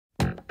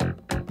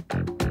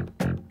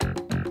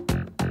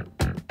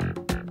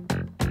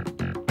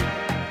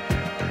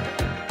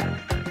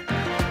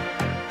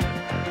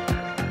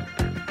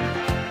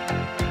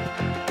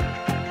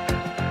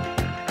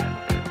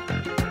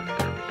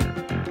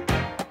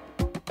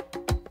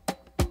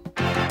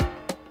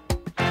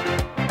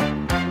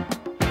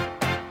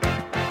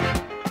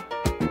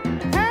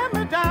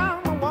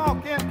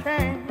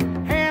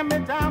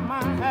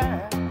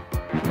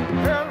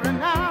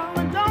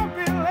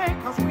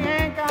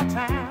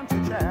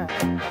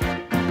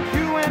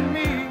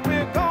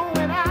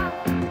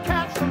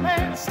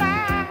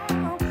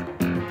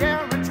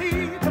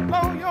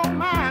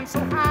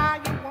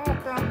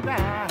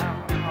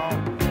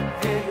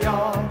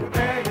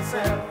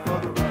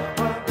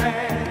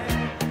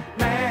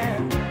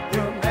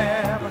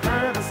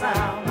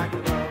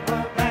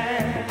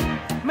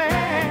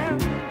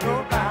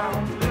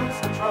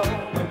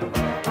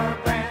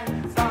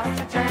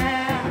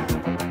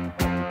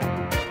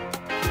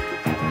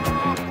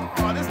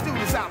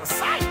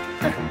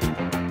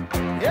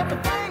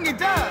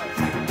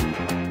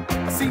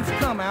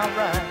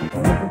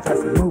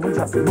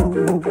Move,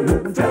 move,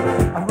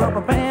 a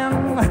rubber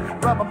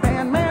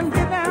band, man,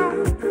 get down.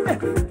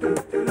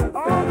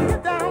 Oh,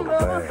 get down,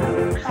 brother.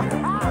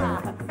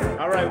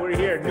 All right, we're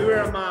here. New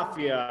Era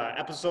Mafia,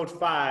 episode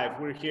 5.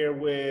 We're here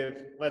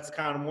with, let's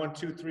count them, 1,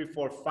 2, 3,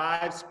 4,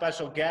 5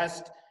 special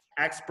guests,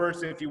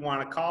 experts if you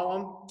want to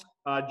call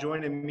them,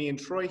 joining me and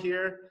Troy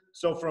here.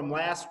 So from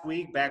last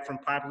week, back from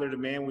popular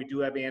demand, we do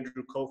have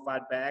Andrew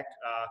Kofod back.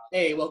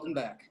 Hey, welcome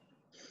back.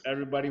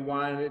 Everybody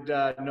wanted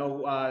to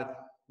know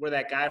where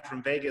that guy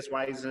from Vegas,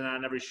 why he's in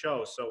on every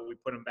show, so we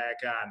put him back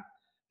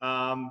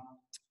on.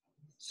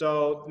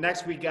 So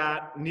next we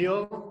got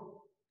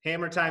Neil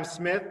Hammer Time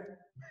Smith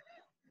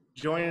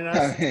joining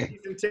us,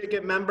 season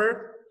ticket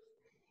member.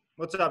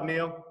 What's up,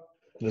 Neil?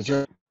 What's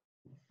up?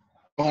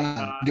 What's going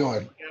on?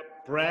 Doing?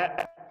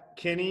 Brett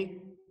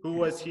Kinney, who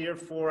was here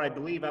for, I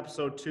believe,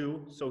 episode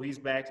 2, so he's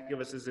back to give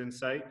us his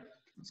insight.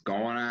 What's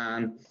going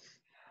on?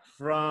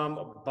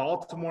 From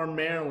Baltimore,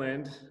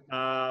 Maryland,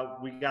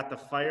 we got the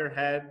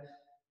Firehead,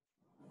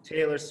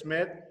 Taylor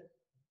Smith,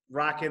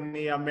 rocking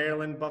the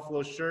Maryland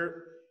Buffalo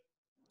shirt.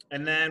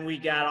 And then we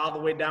got all the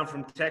way down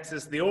from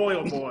Texas, the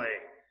oil boy,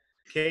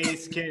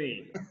 Case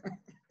Kinney.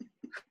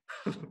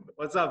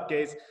 What's up,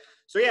 Case?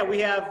 So, yeah, we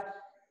have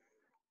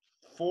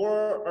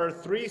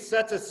 3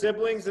 sets of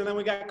siblings, and then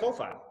we got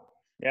Kofod.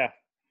 Yeah.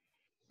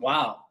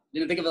 Wow.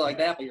 Didn't think of it like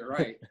that, but you're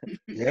right.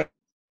 Yep.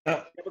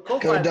 Yeah, but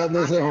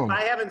Kofod,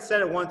 I haven't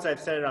said it once.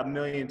 I've said it a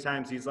million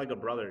times. He's like a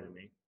brother to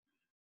me.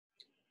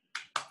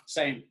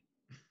 Same.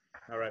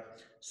 All right.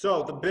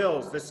 So the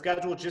Bills, the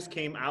schedule just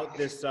came out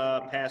this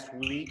past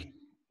week.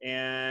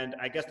 And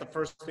I guess the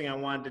first thing I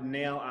wanted to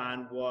nail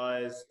on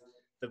was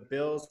the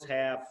Bills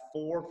have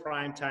 4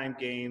 primetime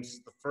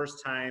games, the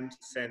first time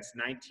since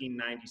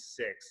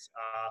 1996.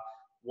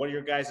 What are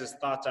your guys'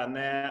 thoughts on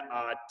that?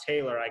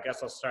 Taylor, I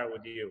guess I'll start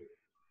with you.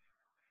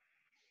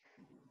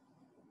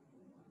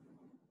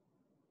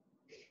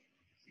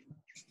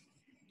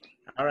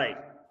 All right.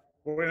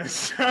 We're going to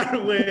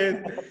start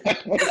with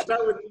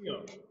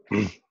Neil.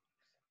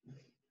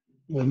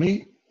 With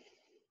me?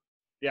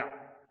 Yeah.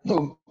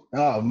 Oh,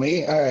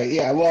 me? All right.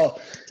 Yeah.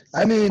 Well,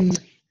 I mean,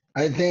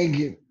 I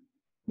think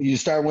you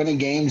start winning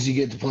games, you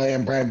get to play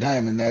in prime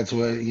time, and that's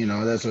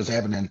what's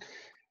happening.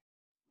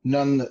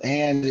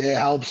 And it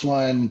helps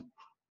when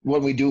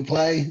we do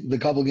play the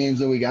couple games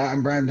that we got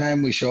in prime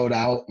time, we showed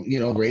out.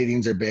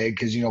 Ratings are big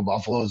because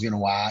Buffalo's going to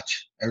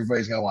watch.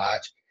 Everybody's going to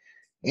watch.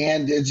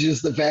 And it's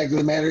just the fact of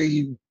the matter,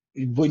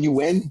 when you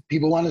win,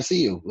 people want to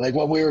see you. Like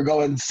when we were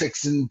going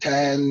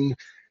 6-10,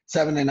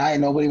 7-9,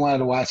 nobody wanted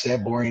to watch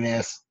that boring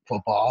ass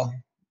football.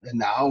 And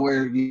now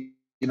we're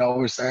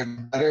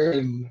starting better,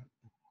 and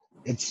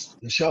it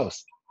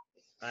shows.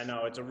 I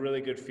know it's a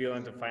really good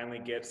feeling to finally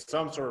get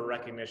some sort of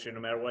recognition,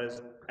 no matter what it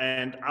is.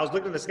 And I was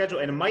looking at the schedule,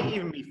 and it might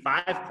even be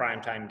 5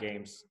 primetime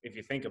games if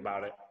you think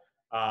about it,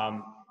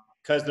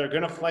 because they're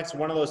going to flex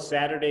one of those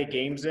Saturday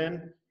games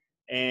in.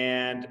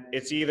 And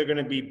it's either going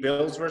to be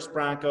Bills versus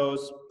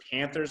Broncos,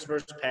 Panthers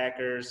versus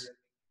Packers,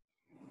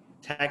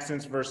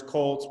 Texans versus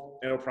Colts.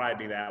 It'll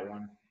probably be that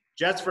one.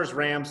 Jets versus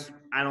Rams,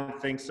 I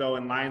don't think so.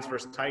 And Lions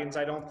versus Titans,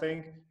 I don't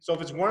think. So if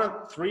it's one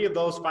of 3 of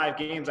those 5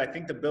 games, I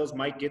think the Bills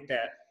might get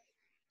that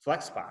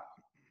flex spot.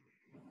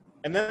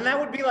 And then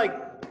that'd be like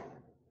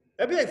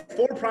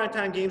 4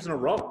 primetime games in a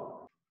row.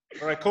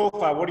 All right,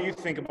 Kofi, what do you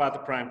think about the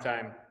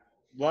primetime?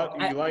 What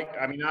you like?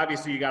 I mean,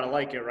 obviously you got to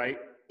like it, right?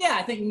 Yeah,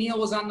 I think Neil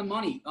was on the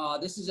money.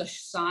 This is a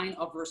sign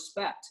of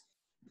respect.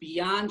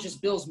 Beyond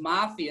just Bills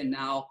Mafia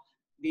now,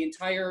 the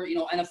entire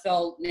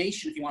NFL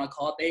nation, if you want to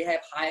call it, they have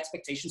high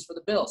expectations for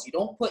the Bills. You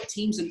don't put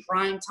teams in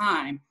prime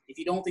time if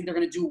you don't think they're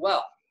going to do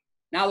well.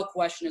 Now the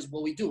question is,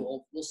 will we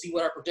do? We'll see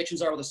what our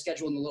predictions are with the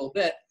schedule in a little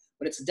bit,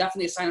 but it's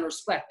definitely a sign of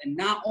respect. And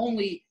not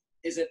only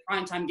is it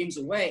primetime games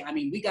away, I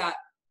mean,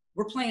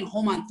 we're playing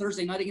home on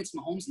Thursday night against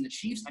Mahomes and the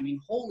Chiefs. I mean,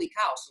 holy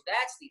cow. So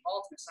that's the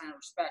ultimate sign of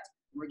respect.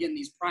 We're getting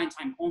these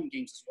primetime home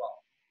games as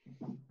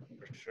well.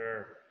 For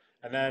sure.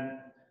 And then,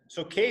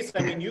 so Case,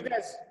 I mean,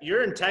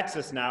 you're in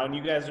Texas now, and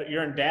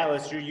you're in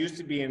Dallas. You're used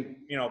to being,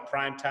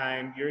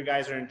 primetime. You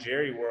guys are in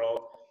Jerry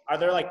World. Are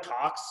there like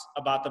talks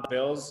about the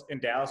Bills in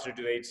Dallas, or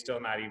do they still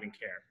not even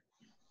care?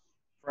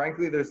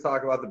 Frankly, there's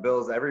talk about the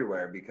Bills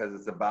everywhere because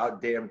it's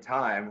about damn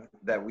time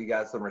that we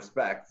got some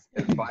respect.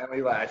 And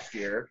finally last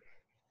year,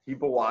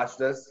 people watched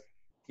us,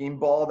 team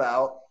balled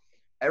out.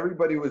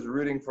 Everybody was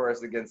rooting for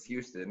us against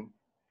Houston.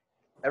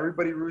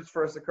 Everybody roots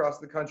for us across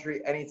the country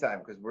anytime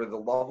because we're the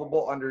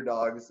lovable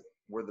underdogs.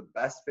 We're the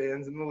best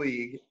fans in the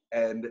league,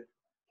 and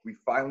we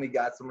finally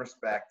got some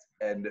respect,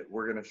 and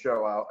we're going to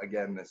show out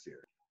again this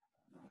year.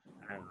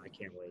 I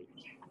can't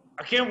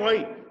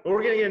wait. But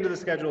we're going to get into the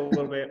schedule a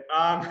little bit.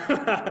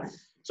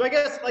 So I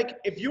guess,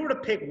 if you were to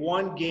pick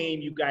one game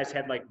you guys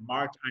had,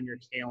 marked on your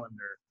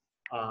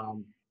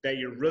calendar that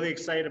you're really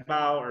excited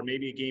about, or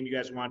maybe a game you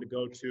guys wanted to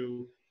go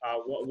to,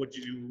 which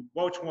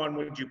one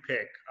would you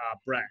pick,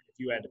 Brett, if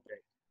you had to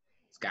pick?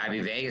 It's got to be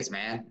Vegas,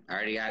 man. I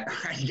already got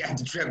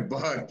the trip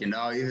booked,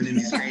 even in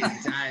these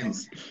crazy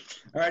times.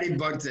 I already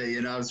booked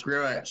it,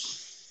 screw it.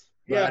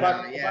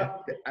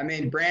 I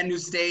mean, brand new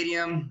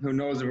stadium. Who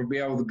knows if we'll be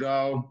able to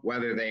go?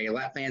 Whether they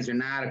let fans or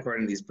not,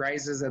 according to these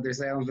prices that they're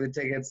selling for the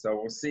tickets. So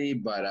we'll see.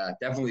 But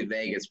definitely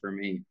Vegas for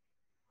me.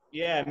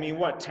 Yeah, I mean,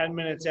 10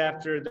 minutes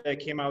after they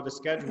came out with the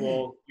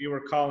schedule, we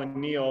were calling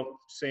Neil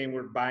saying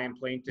we're buying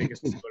plane tickets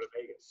to go to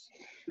Vegas,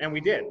 and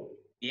we did.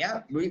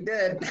 Yeah, we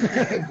did.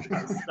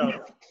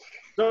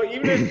 So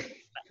even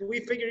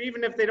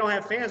if they don't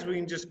have fans, we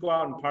can just go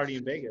out and party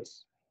in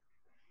Vegas.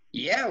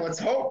 Yeah, let's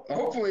hope.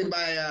 Hopefully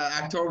by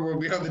October we'll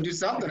be able to do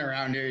something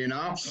around here,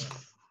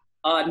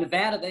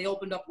 Nevada, they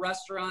opened up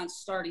restaurants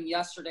starting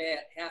yesterday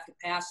at half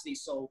capacity.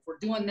 So if we're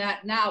doing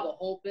that now, the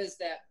hope is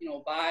that,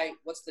 by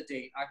what's the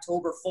date?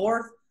 October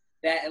 4th,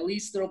 that at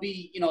least there'll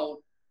be,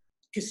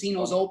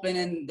 casinos open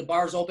and the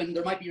bars open.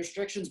 There might be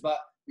restrictions, but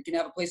we can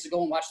have a place to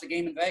go and watch the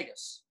game in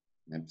Vegas.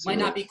 Absolutely.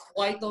 Might not be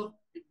quite the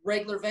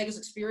regular Vegas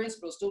experience,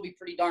 but it'll still be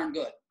pretty darn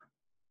good.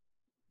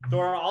 So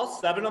are all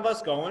 7 of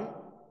us going?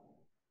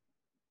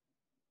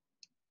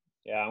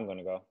 Yeah, I'm going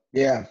to go.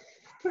 Yeah.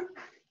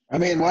 I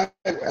mean,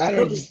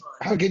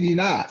 how can you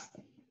not?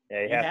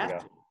 Yeah, you have to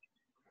go.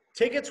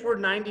 Tickets were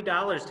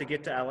 $90 to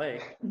get to LA.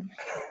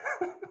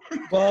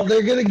 Well,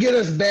 they're going to get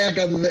us back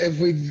if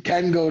we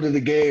can go to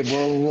the game.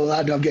 We'll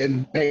end up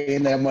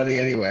paying that money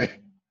anyway.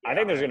 I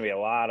think there's going to be a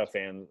lot of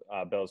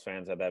Bills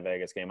fans at that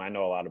Vegas game. I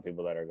know a lot of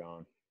people that are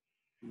going.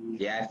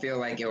 Yeah, I feel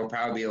like it will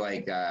probably be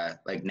like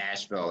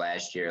Nashville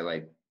last year.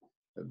 Like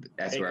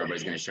that's where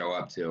everybody's going to show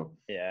up to.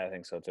 Yeah, I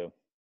think so too.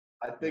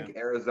 I think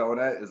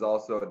Arizona is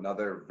also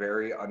another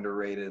very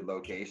underrated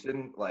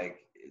location. Like,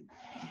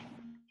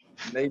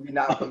 maybe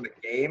not from the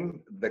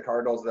game. The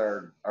Cardinals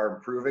are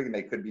improving.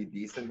 They could be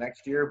decent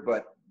next year,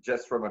 but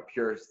just from a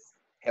pure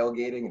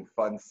tailgating and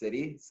fun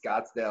city,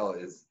 Scottsdale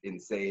is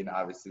insane.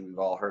 Obviously, we've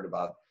all heard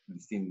about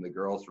and seen the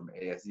girls from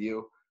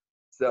ASU.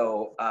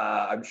 So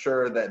I'm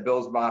sure that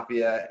Bills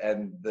Mafia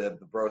and the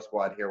Bro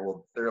Squad here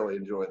will thoroughly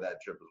enjoy that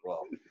trip as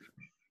well.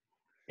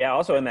 Yeah,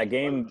 also in that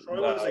game.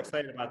 Troy was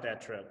excited about that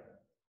trip.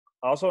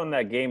 Also in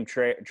that game,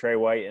 Trey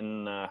White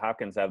and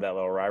Hopkins have that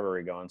little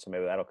rivalry going, so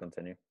maybe that'll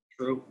continue.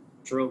 True.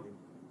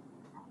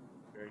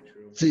 Very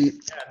true. See,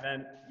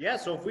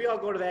 So if we all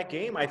go to that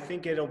game, I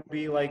think it'll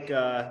be like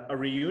a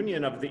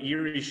reunion of the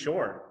Erie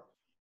Shore.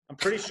 I'm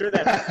pretty sure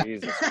that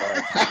Jesus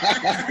Christ.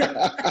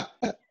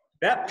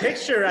 that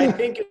picture, I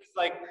think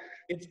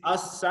it's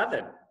us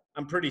 7.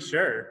 I'm pretty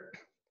sure.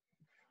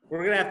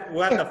 We'll have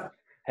to.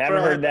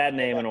 Haven't heard that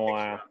name in a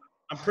while.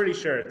 I'm pretty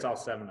sure it's all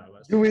 7 of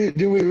us. do we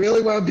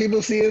really want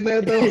people seeing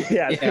that though?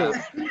 Yeah.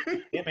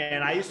 Yeah,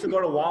 man. I used to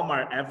go to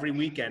Walmart every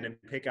weekend and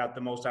pick out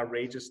the most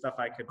outrageous stuff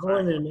I could I want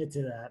find. to admit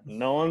to that.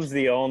 No one's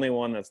the only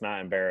one that's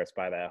not embarrassed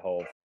by that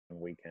whole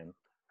weekend.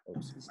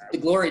 Oops. The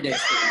glory days.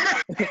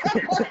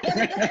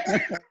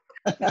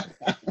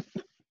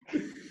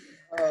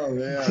 Oh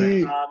man.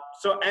 See,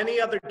 So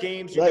any other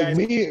games you like guys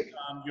me,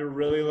 you're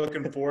really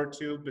looking forward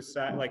to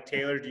besides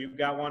Taylor, do you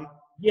got one?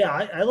 Yeah,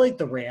 I like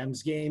the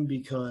Rams game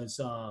because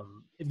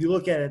if you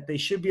look at it, they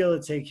should be able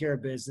to take care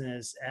of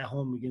business at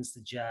home against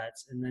the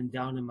Jets and then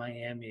down in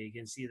Miami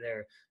against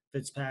either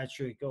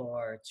Fitzpatrick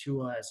or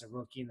Tua as a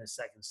rookie in the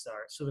second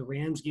start. So the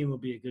Rams game will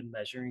be a good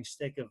measuring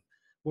stick of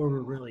where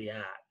we're really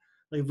at.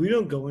 Like if we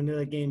don't go into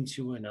the game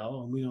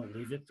 2-0 and we don't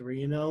leave it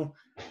 3-0,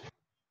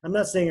 I'm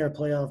not saying our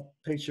playoff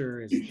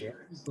picture is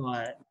there,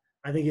 but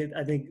I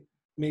think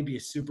maybe a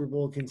Super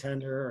Bowl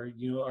contender or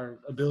our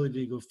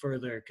ability to go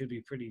further could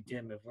be pretty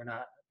dim if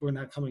we're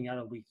not coming out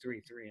of week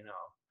 3 3-0.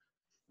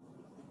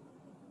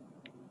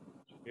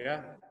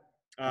 Yeah.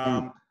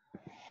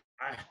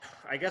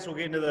 I guess we'll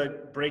get into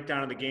the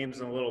breakdown of the games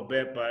in a little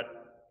bit,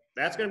 but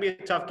that's going to be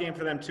a tough game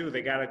for them too.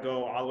 They got to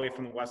go all the way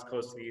from the West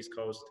Coast to the East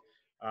Coast.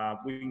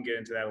 We can get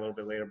into that a little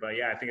bit later, but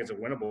yeah, I think it's a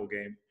winnable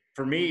game.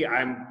 For me,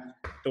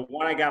 the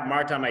one I got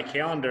marked on my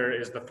calendar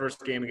is the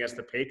first game against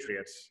the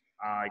Patriots.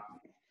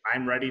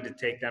 I'm ready to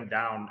take them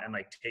down and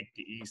take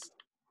the East.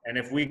 And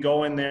if we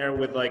go in there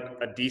with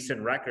a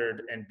decent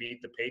record and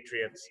beat the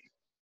Patriots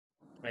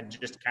and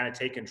just kind of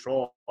take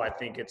control, I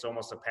think it's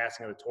almost a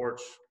passing of the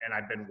torch. And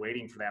I've been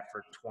waiting for that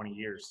for 20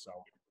 years. So.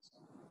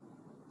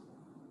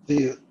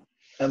 see,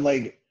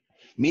 and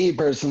me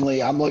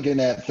personally, I'm looking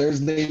at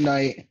Thursday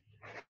night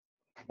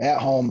at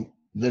home,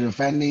 the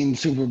defending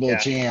Super Bowl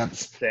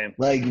champs. Same.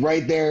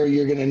 Right there,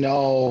 you're gonna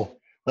know.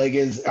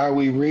 Are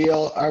we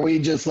real? Are we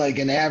just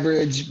an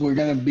average? We're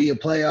going to be a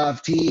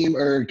playoff team,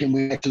 or can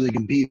we actually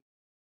compete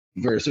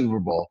for a Super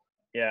Bowl?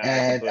 Yeah.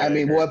 And I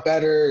mean, what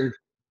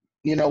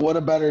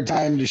a better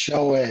time to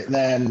show it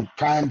than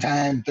prime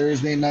time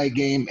Thursday night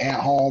game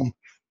at home.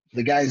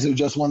 The guys who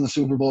just won the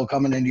Super Bowl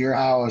coming into your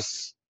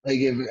house. That's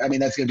going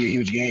to be a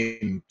huge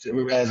game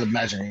as a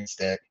measuring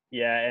stick.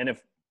 Yeah, and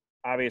if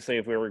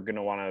we were going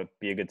to want to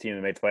be a good team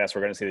to make the playoffs,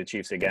 we're going to see the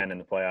Chiefs again in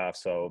the playoffs.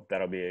 So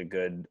that'll be a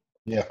good.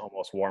 Yeah,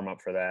 almost warm up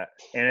for that.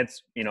 And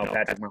it's,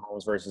 Patrick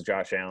Mahomes versus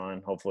Josh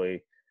Allen.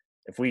 Hopefully,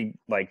 if we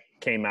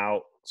came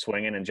out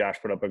swinging and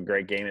Josh put up a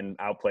great game and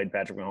outplayed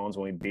Patrick Mahomes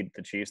when we beat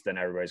the Chiefs, then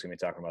everybody's going to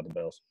be talking about the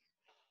Bills.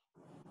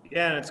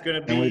 Yeah, and it's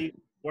going to be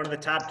one of the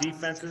top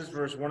defenses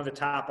versus one of the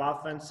top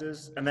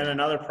offenses. And then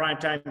another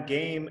primetime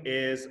game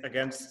is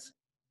against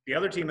the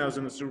other team that was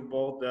in the Super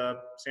Bowl, the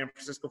San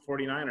Francisco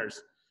 49ers.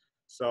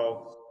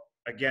 So,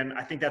 again,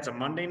 I think that's a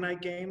Monday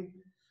night game.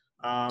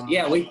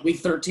 Yeah, week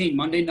 13,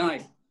 Monday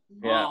night.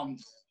 Yeah.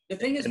 The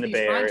thing is, In the these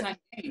Bay Area. primetime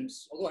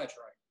games – go ahead,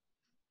 Troy.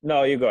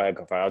 No, you go ahead,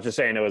 Kofar. I was just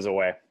saying it was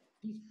away.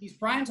 These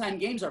primetime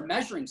games are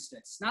measuring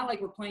sticks. It's not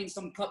like we're playing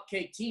some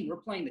cupcake team. We're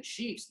playing the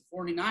Chiefs, the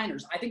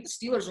 49ers. I think the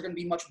Steelers are going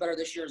to be much better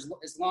this year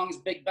as long as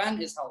Big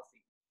Ben is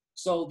healthy.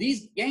 So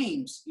these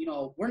games,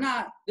 we're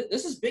not –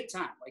 this is big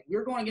time. Like,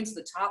 we're going against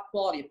the top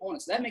quality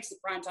opponents. That makes the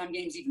primetime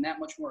games even that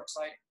much more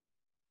exciting.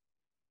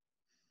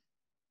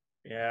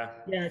 Yeah.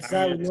 Yeah, it's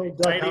I not mean, no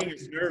it's doubt. exciting,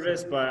 it's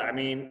nervous, but, I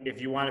mean,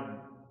 if you want to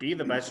be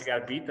the best, you got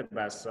to beat the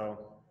best. So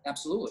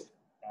Absolutely.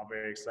 all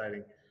very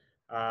exciting.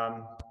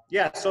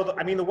 So,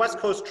 the West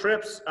Coast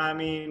trips,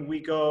 we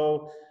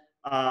go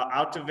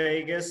out to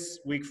Vegas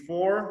week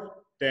 4,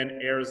 then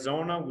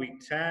Arizona week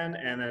 10,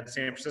 and then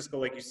San Francisco,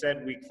 like you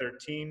said, week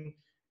 13.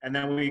 And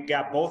then we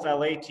got both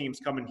LA teams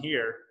coming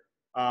here.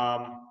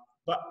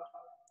 But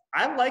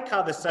I like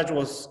how the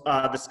schedule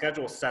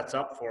sets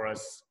up for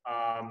us.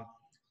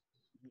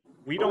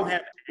 We don't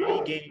have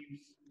any games.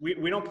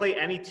 We don't play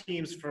any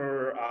teams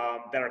for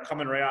that are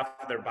coming right off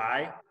of their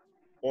bye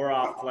or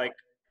off like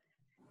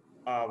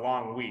a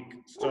long week.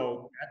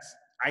 So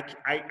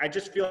I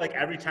just feel like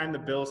every time the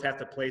Bills have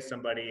to play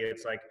somebody,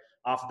 it's like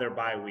off their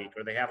bye week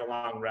or they have a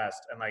long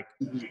rest, and like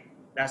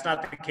that's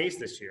not the case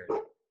this year.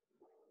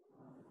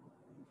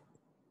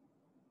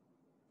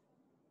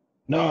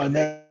 No, and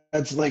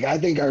that's like I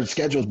think our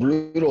schedule's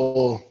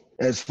brutal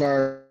as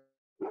far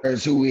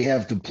as who we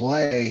have to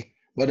play,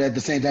 but at the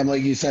same time,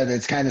 like you said,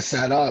 it's kind of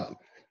set up.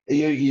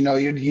 You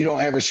don't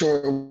have a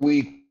short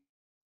week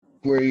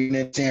where you're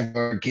in San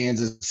Francisco,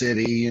 Kansas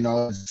City.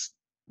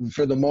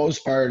 For the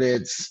most part,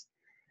 it's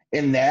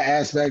in that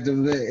aspect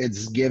of it,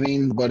 it's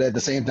giving, but at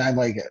the same time,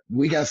 like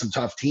we got some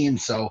tough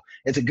teams, so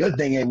it's a good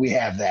thing that we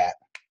have that.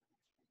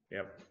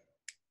 Yep.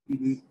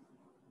 Mm-hmm.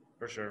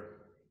 For sure.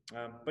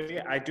 But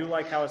yeah, I do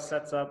like how it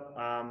sets up.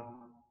 I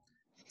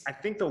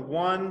think the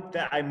one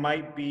that I'm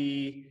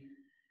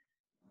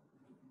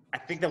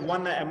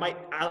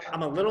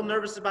a little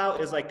nervous about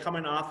is like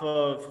coming off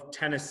of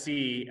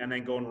Tennessee and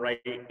then going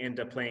right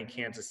into playing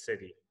Kansas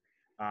City.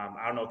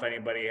 I don't know if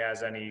anybody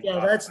has any.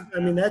 Yeah, that's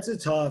a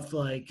tough,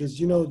 because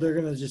they're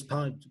gonna just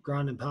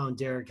ground and pound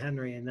Derrick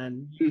Henry, and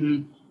then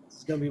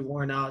it's gonna be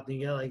worn out. And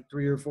you get like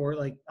 3 or 4,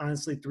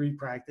 honestly 3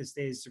 practice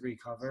days to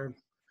recover.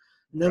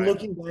 And then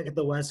looking back at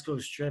the West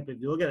Coast trip,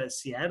 if you look at it,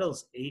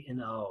 Seattle's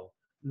 8-0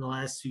 in the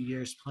last 2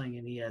 years playing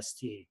in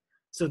EST.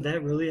 So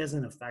that really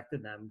hasn't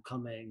affected them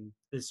coming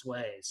this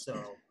way. So,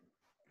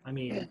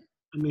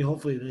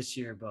 hopefully this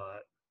year,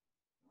 but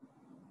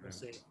we'll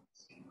see.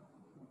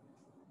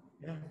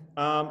 Yeah.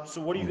 So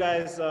what do you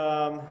guys,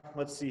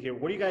 let's see here.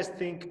 What do you guys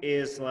think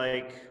is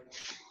like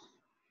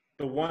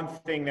the one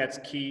thing that's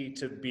key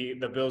to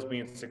the Bills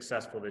being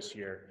successful this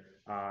year?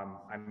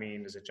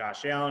 Is it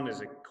Josh Allen?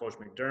 Is it Coach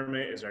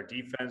McDermott? Is our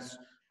defense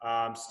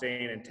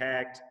staying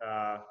intact?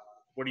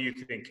 What do you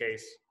think,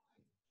 Case?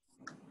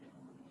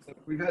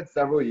 We've had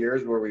several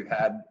years where we've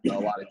had a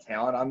lot of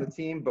talent on the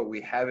team, but we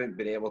haven't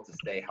been able to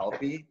stay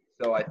healthy.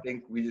 So I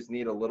think we just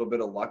need a little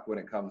bit of luck when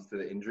it comes to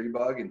the injury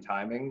bug and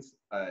timing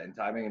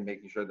and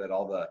making sure that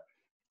all the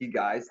key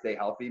guys stay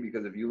healthy.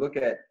 Because if you look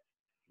at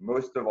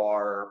most of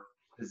our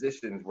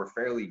positions, we're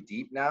fairly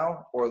deep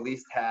now, or at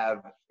least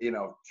have,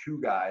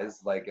 2 guys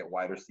like at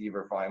wide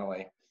receiver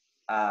finally,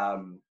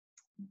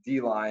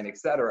 D-line,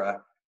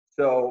 etc.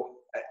 So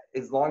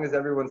as long as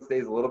everyone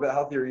stays a little bit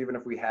healthier, even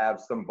if we have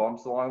some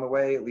bumps along the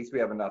way, at least we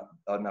have enough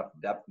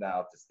depth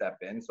now to step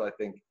in. So I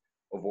think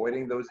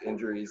avoiding those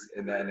injuries,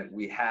 and then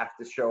we have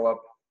to show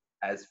up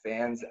as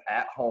fans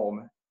at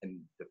home and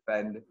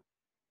defend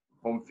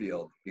home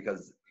field,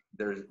 because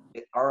there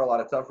are a lot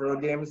of tough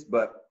road games,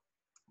 but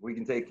we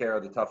can take care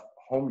of the tough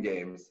home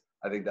games.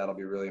 I think that'll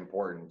be really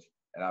important.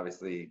 And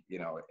obviously,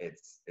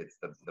 it's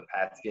the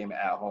Pats game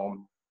at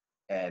home,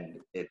 and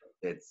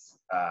it's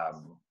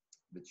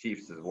the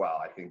Chiefs as well.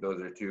 I think those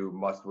are 2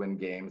 must-win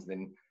games.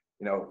 And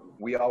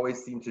we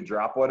always seem to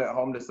drop one at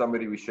home to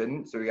somebody we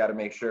shouldn't. So we got to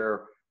make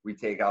sure we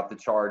take out the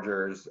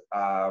Chargers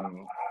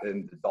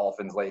and the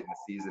Dolphins late in the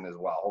season as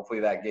well. Hopefully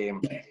that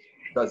game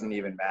doesn't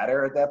even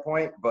matter at that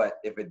point. But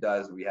if it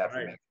does, we have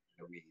to make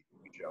sure we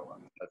show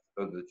up.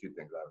 Those are the 2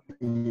 things I would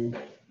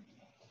think.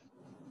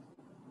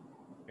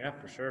 Yeah,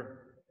 for sure.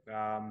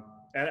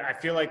 And I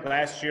feel like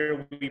last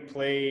year we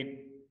played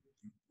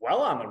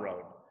well on the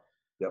road.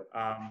 Yep.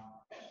 I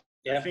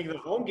think the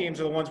home games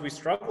are the ones we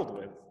struggled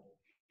with.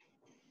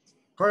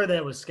 Part of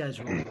that was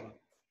scheduled.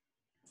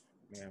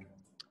 Yeah.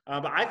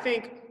 But I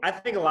think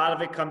a lot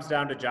of it comes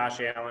down to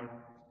Josh Allen.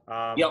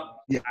 Yep.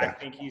 I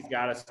think he's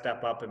got to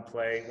step up and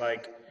play.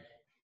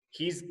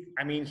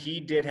 He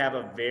did have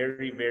a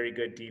very, very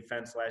good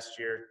defense last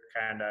year,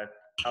 kind of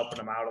helping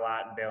him out a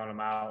lot and bailing him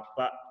out.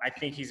 But I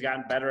think he's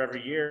gotten better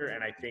every year,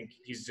 and I think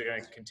he's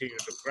going to continue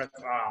to progress.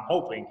 I'm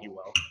hoping he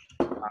will.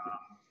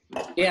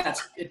 Yeah,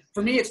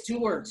 for me, it's 2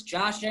 words: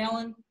 Josh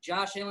Allen,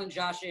 Josh Allen,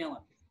 Josh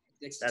Allen.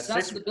 The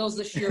success of the Bills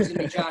this year is going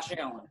to be Josh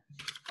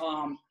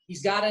Allen.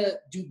 He's got to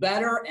do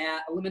better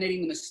at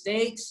eliminating the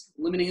mistakes,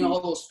 eliminating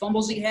all those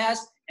fumbles he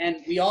has. And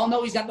we all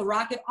know he's got the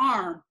rocket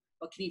arm,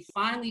 but can he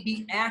finally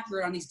be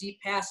accurate on these deep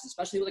passes,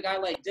 especially with a guy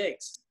like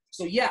Diggs?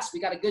 So, yes, we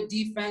got a good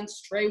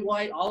defense, Trey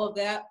White, all of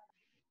that.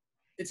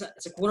 It's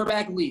a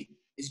quarterback league.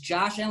 Is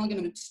Josh Allen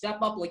going to step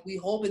up like we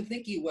hope and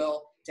think he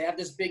will to have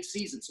this big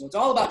season? So it's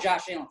all about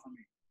Josh Allen for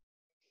me.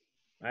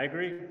 I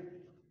agree.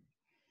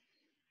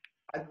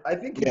 I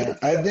think he did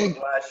step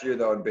up last year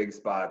though in big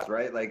spots,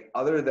 right? Like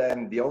other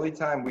than the only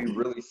time we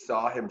really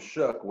saw him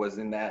shook was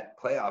in that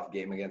playoff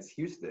game against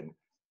Houston.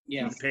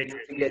 Yeah, he seemed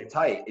to get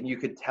tight, and you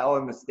could tell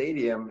in the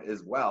stadium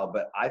as well.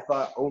 But I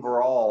thought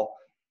overall,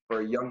 for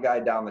a young guy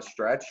down the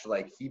stretch,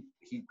 like he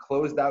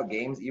closed out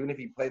games, even if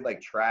he played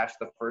like trash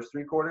the first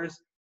 3 quarters.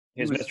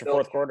 He was Mr.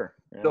 Fourth Quarter.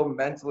 Yeah. Still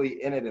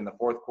mentally in it in the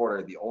fourth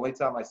quarter. The only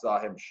time I saw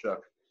him shook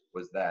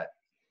was that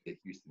at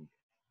Houston.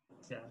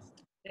 Yeah.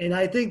 And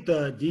I think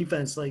the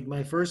defense, like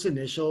my first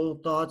initial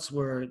thoughts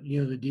were,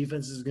 the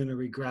defense is going to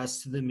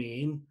regress to the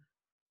mean.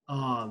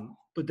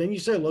 But then you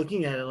start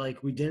looking at it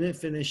like we didn't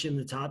finish in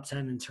the top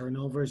 10 in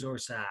turnovers or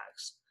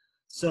sacks.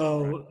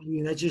 So, I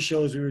mean, that just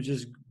shows we were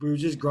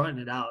just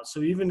grunting it out.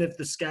 So even if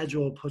the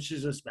schedule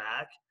pushes us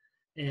back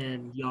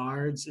in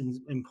yards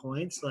and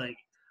points, like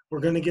we're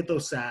going to get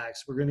those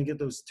sacks. We're going to get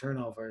those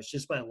turnovers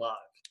just by luck.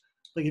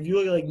 Like if you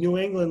look like New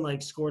England,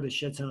 like scored a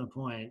shit ton of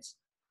points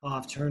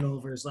off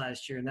turnovers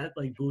last year, and that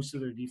like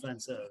boosted their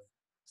defensive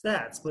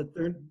stats. But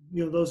they're,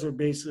 those are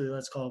basically,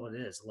 let's call it what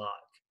it is, luck.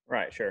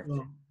 Right, sure.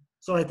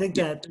 So I think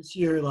that this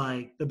year,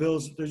 like the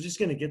Bills, they're just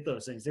going to get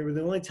those things. They were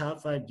the only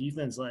top 5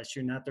 defense last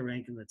year, not to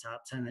rank in the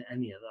top 10 in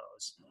any of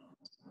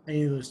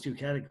those 2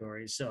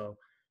 categories. So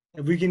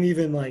if we can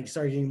even like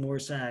start getting more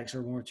sacks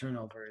or more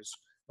turnovers,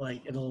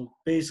 like it'll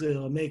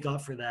make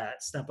up for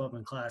that step up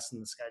in class in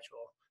the schedule.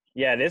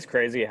 Yeah, it is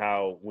crazy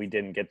how we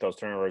didn't get those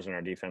turnovers and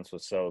our defense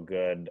was so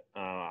good.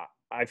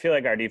 I feel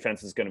like our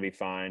defense is going to be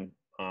fine,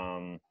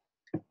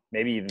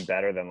 maybe even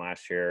better than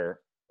last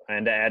year.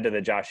 And to add to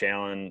the Josh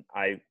Allen,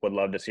 I would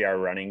love to see our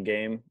running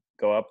game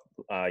go up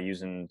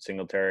using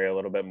Singletary a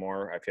little bit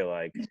more. I feel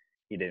like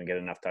he didn't get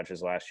enough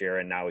touches last year,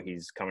 and now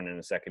he's coming in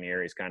the second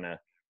year. He's kind of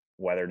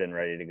weathered and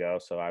ready to go.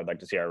 So I'd like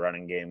to see our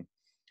running game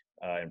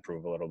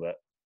improve a little bit.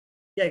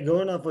 Yeah,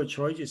 going off what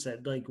Troy just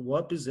said, like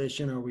what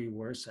position are we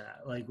worse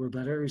at? Like we're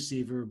better at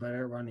receiver, we're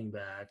better at running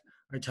back.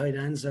 Our tight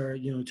ends are,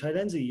 tight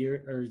ends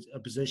a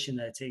position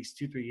that takes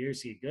 2-3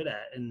 years to get good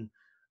at. And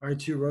our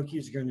 2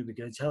 rookies are going to be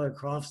good. Taylor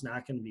Croft's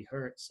not going to be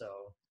hurt, so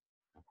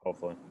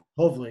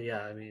hopefully,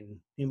 yeah. I mean,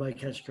 he might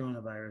catch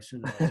coronavirus. Who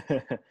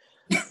knows?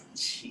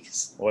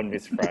 Jeez, wouldn't be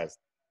surprised.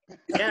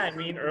 Yeah, I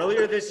mean,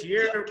 earlier this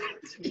year,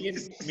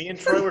 me and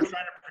Troy were trying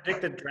to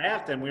predict the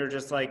draft, and we were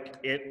just like,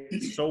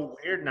 it's so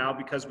weird now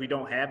because we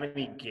don't have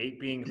any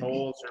gaping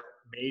holes or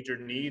major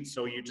needs,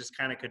 so you just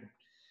kind of could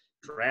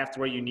draft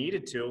where you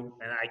needed to.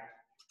 And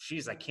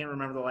I can't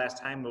remember the last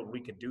time that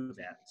we could do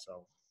that.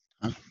 So.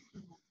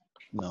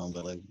 No,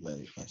 but I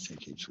think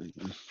keep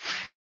sleeping.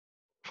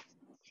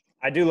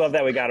 I do love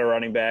that we got a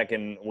running back,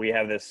 and we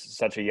have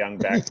such a young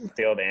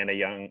backfield and a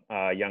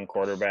young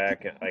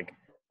quarterback. Like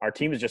our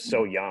team is just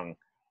so young.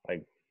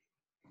 Like,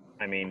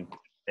 I mean,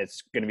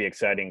 it's going to be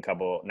exciting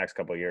next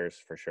couple of years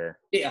for sure.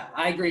 Yeah,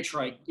 I agree,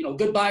 Troy.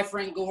 Goodbye,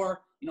 Frank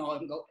Gore.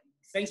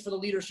 Thanks for the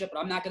leadership, but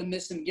I'm not going to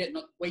miss him getting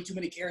way too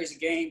many carries a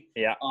game.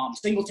 Yeah.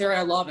 Singletary,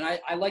 I love, and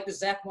I like the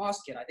Zach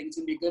Moss kid. I think it's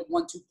going to be a good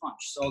 1-2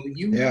 punch. So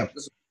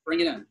bring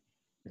it in.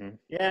 Mm-hmm.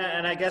 Yeah,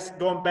 and I guess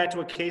going back to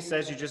what Case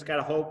says, you just got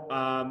to hope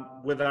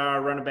with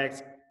our running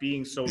backs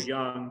being so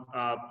young,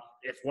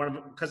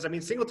 because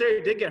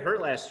Singletary did get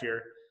hurt last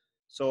year.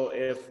 So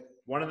if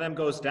one of them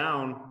goes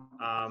down,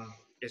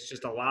 it's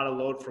just a lot of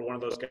load for one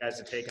of those guys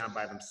to take on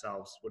by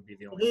themselves would be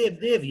the only.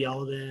 They have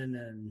Yeldon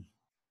and.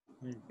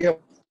 Yeah,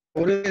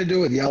 what are they gonna do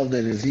with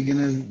Yeldon? Is he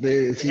gonna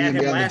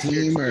be on the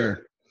team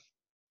or?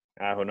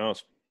 Who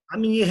knows? I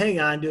mean, you hang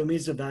on to him.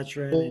 He's a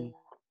veteran.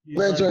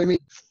 That's what I mean.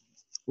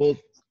 Well,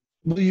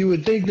 you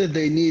would think that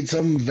they need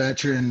some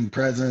veteran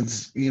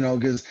presence,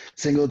 because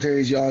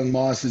Singletary's young,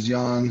 Moss is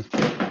young.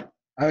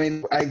 I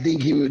mean, I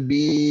think he would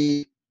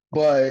be,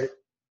 but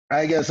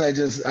I guess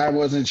I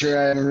wasn't sure.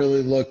 I haven't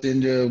really looked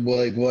into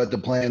what the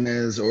plan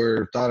is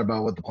or thought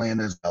about what the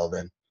plan is,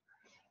 Eldon.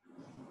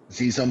 Is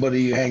he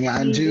somebody you hang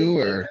on to,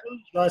 or?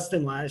 Trust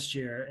him last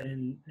year,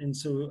 and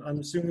so I'm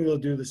assuming they'll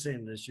do the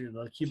same this year.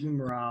 They'll keep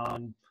him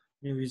around.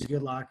 He's a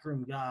good locker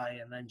room guy,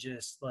 and then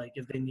just like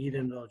if they need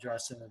him, they'll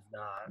dress him. If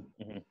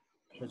not,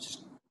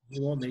 he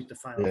won't make the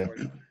final four.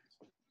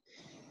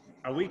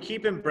 Are we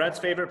keeping Brett's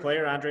favorite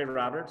player, Andre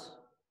Roberts?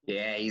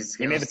 Yeah, he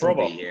made the Pro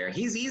Bowl here.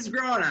 He's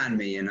growing on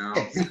me,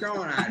 He's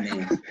growing on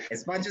me.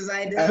 As much as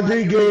I did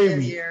every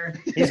game here.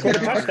 He scored a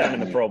touchdown in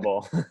the Pro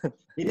Bowl.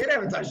 He did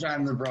have a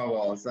touchdown in the Pro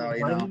Bowl, so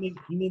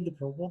He made the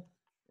Pro Bowl.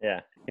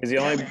 Yeah, he's the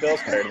only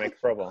Bills player to make the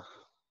Pro Bowl.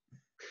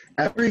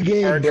 Every Or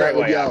game, Brett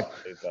would Treyway, yell,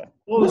 obviously, but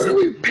what are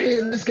we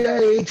paying this guy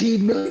 $18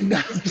 million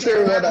Pay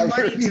or a lot of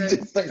whatever? money He to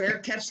just like, fair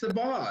catch the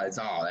ball. That's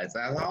all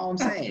I'm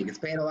saying. It's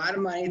paying a lot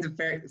of money to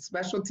fair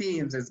special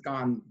teams. Has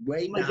gone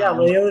way Oh my down.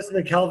 God, Leos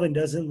McKelvin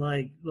doesn't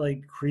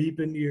like creep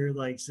into your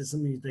like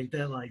system. You think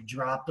that like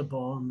drop the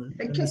ball in the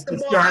They in kick the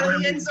six ball yard out of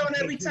line the end and zone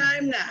kick every it.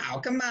 time now.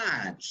 Come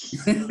on.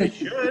 They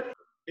should.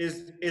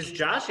 Is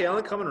Josh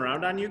Allen coming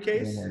around on you,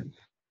 Case?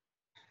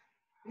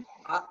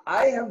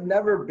 I have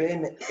never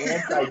been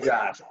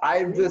anti-Josh.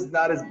 I'm just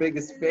not his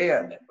biggest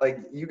fan. Like,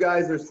 you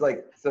guys are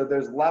like, so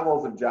there's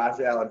levels of Josh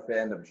Allen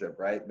fandomship,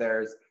 right?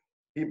 There's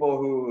people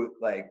who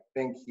like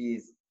think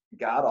he's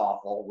god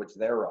awful, which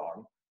they're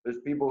wrong. There's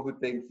people who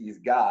think he's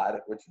God,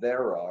 which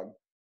they're wrong.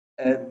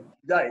 And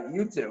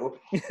you two.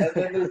 And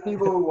then there's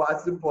people who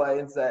watched him play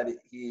and said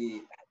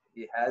he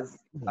has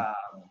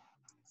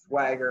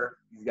swagger,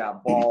 he's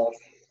got balls.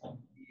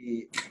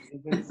 He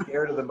isn't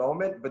scared of the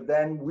moment, but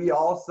then we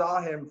all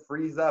saw him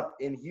freeze up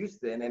in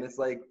Houston, and it's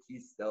like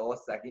he's still a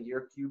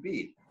second-year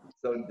QB.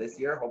 So this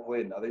year,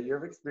 hopefully another year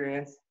of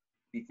experience,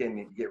 he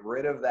can get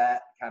rid of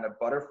that kind of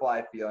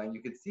butterfly feeling.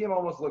 You could see him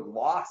almost look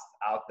lost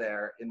out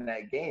there in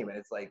that game, and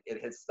it's like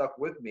it has stuck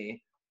with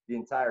me the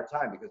entire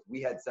time because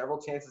we had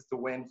several chances to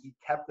win. He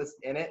kept us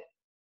in it.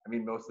 I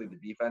mean, mostly the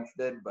defense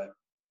did, but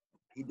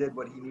he did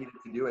what he needed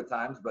to do at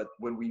times. But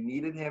when we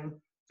needed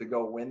him to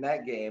go win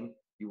that game,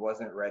 he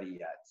wasn't ready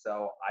yet.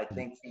 So I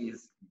think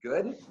he's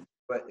good,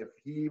 but if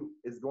he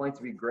is going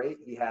to be great,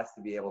 he has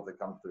to be able to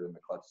come through in the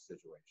clutch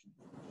situation.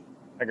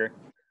 I agree.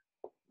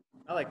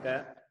 I like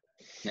that.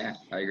 Yeah,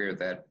 I agree with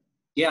that.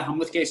 Yeah, I'm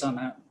with Case on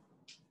that.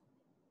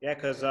 Yeah,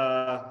 because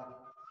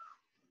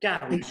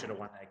God, we should have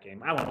won that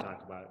game. I won't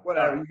talk about it.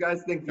 Whatever. You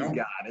guys think he's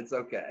God. It's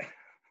okay.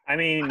 I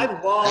mean, I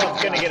love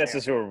he's going to Josh get us a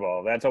Allen. Super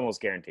Bowl. That's almost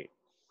guaranteed.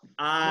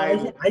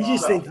 I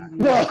just think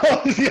no,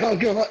 yo,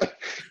 come on.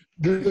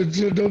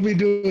 Don't be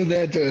doing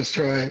that to us,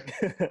 Troy.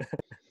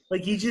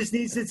 like he just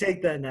needs to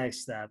take that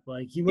next step.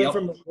 Like he went Yep.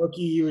 from a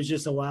rookie, he was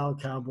just a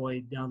wild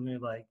cowboy down there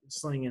like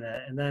slinging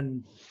it, and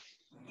then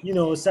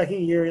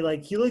second year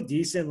like he looked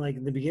decent. Like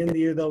in the beginning of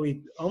the year though,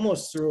 he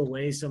almost threw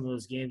away some of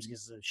those games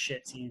against the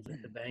shit teams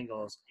like the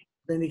Bengals.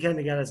 Then he kind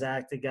of got his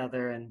act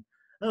together, and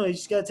I don't know, he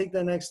just got to take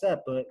that next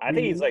step. But I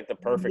think he's like the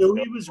perfect.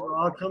 He was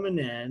raw coming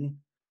in,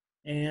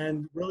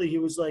 and really he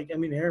was like, I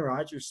mean, Aaron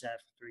Rodgers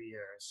sat for 3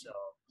 years, so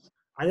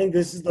I think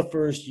this is the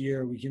first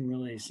year we can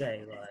really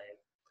say like,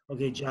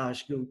 okay,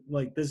 Josh, go,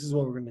 like this is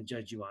what we're going to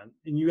judge you on,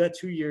 and you got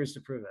 2 years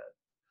to prove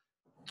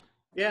it.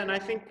 Yeah, and I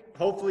think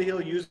hopefully he'll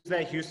use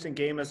that Houston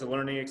game as a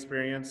learning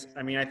experience.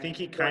 I mean, I think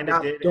he kind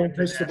of did. Don't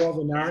after pitch the that ball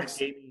to bad Knox.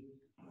 game-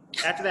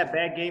 After that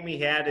bad game he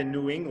had in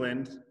New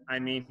England, I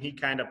mean, he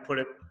kind of put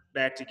it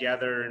back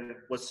together and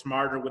was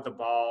smarter with the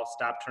ball,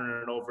 stopped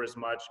turning it over as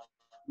much.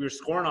 We were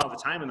scoring all the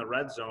time in the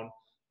red zone.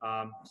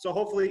 So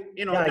hopefully,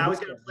 now he's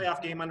got a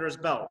playoff game under his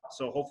belt.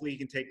 So hopefully he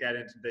can take that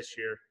into this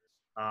year.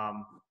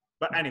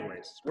 But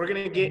anyways, we're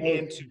going to get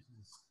into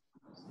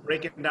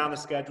breaking down the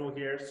schedule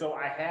here. So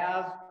I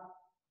have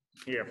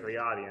here for the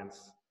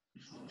audience,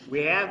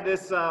 we have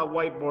this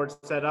whiteboard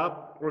set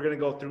up. We're going to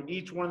go through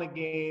each one of the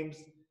games.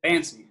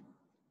 Fancy.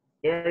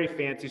 Very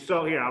fancy.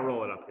 So here, I'll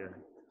roll it up here.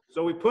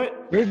 So we put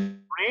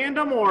Where'd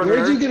random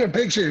order. you get a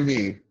picture of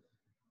me?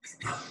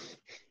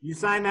 You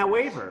signed that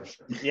waiver.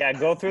 Yeah,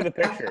 go through the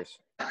pictures.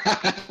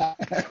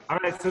 All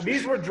right, so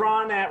these were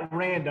drawn at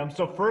random.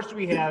 So first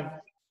we have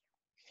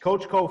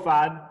Coach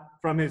Kofod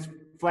from his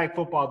flag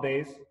football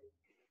days.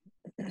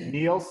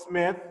 Neil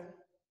Smith,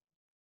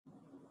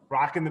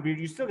 rocking the beard.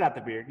 You still got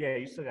the beard. Yeah,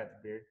 you still got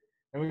the beard.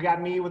 And we got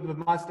me with the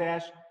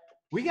mustache.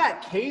 We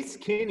got Case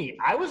Kinney.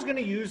 I was going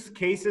to use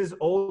Case's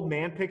old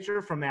man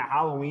picture from that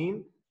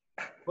Halloween.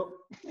 But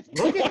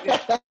look at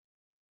this.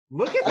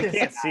 Look at I this.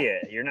 can't guy. see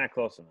it. You're not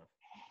close enough.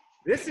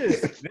 This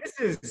is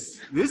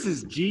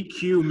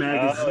GQ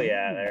magazine. Oh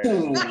yeah, there.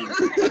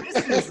 It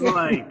is. This is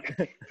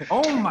like,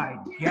 oh my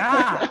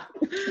God.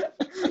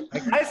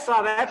 Like I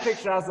saw that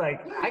picture, I was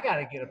like, I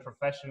gotta get a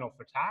professional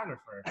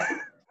photographer.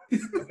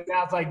 But then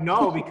I was like,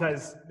 no,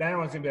 because then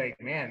everyone's gonna be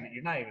like, man,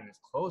 you're not even as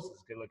close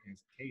as good looking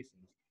as Casey.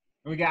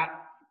 And we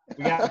got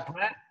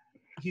Brett.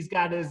 He's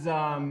got his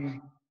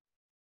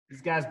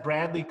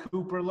Bradley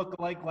Cooper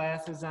lookalike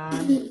glasses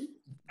on.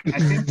 I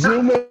think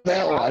Zoom in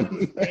that he's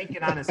one.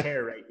 banking on his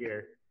hair right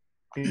here.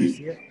 Can you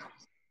see it?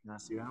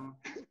 Not see that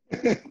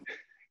one?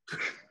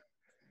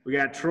 We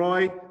got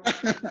Troy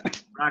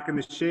rocking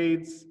the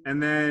shades,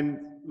 and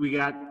then we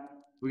got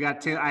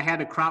Taylor. I had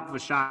to crop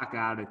Vashaka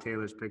out of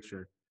Taylor's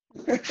picture.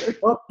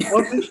 What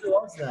picture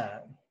was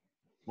that?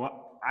 What?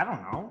 I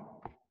don't know.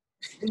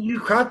 You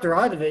cropped her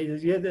out of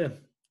it. You had to.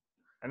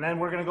 And then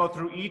we're gonna go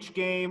through each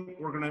game.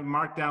 We're gonna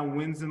mark down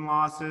wins and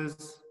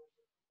losses.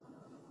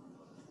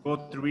 Go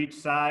through each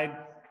side.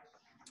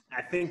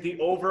 I think the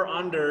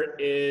over/under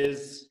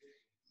is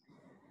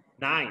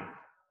 9.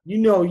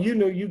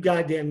 You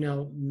goddamn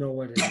know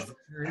what it is.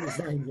 It's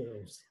 9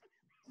 games.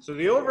 So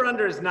the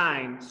over/under is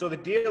 9. So the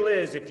deal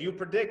is, if you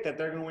predict that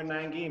they're going to win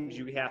 9 games,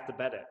 you have to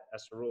bet it.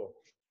 That's the rule.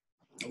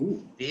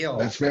 Ooh, deal.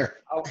 That's fair.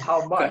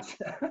 How much?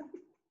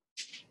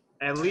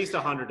 At least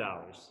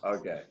 $100.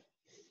 Okay.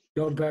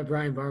 Go bet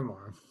Brian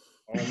Barmore.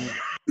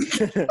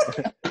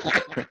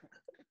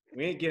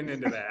 We ain't getting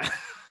into that.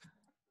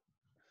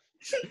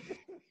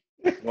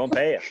 Won't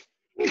pay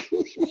you.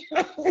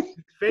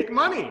 Fake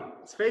money.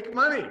 It's fake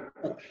money.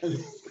 All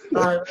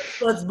right,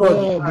 let's vote.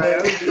 Oh, All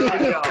right, man. here we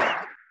go.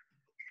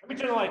 Let me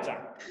turn the lights on.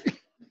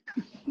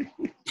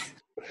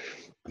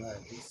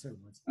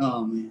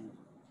 Oh man.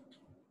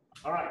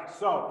 All right,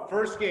 so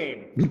first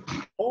game,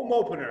 home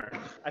opener.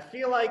 I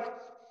feel like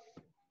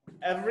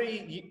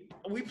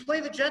we play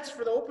the Jets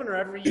for the opener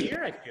every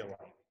year, I feel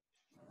like.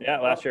 Yeah,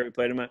 last year we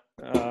played them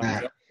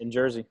in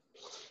Jersey.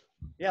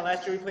 Yeah,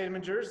 last year we played them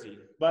in Jersey.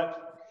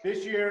 But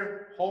this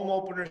year, home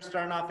opener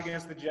starting off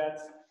against the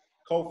Jets.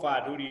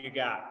 Kofod, who do you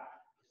got?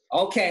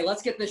 Okay,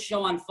 let's get this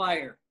show on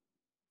fire.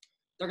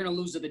 They're gonna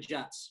lose to the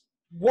Jets.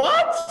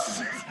 What?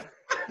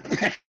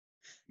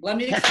 Let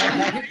me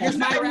explain. Here's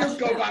my Let's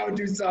go rationale. out and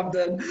do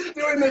something.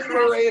 Doing this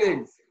for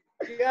ratings.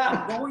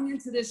 Yeah. Going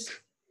into this,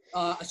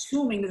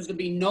 assuming there's going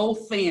to be no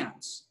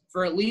fans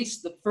for at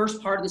least the first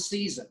part of the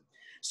season.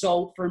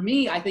 So for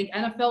me, I think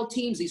NFL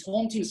teams, these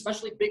home teams,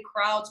 especially big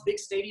crowds, big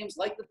stadiums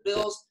like the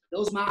Bills,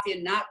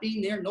 Mafia not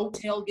being there, no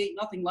tailgate,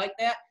 nothing like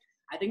that,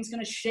 I think it's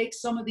going to shake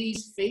some of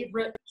these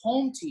favorite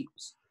home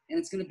teams, and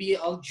it's going to be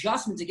an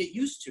adjustment to get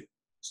used to.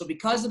 So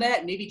because of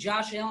that, maybe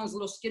Josh Allen's a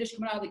little skittish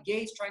coming out of the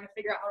gates, trying to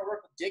figure out how to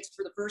work with Diggs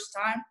for the first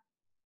time.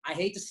 I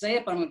hate to say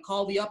it, but I'm going to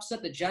call the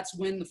upset. The Jets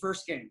win the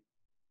first game.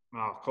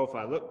 Oh,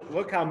 Kofod,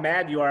 look how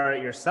mad you are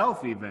at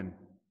yourself even.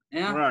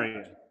 Yeah. Where are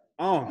you?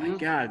 Oh, my Yeah.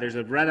 God, there's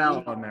a red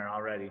L on there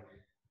already.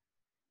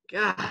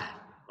 God.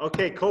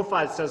 Okay,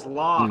 Kofod says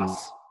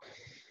loss.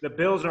 The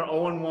Bills are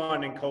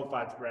 0-1 in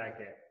Kofod's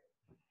bracket.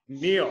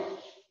 Neil.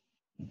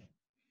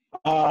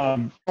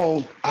 I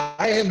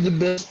have the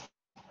Bills.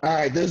 All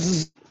right, this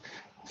is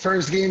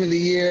first game of the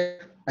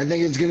year. I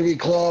think it's going to be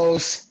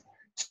close.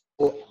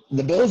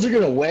 The Bills are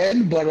going to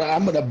win, but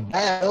I'm going to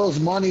bet Bills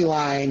money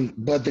line,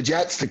 but the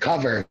Jets to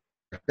cover.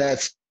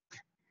 That's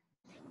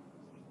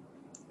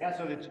Yeah,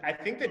 so I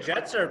think the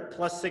Jets are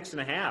plus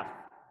 6.5.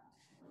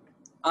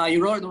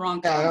 You wrote it in the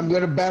wrong yeah, I'm column.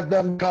 going to bet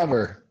them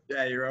cover.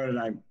 Yeah, you wrote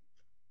it.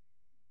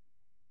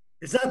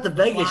 It's not the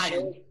Vegas Flying.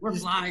 show. We're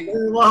flying. They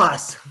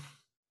lost.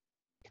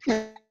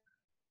 They're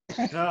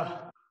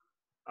gonna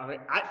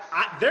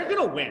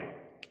win.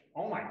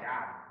 Oh my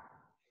God.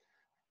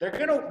 They're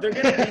gonna beat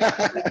the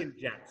freaking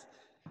Jets.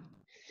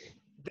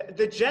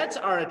 The Jets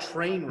are a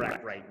train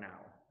wreck right now,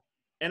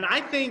 and I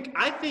think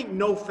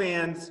no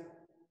fans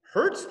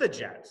hurts the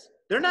Jets.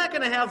 They're not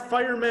gonna have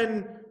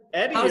Fireman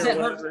Eddie How's or that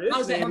whatever hurt- his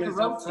how's that name hurt is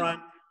the road up team? front,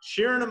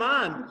 cheering them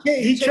on.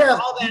 He Take travels.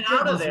 all that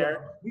out of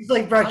there, He's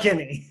like Brett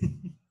Kinney.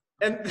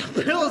 and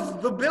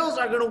the Bills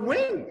are gonna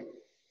win.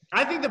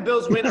 I think the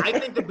Bills win. I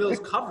think the Bills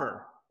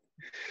cover.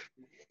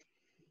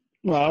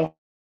 Well,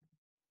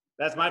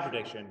 That's my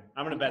prediction.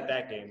 I'm going to bet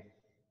that game.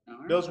 All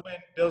right. Bills win.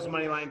 Bills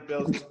money line.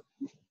 Bills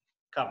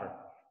cover.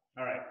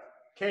 All right.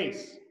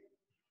 Case.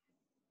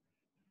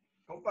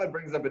 Kofod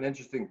brings up an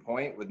interesting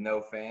point with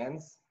no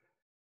fans.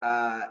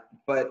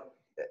 But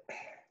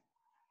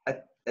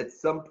at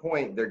some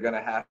point, they're going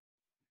to have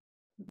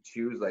to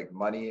choose like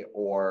money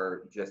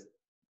or just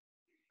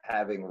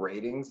having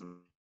ratings,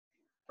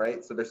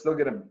 right? So they're still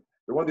going to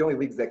 – they're one of the only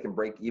leagues that can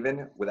break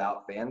even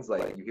without fans.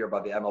 Like you hear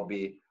about the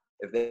MLB.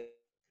 If they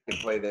can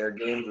play their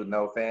games with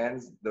no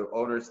fans, the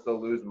owners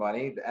still lose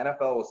money. The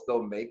NFL will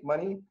still make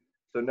money.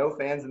 So no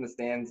fans in the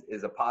stands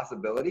is a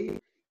possibility.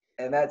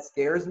 And that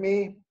scares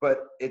me,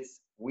 but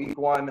it's week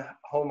one,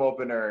 home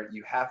opener.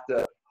 You have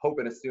to hope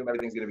and assume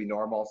everything's going to be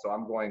normal. So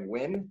I'm going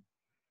win.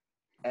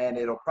 And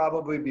it'll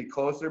probably be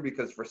closer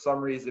because for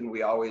some reason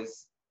we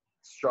always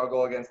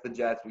struggle against the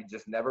Jets. We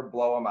just never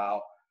blow them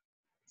out.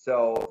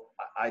 So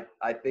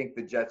I think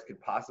the Jets could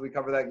possibly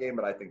cover that game,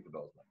 but I think the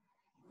Bills win.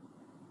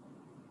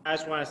 I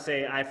just want to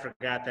say I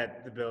forgot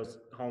that the Bills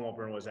home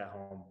opener was at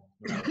home.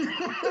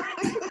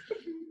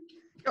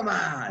 Come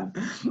on.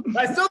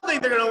 I still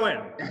think they're going to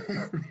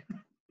win.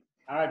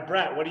 All right,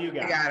 Brett, what do you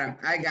got?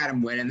 I got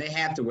them winning. They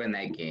have to win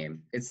that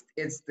game. It's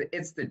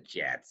the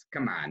Jets.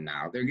 Come on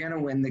now. They're gonna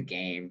win the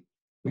game.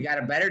 We got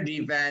a better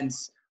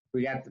defense.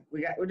 We're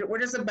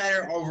just a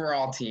better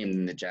overall team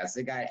than the Jets.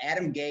 They got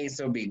Adam Gase,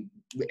 so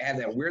have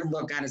that weird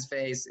look on his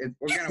face.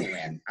 We're gonna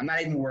win. I'm not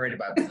even worried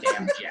about the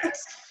damn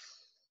Jets.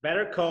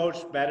 Better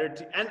coach, better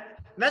team. And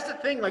that's the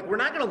thing. Like, we're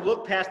not going to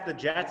look past the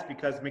Jets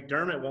because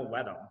McDermott won't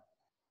let them.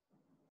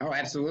 Oh,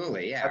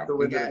 absolutely, yeah. Have to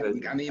win the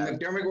division.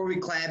 McDermott will be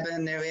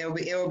clapping.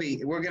 It'll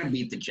be. We're gonna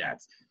beat the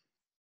Jets.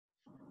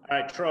 All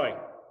right, Troy.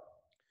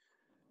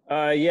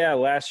 Yeah,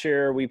 last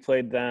year we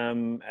played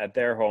them at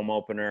their home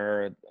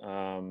opener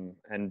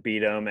and beat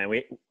them, and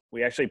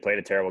we actually played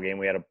a terrible game.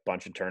 We had a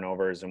bunch of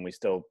turnovers, and we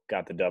still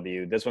got the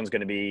W. This one's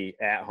going to be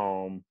at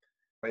home.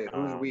 Wait,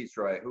 who's we,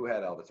 Troy? Who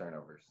had all the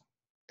turnovers?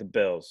 The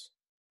Bills.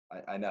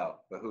 I know,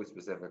 but who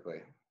specifically?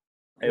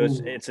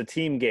 It's a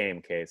team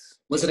game, Case.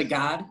 Was it a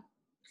god?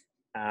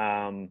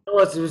 It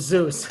was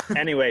Zeus.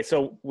 Anyway,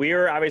 so we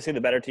were obviously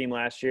the better team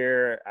last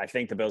year. I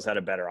think the Bills had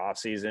a better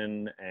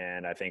offseason,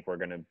 and I think we're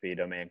going to beat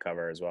them and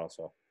cover as well.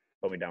 So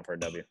put me down for a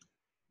W.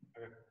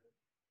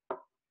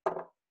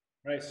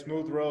 Right,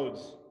 smooth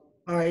roads.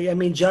 All right. I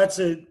mean, Jets,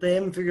 they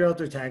haven't figured out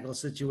their tackle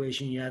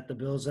situation yet. The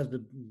Bills have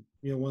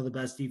one of the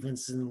best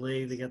defenses in the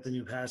league. They got the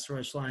new pass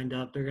rush lined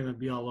up. They're going to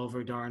be all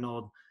over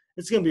Darnold.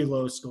 It's going to be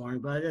low scoring,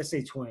 but I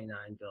say 29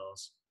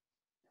 Bills.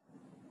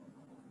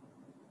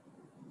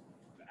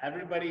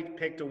 Everybody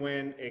picked a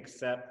win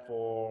except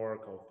for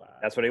Kofi.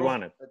 That's what he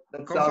wanted.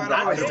 That Coach sounds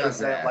always does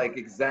 100% that. like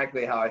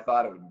exactly how I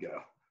thought it would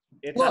go.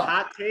 It's Look. a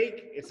hot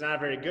take. It's not a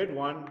very good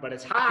one, but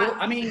it's hot. Well,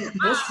 I mean,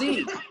 we'll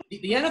see.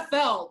 The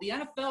NFL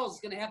is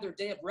going to have their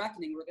day of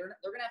reckoning where they're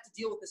going to have to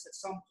deal with this at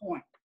some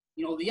point.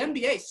 You know, the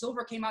NBA,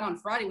 Silver came out on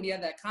Friday when he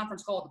had that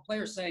conference call with the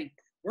players saying,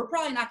 we're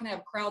probably not going to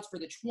have crowds for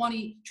the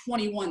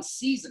 2021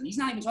 season. He's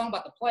not even talking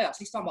about the playoffs.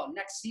 He's talking about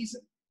next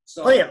season.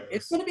 So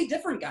it's going to be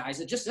different, guys.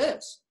 It just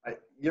is.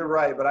 You're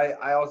right, but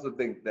I also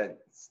think that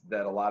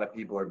a lot of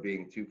people are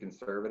being too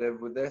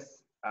conservative with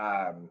this.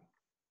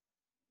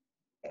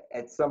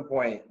 At some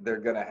point, they're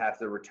going to have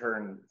to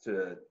return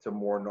to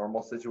more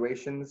normal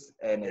situations,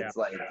 and it's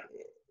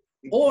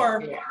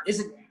Or is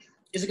it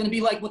going to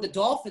be like what the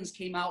Dolphins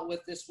came out with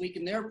this week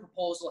in their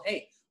proposal?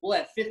 Hey, we'll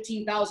have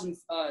 15,000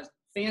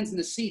 fans in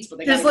the seats, but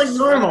they Just gotta like get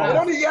normal. spread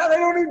out. they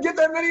don't even get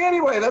that many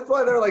anyway. That's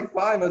why they're like,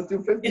 fine, let's do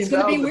 15,000. It's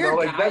gonna be weird,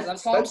 Like, guys.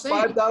 That's all I'm that's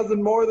saying.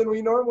 5,000 more than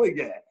we normally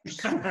get.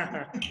 All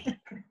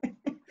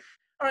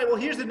right, well,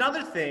 here's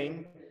another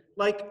thing.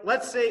 Like,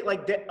 let's say,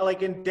 like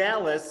in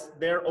Dallas,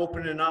 they're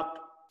opening up,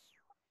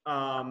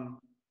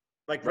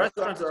 like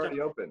restaurants are already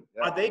open.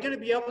 Yeah. Are they going to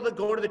be able to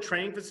go to the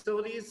training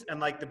facilities and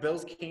like the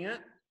Bills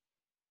can't?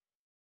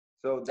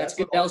 So That's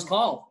good. That was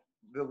called.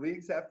 The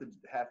leagues have to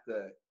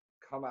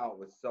come out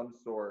with some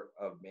sort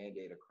of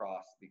mandate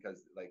across,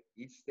 because like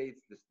each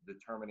state's just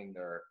determining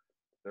their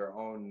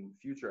own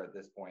future at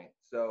this point.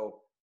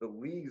 So the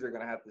leagues are going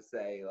to have to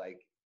say,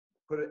 like,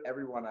 put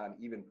everyone on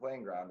even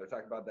playing ground. They're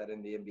talking about that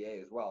in the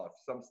NBA as well. If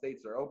some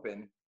states are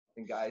open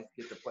and guys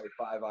get to play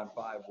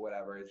 5-on-5,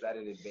 whatever, is that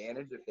an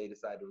advantage if they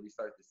decide to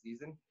restart the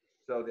season?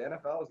 So the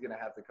NFL is going to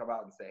have to come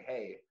out and say,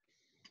 hey,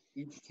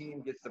 each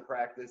team gets to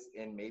practice,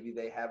 and maybe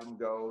they have them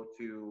go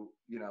to,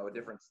 a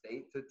different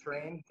state to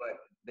train, but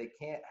they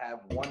can't have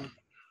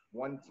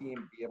one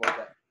team be able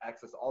to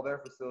access all their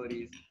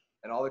facilities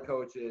and all the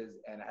coaches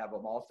and have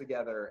them all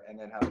together and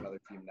then have another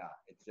team not.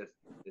 It's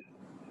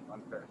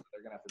unfair. So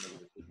they're going to have to make a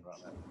decision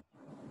about that.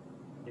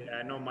 Yeah,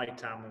 I know Mike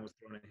Tomlin was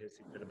throwing a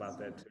hissy fit about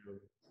that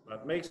too,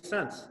 but makes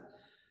sense.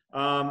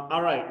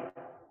 All right,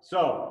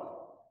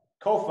 so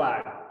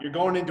Kofi, you're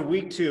going into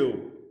week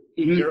 2.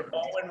 Mhm. You're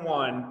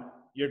 0-1.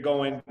 You're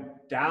going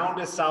down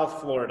to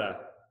South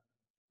Florida.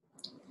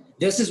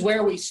 This is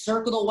where we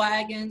circle the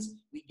wagons,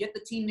 we get the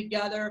team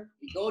together,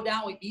 we go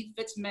down, we beat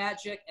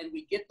Fitzmagic, and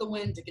we get the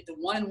win to get to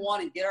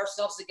 1-1 and get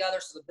ourselves together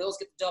so the Bills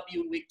get the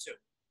W in week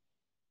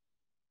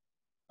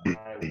 2.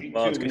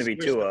 Well, it's going to be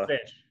Tua.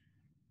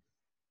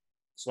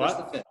 Switch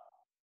the fit.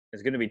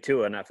 It's going to be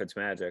Tua, not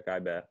Fitzmagic, I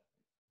bet.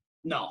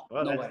 No,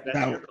 Well, no way. that's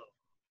No. your call.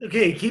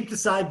 Okay, keep the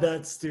side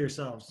bets to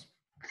yourselves.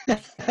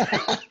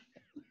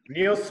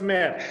 Neil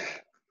Smith,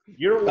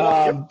 you're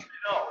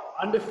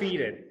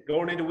undefeated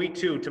going into week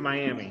 2 to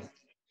Miami.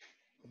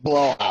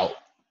 Blowout.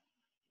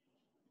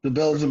 The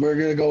Bills, we're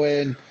going to go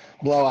in,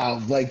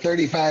 blowout, like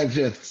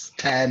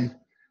 35-10.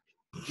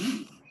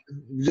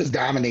 Just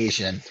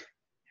domination.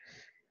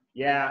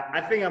 Yeah,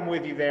 I think I'm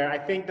with you there. I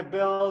think the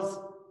Bills,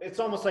 it's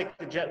almost like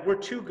the Jets, we're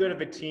too good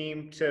of a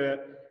team to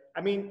 –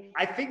 I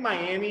think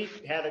Miami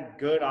had a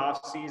good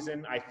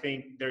offseason. I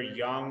think they're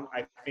young.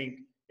 I think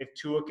if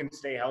Tua can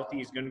stay healthy,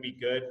 he's going to be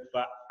good,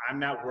 but I'm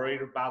not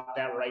worried about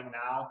that right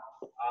now.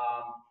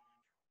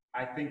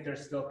 I think they're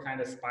still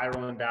kind of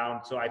spiraling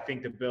down, so I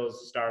think the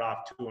Bills start off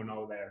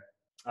 2-0 there.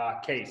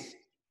 Case.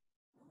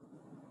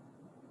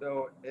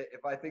 So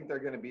if I think they're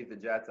going to beat the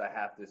Jets, I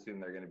have to assume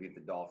they're going to beat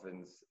the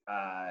Dolphins.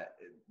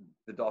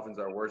 The Dolphins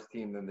are a worse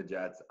team than the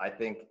Jets. I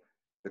think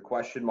the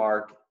question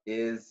mark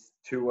is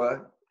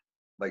Tua,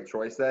 like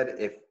Troy said.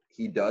 If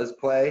he does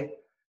play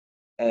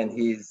and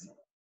he's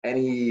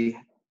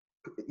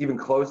even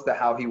close to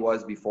how he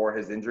was before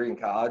his injury in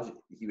college,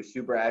 he was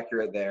super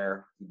accurate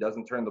there. He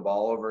doesn't turn the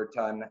ball over a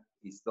ton.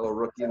 He's still a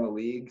rookie in the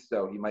league,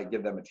 so he might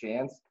give them a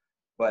chance.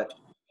 But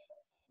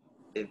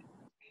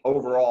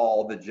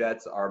overall, the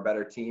Jets are a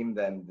better team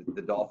than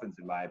the Dolphins,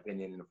 in my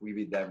opinion. And if we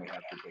beat them, we have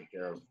to take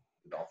care of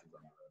the Dolphins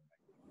on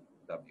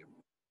the road. W.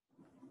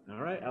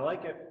 All right, I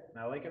like it.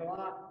 I like it a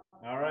lot.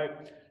 All right,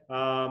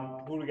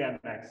 who do we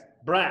got next?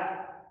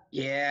 Brett.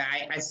 Yeah,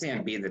 I see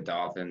him beat the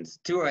Dolphins.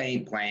 Tua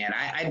ain't playing.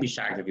 I'd be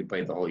shocked if he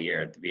played the whole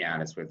year, to be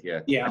honest with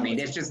you. Yeah. I mean,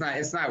 it's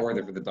not worth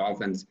it for the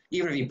Dolphins.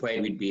 Even if he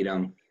played, we'd beat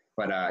him.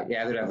 But,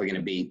 yeah, they're definitely going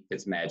to beat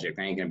Fitzmagic.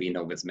 There ain't going to be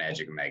no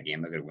Fitzmagic in that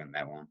game. They're going to win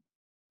that one.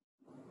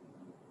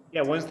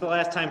 Yeah, when's the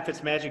last time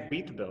Fitzmagic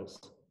beat the Bills?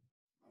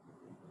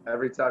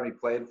 Every time he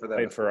played for them.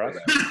 Played for us.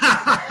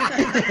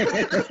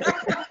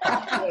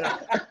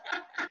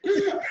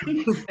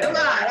 Come on,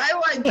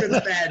 I like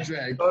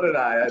Fitzmagic. So did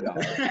I know.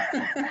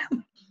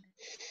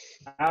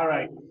 All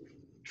right,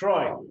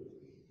 Troy.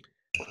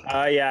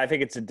 Yeah, I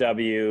think it's a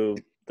W.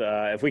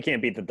 if we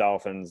can't beat the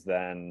Dolphins,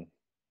 then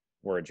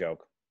we're a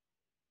joke.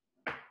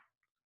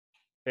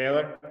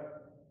 Taylor?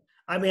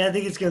 I mean, I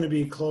think it's going to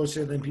be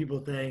closer than people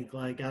think.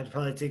 Like, I'd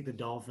probably take the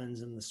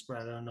Dolphins in the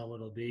spread. I don't know what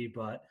it'll be,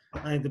 but I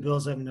think the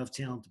Bills have enough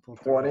talent to pull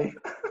through.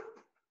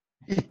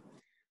 20.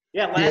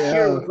 Yeah, last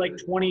year it was like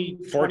 20.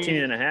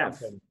 14 and a half,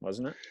 something.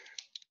 wasn't it?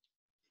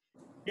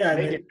 Yeah,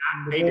 They the- did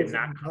not- the they Bills did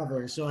not. didn't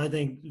cover. So I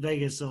think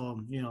Vegas will,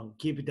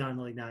 keep it down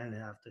to like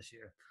 9.5 this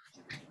year.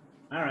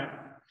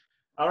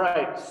 All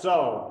right.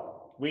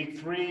 So week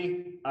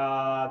 3,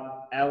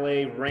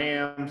 LA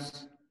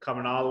Rams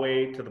coming all the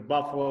way to the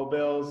Buffalo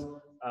Bills.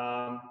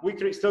 Week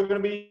 3 still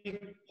going to be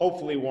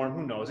hopefully warm.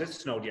 Who knows? It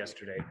snowed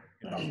yesterday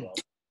in Buffalo,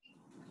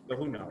 so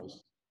who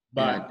knows?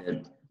 Yeah, But it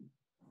did.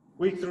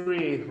 week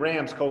 3,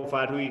 Rams.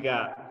 Kofod, who you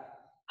got?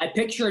 I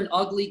picture an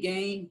ugly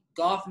game,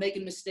 Goff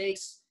making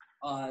mistakes,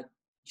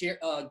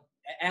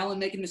 Allen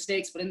making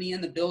mistakes, but in the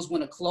end, the Bills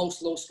win a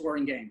close,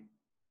 low-scoring game.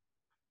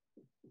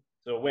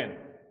 So win.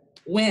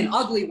 Win,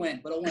 ugly win,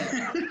 but a win.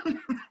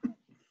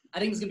 I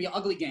think it's going to be an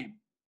ugly game.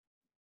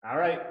 All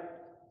right.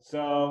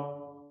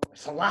 So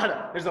there's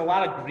a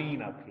lot of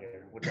green up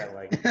here, which I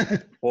like.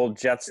 Well,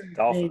 Jets,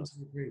 Dolphins.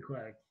 Change pretty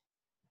quick.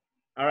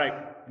 All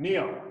right,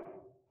 Neil.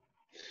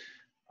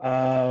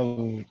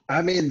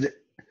 I mean,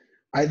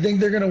 I think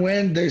they're gonna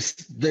win.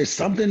 There's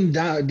something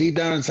deep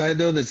down inside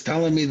though that's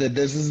telling me that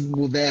this is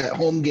that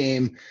home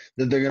game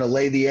that they're gonna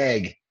lay the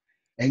egg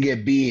and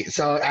get beat.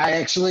 So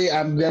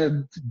I'm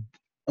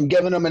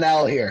giving them an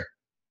L here.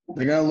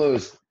 They're gonna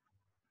lose.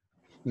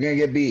 They're gonna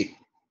get beat.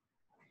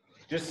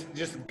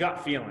 Just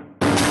gut feeling.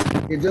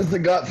 It's just a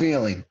gut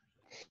feeling.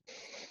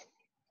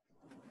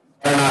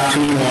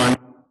 2-1.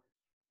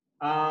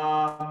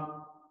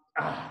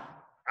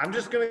 I'm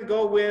just gonna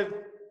go with.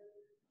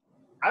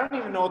 I don't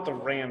even know what the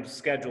Rams'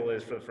 schedule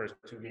is for the first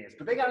 2 games,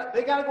 but they got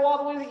to go all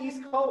the way to the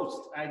East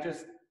Coast. I'm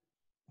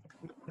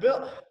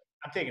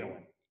taking a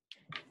win.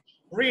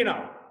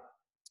 3-0.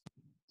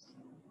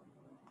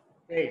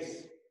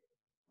 Ace.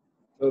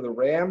 So the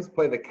Rams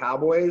play the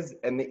Cowboys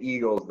and the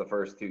Eagles the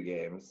first 2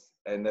 games,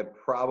 and they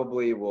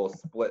probably will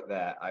split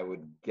that, I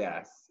would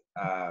guess.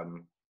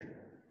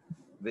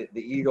 The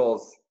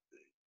Eagles,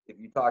 if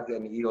you talk to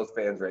any Eagles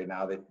fans right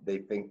now, they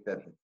think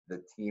that the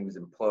team's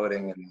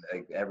imploding and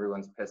like,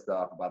 everyone's pissed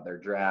off about their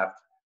draft.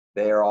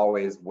 They are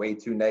always way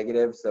too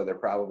negative, so they're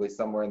probably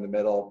somewhere in the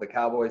middle. The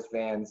Cowboys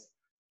fans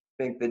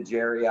think that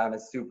Jerry on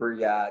his super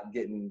yacht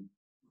getting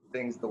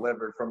things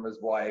delivered from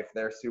his wife,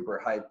 they're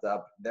super hyped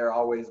up. They're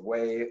always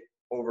way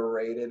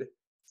overrated,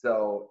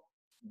 so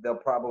they'll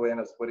probably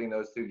end up splitting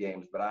those 2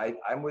 games. But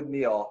I'm with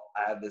Neil.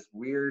 I have this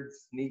weird,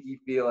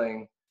 sneaky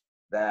feeling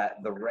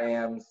that the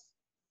Rams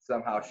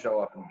somehow show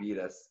up and beat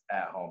us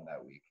at home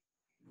that week.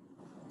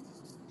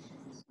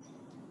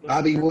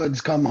 Bobby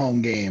Woods come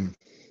home game.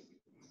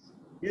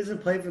 He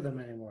doesn't play for them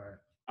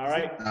anymore. All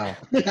right. No.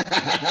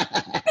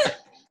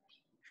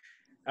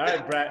 All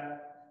right,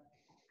 Brett.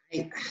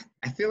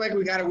 I feel like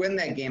we got to win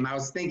that game. I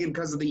was thinking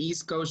because of the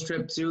East Coast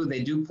trip, too.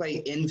 They do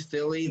play in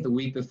Philly the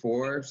week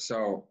before,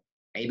 so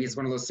maybe it's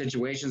one of those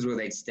situations where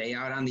they'd stay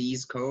out on the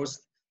East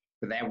Coast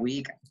for that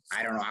week.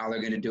 I don't know how they're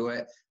going to do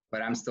it,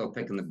 but I'm still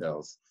picking the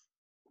Bills.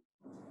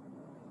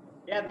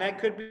 Yeah, that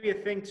could be a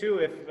thing, too.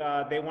 If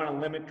they want to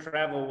limit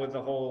travel with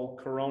the whole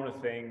Corona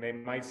thing, they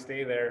might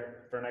stay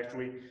there for an extra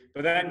week.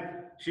 But then,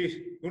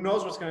 who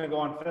knows what's going to go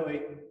on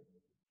Philly?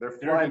 They're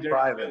flying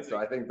private, so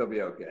I think they'll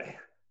be okay.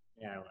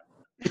 Yeah.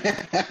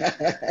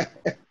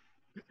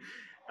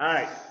 All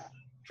right.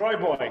 Troy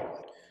Boy.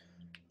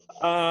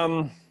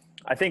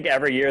 I think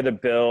every year the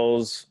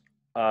Bills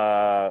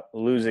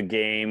lose a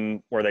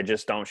game where they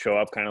just don't show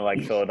up, kind of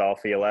like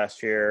Philadelphia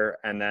last year,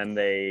 and then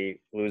they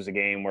lose a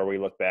game where we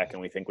look back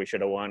and we think we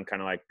should have won,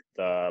 kind of like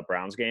the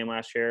Browns game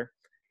last year.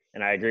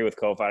 And I agree with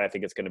Kofod. I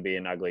think it's going to be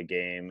an ugly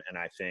game, and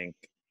I think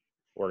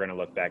we're going to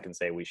look back and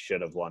say we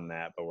should have won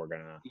that, but we're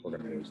going to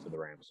lose to the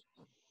Rams.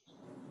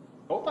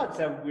 Kofod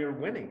said we were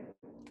winning.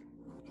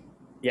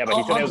 Yeah, but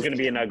he said it was going to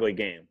be an ugly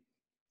game.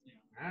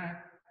 All right.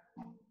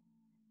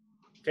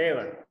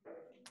 Taylor.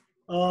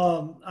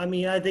 I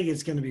mean, I think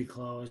it's going to be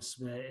close,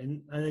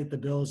 and I think the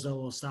Bills though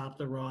will stop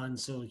the run,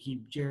 so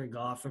keep Jared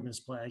Goff from his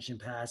play action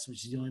pass,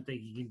 which is the only thing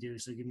he can do.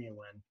 So give me a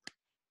win.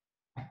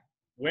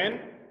 Win?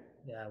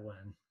 Yeah,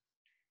 win.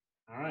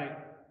 All right.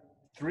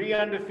 3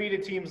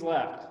 undefeated teams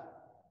left.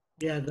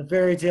 Yeah, the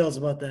fairy tale's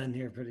about to end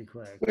here pretty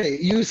quick. Wait,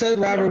 you said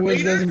Robert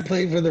Woods doesn't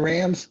play for the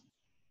Rams?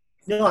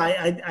 No,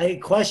 I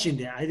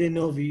questioned it. I didn't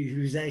know if he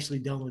was actually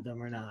done with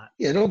them or not.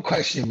 Yeah, don't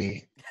question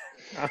me.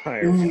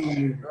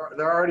 They're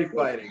already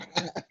fighting.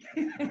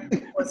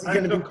 Was he All right,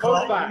 going so to be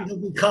caught? He'll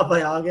be caught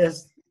by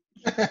August.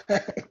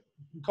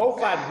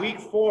 Kofod, week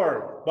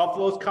 4.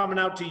 Buffalo's coming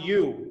out to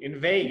you in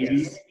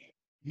Vegas.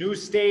 New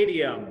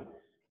stadium.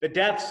 The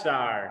Death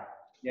Star.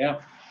 Yeah.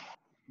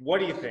 What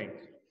do you think?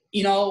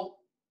 You know,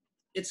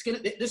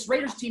 this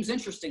Raiders team's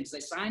interesting because they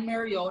signed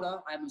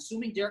Mariota. I'm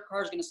assuming Derek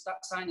Carr is going to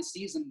sign the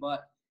season,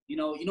 but you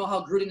know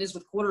how Gruden is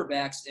with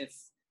quarterbacks. If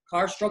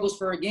Carr struggles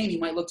for a game, he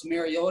might look to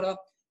Mariota.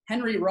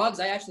 Henry Ruggs,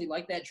 I actually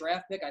like that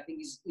draft pick. I think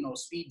he's a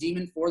speed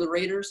demon for the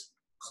Raiders.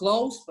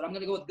 Close, but I'm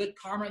going to go with good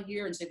karma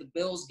here and say the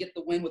Bills get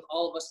the win with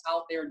all of us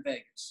out there in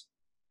Vegas.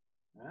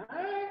 All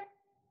right.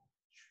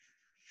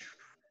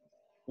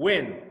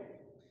 Win.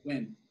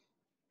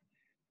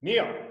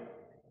 Neil.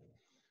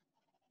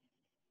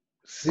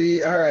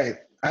 See, all right.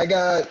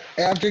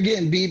 After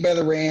getting beat by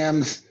the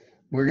Rams,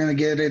 we're going to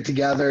get it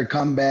together,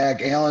 come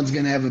back. Allen's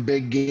going to have a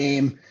big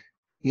game.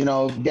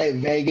 Get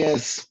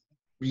Vegas,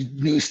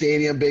 new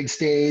stadium, big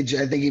stage.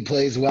 I think he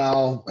plays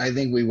well. I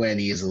think we win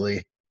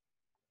easily.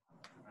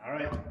 All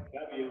right.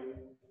 W.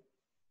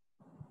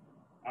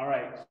 All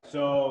right.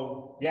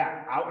 So,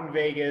 yeah, out in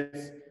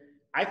Vegas.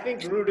 I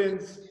think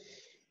Gruden's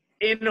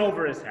in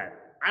over his head.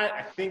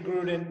 I think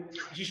Gruden,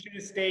 he should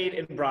have stayed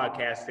in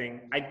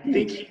broadcasting. I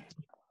think he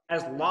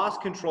has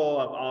lost control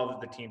of all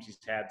of the teams he's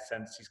had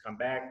since he's come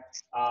back.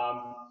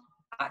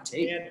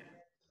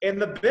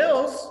 And the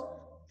Bills,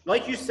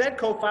 like you said,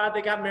 Kofa,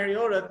 they got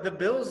Mariota. The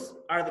Bills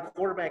are the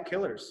quarterback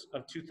killers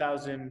of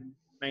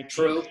 2019.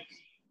 True.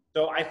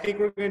 So I think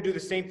we're going to do the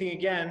same thing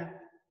again.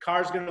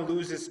 Carr's going to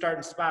lose his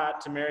starting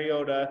spot to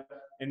Mariota,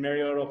 and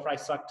Mariota will probably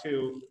suck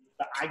too.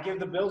 But I give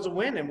the Bills a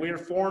win, and we're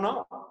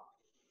 4-0.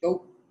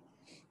 Nope.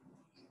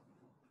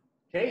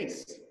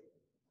 Case.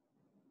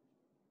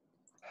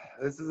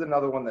 This is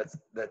another one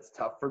that's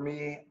tough for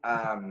me.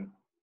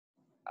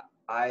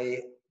 I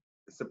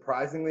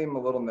surprisingly am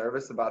a little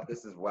nervous about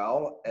this as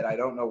well, and I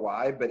don't know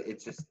why, but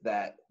it's just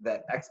that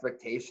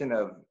expectation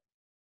of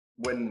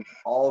when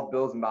all of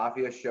Bill's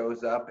Mafia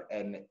shows up,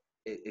 and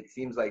it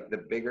seems like the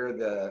bigger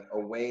the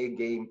away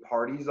game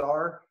parties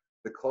are,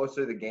 the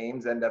closer the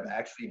games end up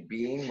actually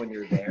being when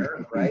you're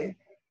there, right?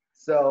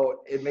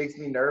 So it makes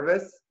me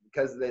nervous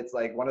because it's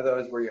like one of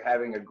those where you're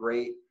having a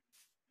great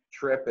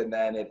trip and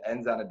then it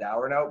ends on a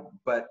dour note,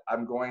 but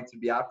I'm going to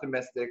be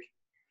optimistic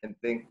and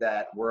think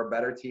that we're a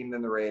better team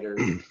than the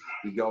Raiders.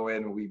 We go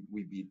in,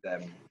 we beat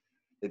them.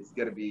 I think it's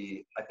going to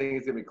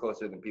be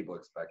closer than people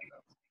expect,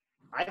 though.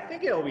 I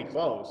think it'll be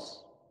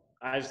close.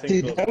 I just think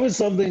See, that was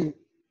something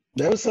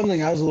I was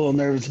a little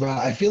nervous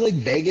about. I feel like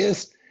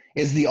Vegas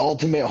is the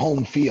ultimate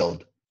home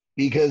field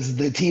because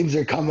the teams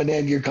are coming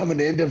in. You're coming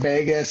into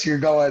Vegas. You're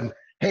going,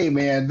 hey,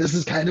 man, this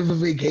is kind of a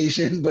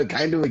vacation, but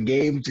kind of a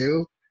game,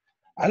 too.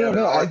 I don't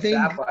know. I think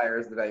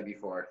Sapphires the night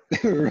before.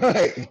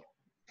 Right.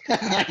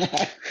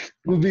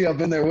 We'll be up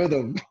in there with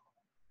them.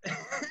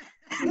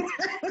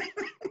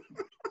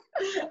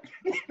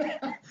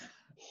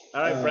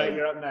 All right, Brett,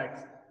 you're up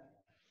next.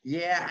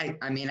 Yeah,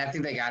 I mean, I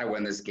think they got to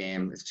win this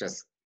game. It's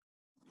just,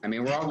 I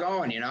mean, we're all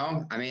going,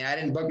 I mean, I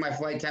didn't book my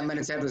flight 10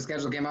 minutes after the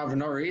schedule came out for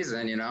no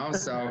reason,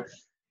 So,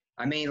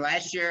 I mean,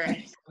 last year,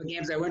 the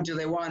games I went to,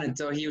 they won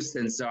until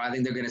Houston. So I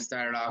think they're going to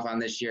start it off on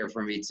this year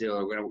for me,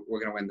 too. We're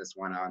gonna win this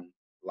one on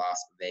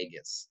Las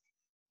Vegas.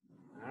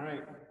 All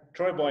right.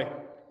 Troy boy.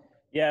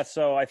 Yeah,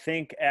 so I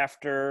think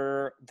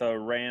after the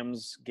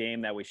Rams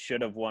game that we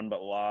should have won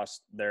but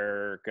lost,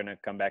 they're going to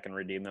come back and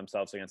redeem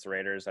themselves against the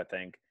Raiders. I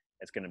think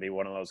it's going to be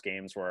one of those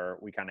games where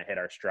we kind of hit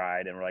our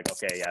stride and we're like,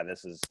 okay, yeah,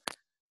 this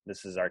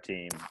is our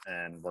team,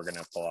 and we're going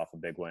to pull off a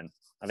big win.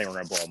 I think we're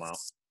going to blow them out.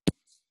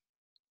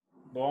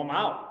 Blow them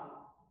out.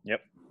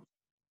 Yep.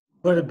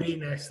 Put a B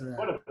next to that.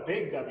 What a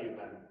big W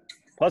then.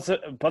 Plus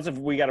if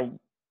we got to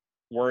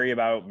worry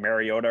about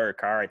Mariota or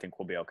Carr, I think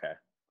we'll be okay.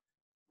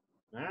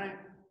 All right.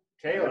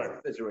 Taylor.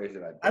 That's the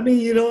situation. I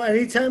mean,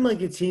 anytime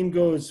like a team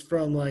goes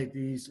from like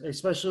these,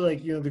 especially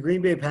like, the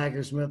Green Bay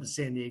Packers met the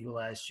San Diego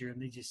last year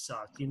and they just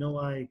sucked. You know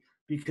why?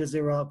 Because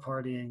they were out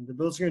partying. The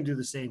Bills are going to do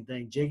the same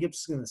thing. Jacobs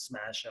is going to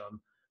smash them.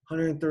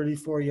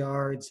 134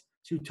 yards,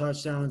 2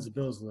 touchdowns. The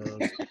Bills lose.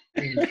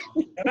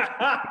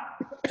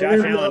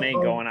 Josh Allen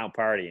ain't going out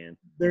partying.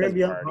 They're going to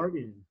be out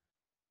partying.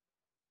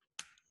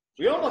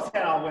 We almost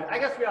had all wins. I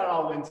guess we had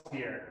all wins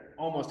here.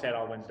 Almost had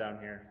all wins down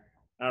here.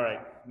 All right.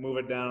 Move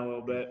it down a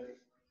little bit.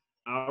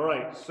 All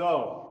right.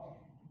 So,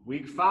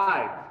 week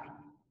 5.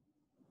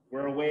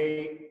 We're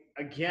away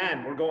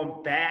again. We're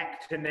going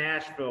back to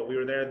Nashville. We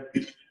were there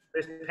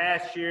this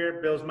past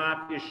year. Bills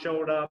Mafia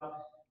showed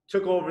up,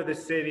 took over the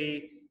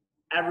city.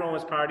 Everyone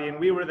was partying.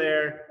 We were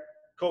there.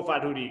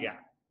 Kofod, who do you got?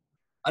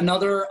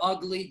 Another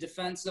ugly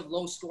defensive,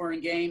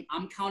 low-scoring game.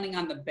 I'm counting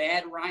on the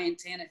bad Ryan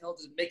Tannehill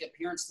to make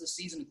appearance this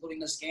season, including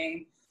this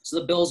game. So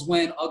the Bills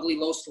win. Ugly,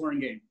 low-scoring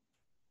game.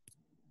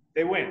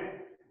 They win.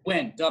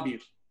 Win. W.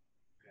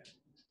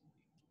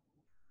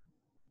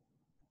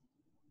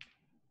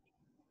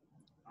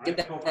 Get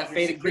that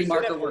faded green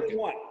marker working.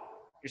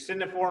 You're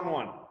sitting at 4-1.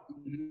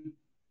 Mm-hmm.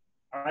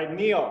 All right,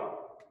 Neil.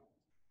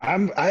 I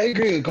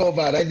agree with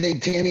Kofod. I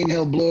think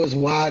Tannehill blew his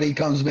wad. He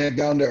comes back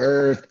down to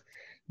earth.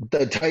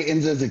 The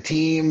Titans as a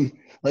team,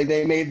 like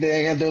they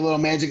had their little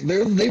magic.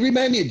 They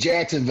remind me of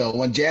Jacksonville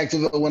when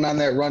Jacksonville went on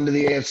that run to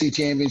the AFC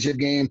Championship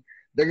game.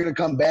 They're gonna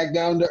come back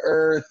down to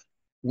earth.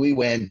 We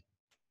win.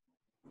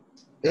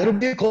 It'll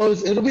be a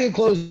close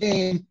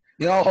game.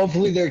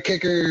 Hopefully their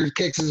kicker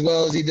kicks as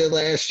well as he did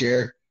last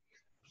year.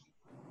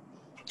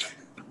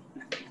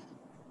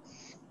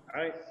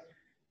 All right.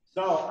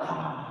 So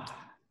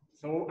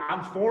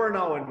I'm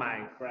 4-0 in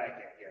my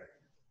bracket here.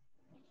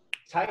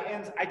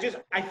 Titans,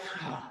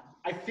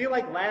 I feel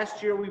like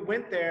last year we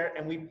went there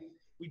and we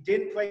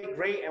didn't play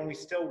great and we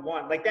still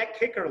won. Like that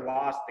kicker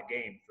lost the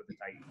game for the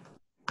Titans.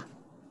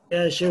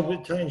 Yeah,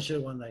 Titans should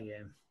have won that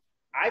game.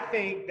 I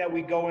think that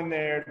we go in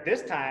there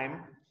this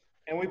time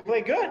and we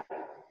play good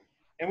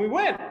and we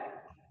win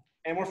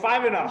and we're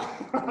 5-0.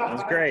 That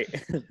was great.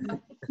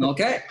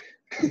 Okay.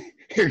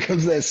 Here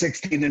comes that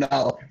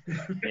 16-0.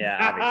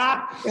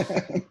 Yeah,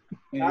 obviously.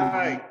 All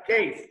right,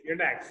 Case, you're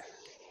next.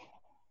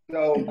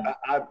 So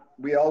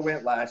we all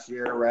went last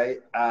year,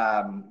 right?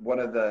 One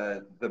of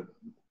the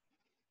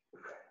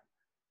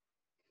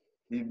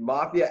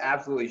Mafia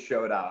absolutely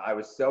showed out. I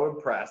was so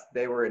impressed.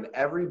 They were in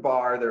every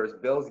bar. There was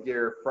Bills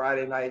gear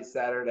Friday night,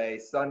 Saturday,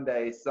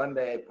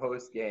 Sunday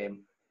post game.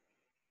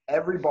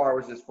 Every bar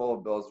was just full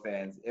of Bills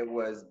fans. It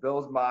was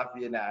Bills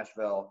Mafia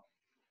Nashville.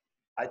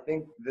 I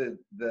think the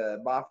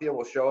Mafia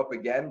will show up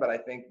again, but I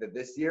think that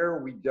this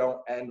year we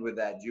don't end with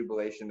that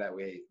jubilation that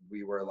we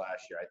were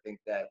last year. I think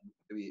that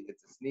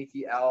it's a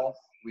sneaky L.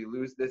 We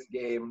lose this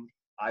game.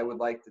 I would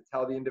like to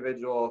tell the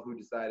individual who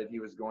decided he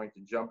was going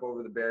to jump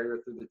over the barrier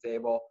through the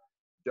table,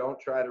 don't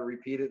try to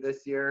repeat it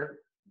this year.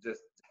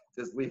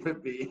 Just leave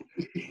it be.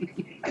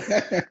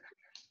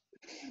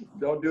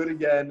 Don't do it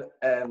again.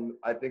 And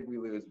I think we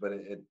lose, but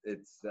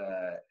it's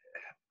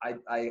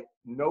I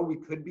know we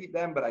could beat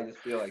them, but I just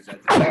feel like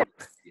that's a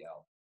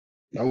L.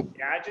 Nope.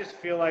 Yeah, I just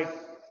feel like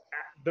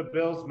the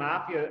Bills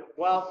Mafia.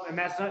 Well, and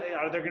that's not.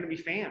 Are there going to be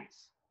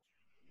fans?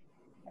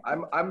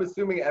 I'm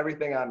assuming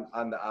everything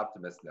on the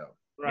optimist note.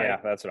 Right. Yeah,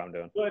 that's what I'm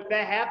doing. So if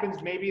that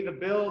happens, maybe the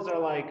Bills are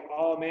like,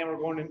 oh man, we're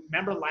going to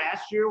remember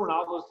last year when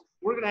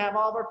we're going to have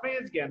all of our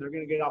fans again. They're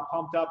going to get all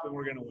pumped up and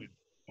we're going to win.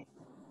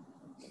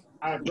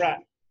 All right,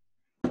 Brett.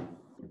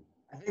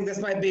 I think this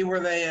might be where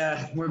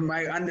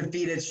my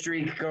undefeated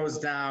streak goes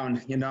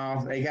down. You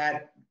know, they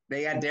got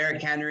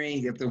Derrick Henry.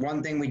 If the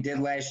one thing we did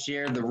last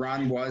year, the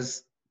run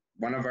was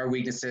one of our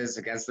weaknesses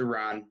against the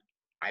run.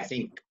 I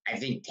think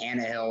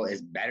Tannehill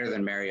is better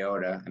than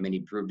Mariota. I mean, he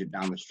proved it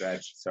down the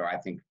stretch. So I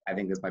think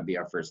this might be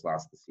our first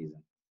loss of the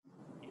season.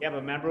 Yeah, but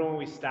remember when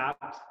we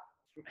stopped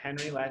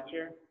Henry last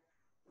year?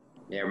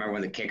 Yeah, remember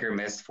when the kicker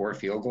missed 4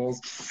 field goals?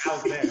 I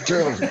was there.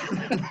 True.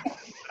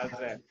 I was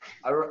there.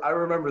 I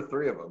remember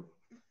 3 of them.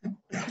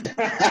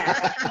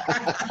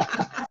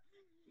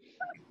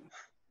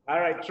 All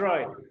right,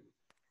 Troy.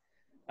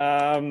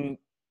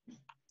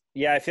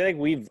 Yeah, I feel like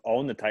we've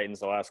owned the Titans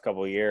the last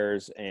couple of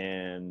years,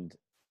 and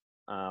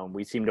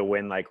we seem to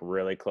win like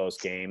really close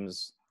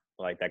games,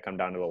 like that come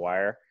down to the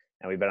wire,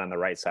 and we've been on the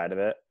right side of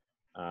it.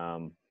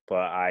 But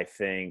I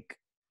think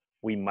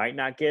we might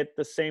not get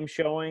the same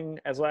showing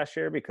as last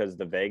year because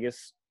the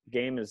Vegas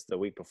game is the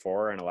week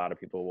before, and a lot of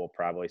people will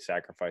probably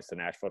sacrifice the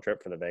Nashville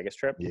trip for the Vegas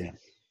trip. Yeah.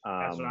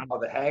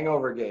 The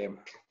hangover game.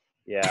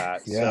 Yeah.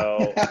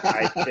 So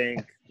I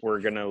think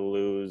we're gonna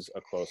lose a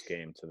close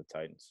game to the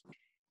Titans.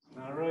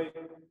 All right,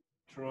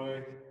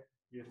 Troy.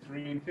 You're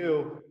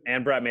 3-2.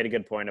 And Brett made a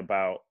good point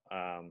about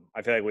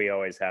I feel like we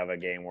always have a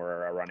game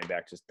where a running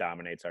back just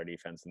dominates our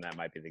defense, and that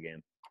might be the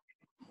game.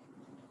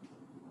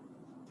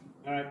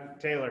 All right,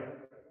 Taylor.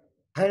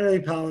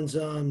 Henry Pounds,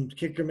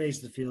 kicker makes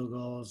the field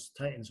goals.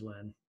 Titans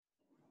win.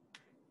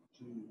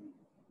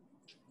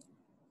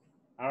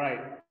 All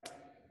right.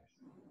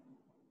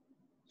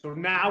 So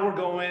now we're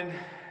going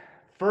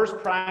first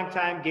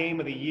primetime game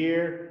of the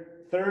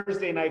year,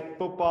 Thursday night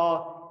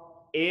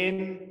football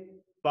in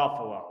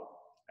Buffalo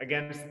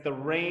against the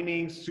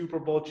reigning Super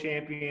Bowl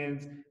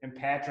champions and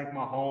Patrick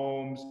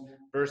Mahomes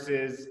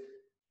versus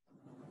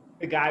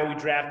the guy we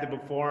drafted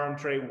before him,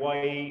 Trey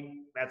White.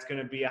 That's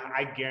going to be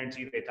I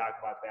guarantee they talk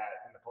about that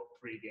in the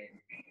pregame.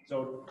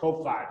 So,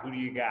 Kofi, who do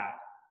you got?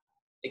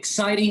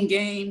 Exciting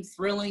game,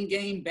 thrilling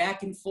game,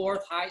 back and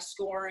forth, high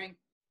scoring.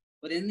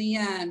 But in the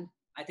end,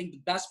 I think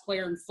the best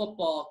player in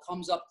football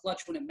comes up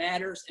clutch when it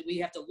matters, and we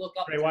have to look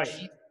up Trey to White. the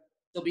Chiefs.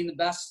 They'll be in the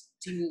best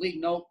team in the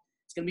league. Nope.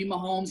 It's going to be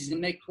Mahomes. He's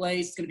going to make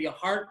plays. It's going to be a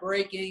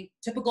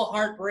typical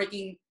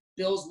heartbreaking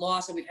Bills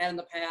loss that we've had in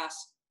the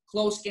past.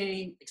 Close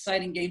game,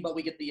 exciting game, but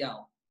we get the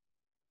L.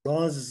 As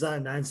long as it's not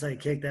an onside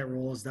kick that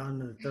rolls down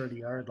to the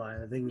 30-yard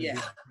line, I think we're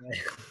good.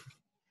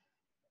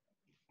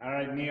 All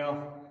right,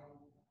 Neil.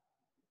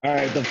 All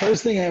right. The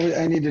first thing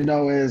I need to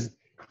know is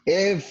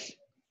if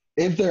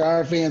there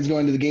are fans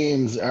going to the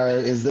games,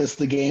 is this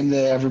the game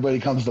that everybody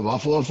comes to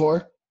Buffalo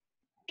for?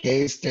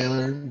 Case,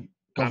 Taylor, I'm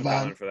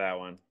coming for that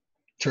one.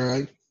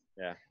 Troy.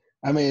 Yeah.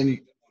 I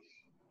mean,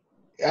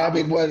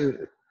 what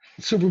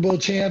Super Bowl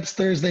champs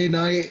Thursday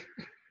night?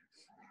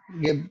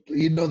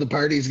 You know the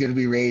party's going to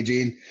be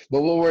raging,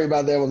 but we'll worry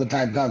about that when the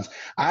time comes.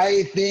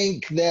 I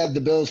think that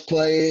the Bills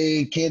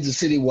play Kansas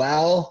City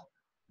well,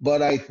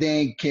 but I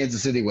think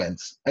Kansas City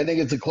wins. I think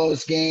it's a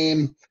close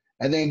game.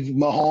 I think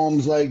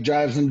Mahomes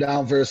drives them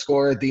down for a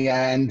score at the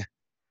end,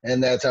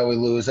 and that's how we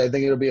lose. I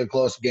think it'll be a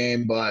close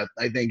game, but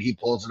I think he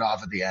pulls it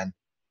off at the end.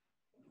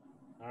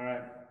 All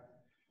right.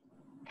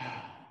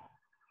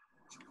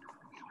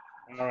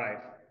 All right.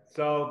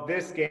 So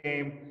this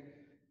game,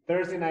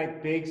 Thursday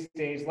night, big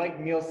stage. Like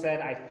Neil said,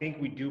 I think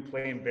we do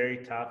play him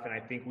very tough, and I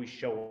think we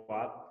show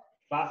up.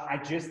 But I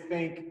just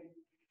think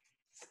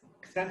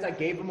since I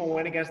gave them a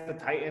win against the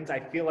Titans, I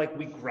feel like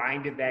we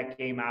grinded that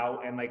game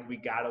out and like we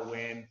got to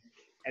win.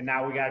 And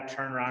now we got to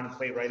turn around and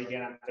play right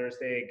again on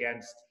Thursday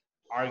against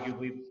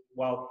arguably,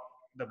 well,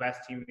 the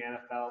best team in the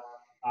NFL.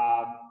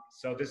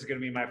 So this is going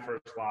to be my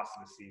first loss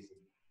of the season.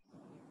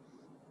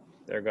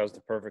 There goes the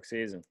perfect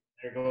season.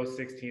 There goes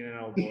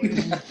 16-0,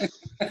 boys.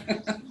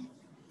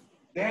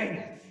 Dang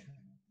it.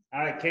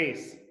 All right,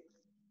 Case.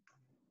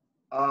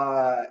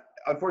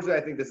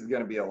 Unfortunately, I think this is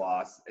going to be a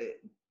loss.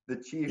 The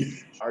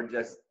Chiefs are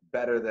just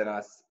better than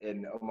us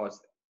in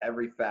almost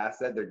every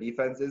facet. Their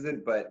defense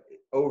isn't, but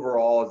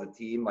overall as a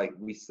team, like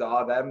we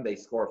saw them, they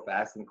score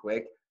fast and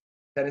quick.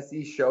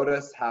 Tennessee showed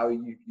us how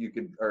you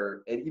could,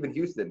 and even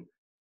Houston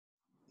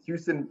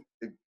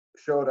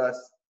showed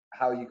us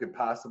how you could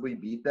possibly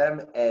beat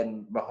them,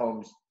 and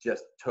Mahomes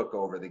just took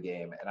over the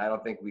game. And I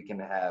don't think we can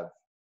have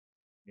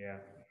 – Yeah.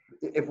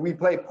 If we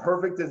play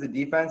perfect as a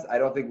defense, I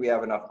don't think we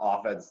have enough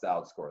offense to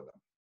outscore them.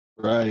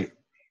 Right.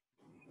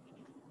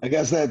 I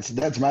guess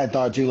that's my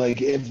thought too.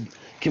 Like,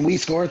 can we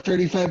score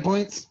 35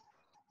 points?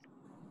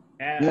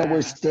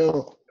 We're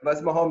still –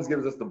 Unless Mahomes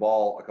gives us the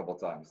ball a couple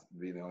times,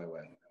 it'd be the only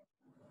way.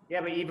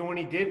 Yeah, but even when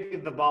he did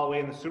give the ball away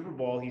in the Super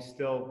Bowl, he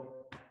still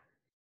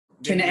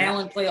 – Can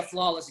Allen play a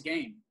flawless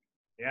game?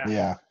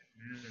 Yeah.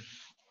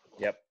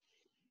 Yep.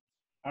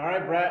 All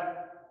right,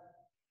 Brett.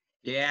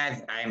 Yeah,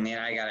 I mean,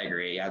 I gotta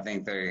agree. I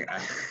think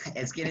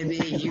it's gonna be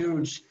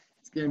huge.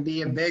 It's gonna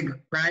be a big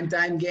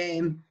primetime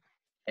game,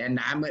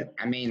 and I'm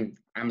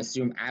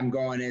assuming I'm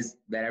going is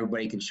that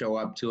everybody can show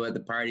up to it.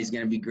 The party's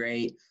gonna be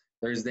great.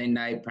 Thursday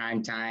night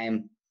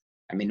primetime.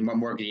 I mean, what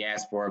more could you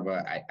ask for?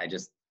 But I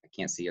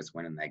can't see us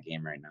winning that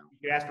game right now.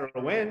 You could ask for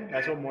a win.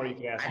 That's what more you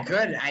could ask for. I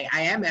could. I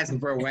am asking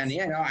for a win.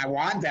 You know, I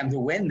want them to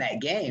win that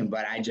game,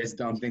 but I just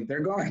don't think they're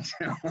going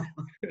to.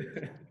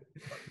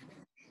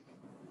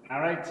 All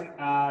right,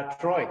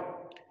 Troy.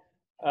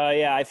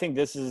 Yeah, I think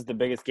this is the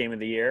biggest game of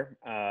the year.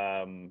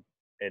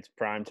 It's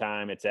prime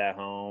time. It's at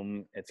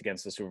home. It's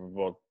against the Super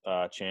Bowl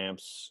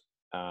champs.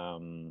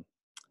 I'm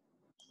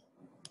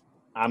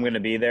going to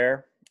be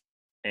there,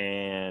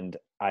 and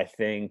I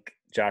think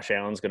Josh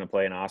Allen's going to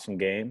play an awesome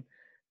game,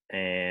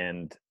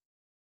 and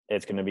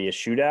it's going to be a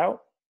shootout.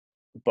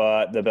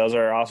 But the Bills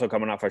are also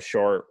coming off a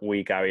short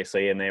week,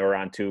 obviously, and they were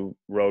on 2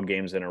 road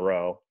games in a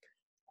row.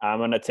 I'm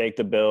going to take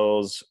the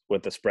Bills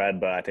with the spread,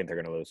 but I think they're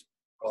going to lose.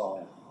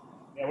 Oh.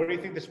 Yeah, what do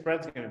you think the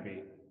spread's going to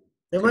be?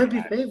 They might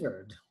be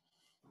favored.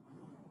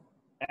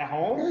 At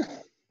home?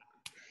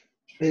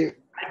 I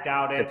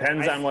doubt it.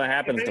 Depends on what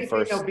happens the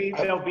first. They'll be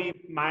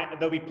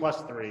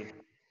 +3.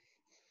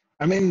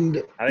 I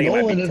mean, I think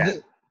Nolan, it might be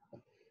 10.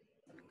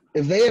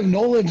 if they have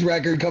Nolan's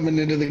record coming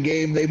into the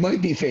game, they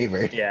might be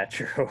favored. Yeah,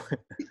 true.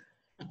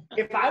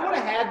 If I would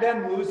have had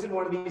them lose in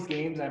one of these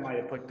games, I might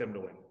have picked them to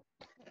win.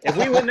 If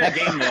we win that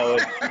game, though,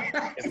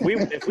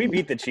 if we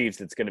beat the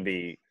Chiefs, it's gonna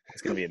be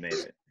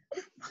amazing.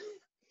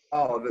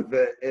 Oh,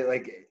 the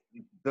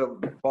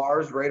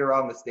bars right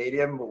around the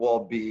stadium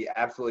will be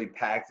absolutely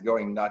packed,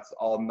 going nuts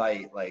all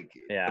night. Like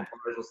Yeah. the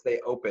bars will stay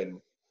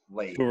open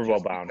late. Super Bowl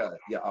just bound. because-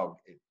 Yeah. Oh,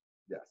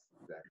 yes,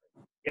 exactly.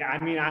 Yeah,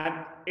 I mean,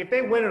 if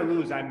they win or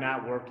lose, I'm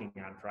not working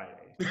on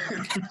Friday.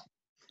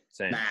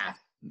 Same. Nah.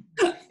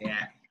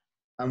 Yeah,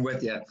 I'm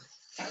with you.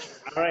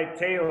 All right,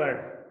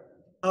 Taylor.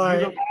 All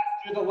right.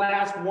 You're the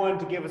last one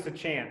to give us a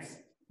chance.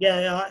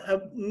 Yeah,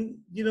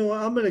 you know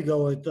what? I'm gonna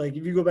go with, like,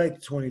 if you go back to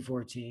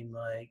 2014,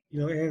 like,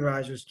 Aaron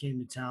Rodgers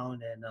came to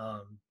town and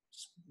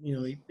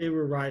they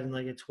were riding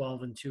like a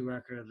 12-2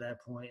 record at that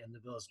point, and the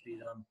Bills beat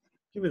them.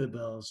 Give me the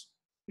Bills.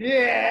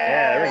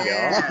 Yeah, there we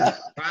go.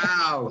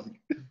 Wow.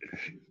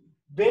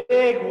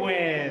 Big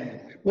win.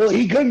 Well,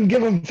 he couldn't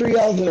give them 3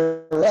 L's in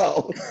a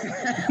row.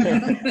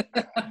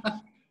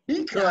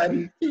 He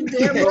could. He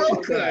damn well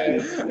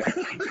could.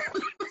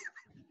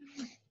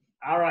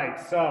 All right,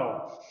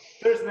 so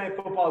Thursday Night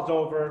Football is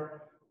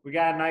over. We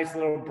got a nice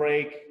little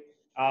break,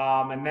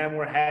 and then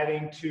we're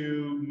heading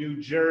to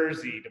New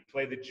Jersey to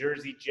play the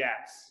Jersey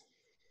Jets.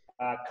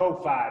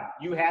 Kofod,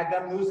 you had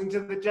them losing to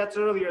the Jets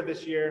earlier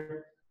this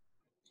year.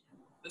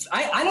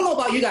 I don't know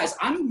about you guys.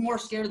 I'm more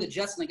scared of the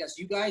Jets than I guess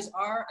you guys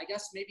are. I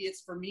guess maybe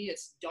it's for me,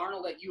 it's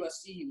Darnold at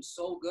USC. He was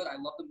so good. I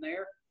loved him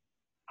there.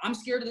 I'm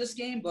scared of this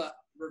game, but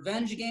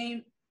revenge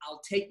game,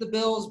 I'll take the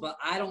Bills, but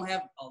I don't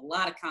have a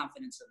lot of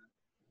confidence in them.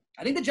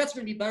 I think the Jets are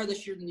going to be better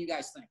this year than you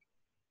guys think.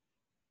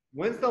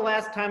 When's the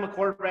last time a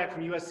quarterback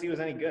from USC was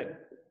any good?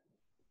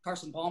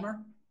 Carson Palmer?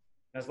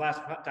 That's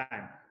last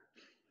time.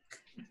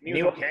 He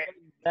He was was okay.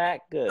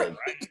 that good.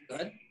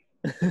 Good.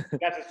 He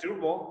got to the Super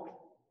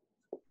Bowl,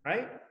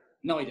 right?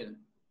 No, he didn't.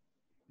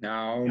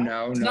 No, he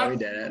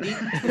didn't.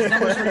 His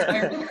numbers are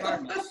retired with the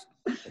Cardinals.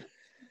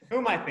 Who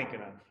am I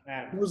thinking of?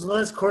 Who was the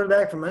last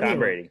quarterback from Tom anywhere?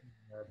 Brady.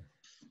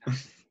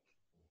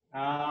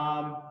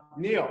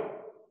 Neil.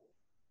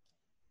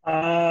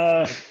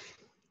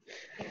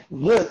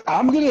 Look,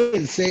 I'm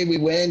gonna say we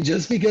win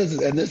just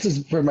because, and this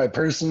is for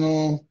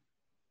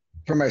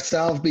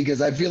myself,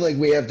 because I feel like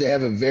we have to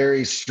have a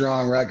very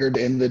strong record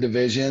in the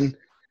division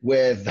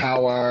with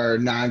how our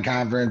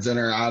non-conference and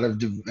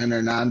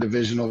our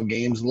non-divisional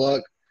games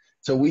look.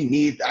 So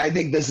I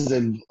think this is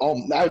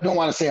I don't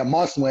want to say a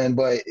must win,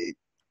 but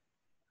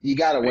you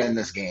got to win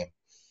this game.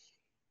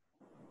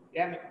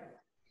 Yeah.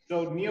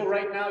 So Neil,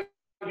 right now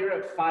you're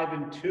at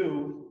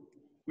 5-2.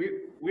 We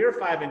were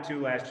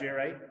 5-2 last year,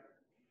 right?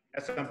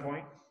 At some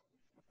point.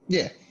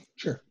 Yeah,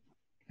 sure.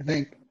 I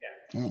think.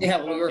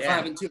 Yeah, when we were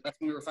 5-2. That's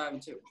when we were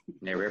 5-2.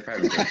 Yeah, we were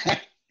 5-2.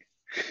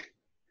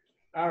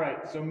 All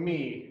right. So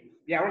me.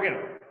 Yeah, we're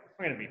gonna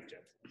beat the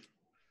Jets.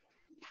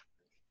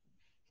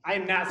 I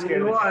am not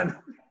scared of the Jets.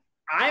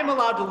 I am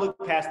allowed to look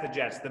past the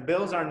Jets. The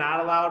Bills are not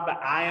allowed,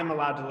 but I am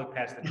allowed to look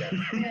past the Jets.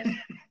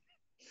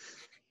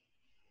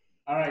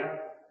 All right.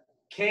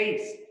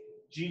 Case.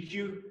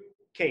 GQ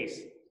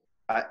Case.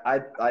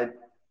 I'm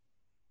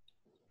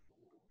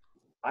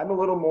a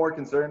little more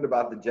concerned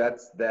about the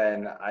Jets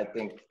than I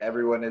think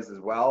everyone is as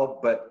well,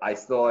 but I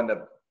still end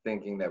up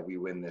thinking that we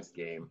win this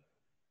game.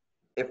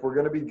 If we're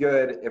going to be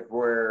good, if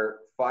we're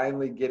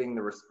finally getting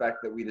the respect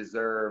that we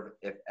deserve,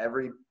 if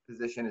every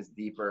position is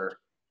deeper,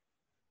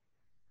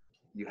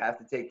 you have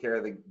to take care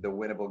of the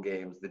winnable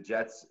games. The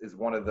Jets is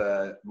one of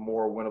the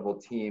more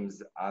winnable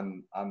teams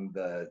on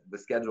the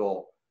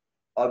schedule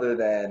other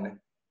than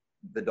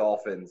the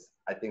Dolphins.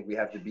 I think we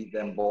have to beat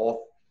them both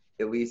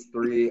at least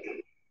 3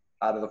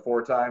 out of the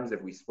 4 times.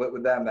 If we split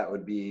with them, that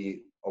would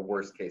be a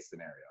worst case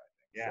scenario.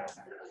 Yeah,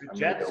 so, the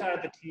Jets are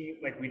the team.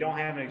 Like, we don't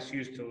have an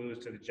excuse to lose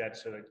to the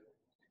Jets. So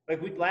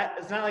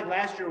it's not like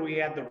last year we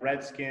had the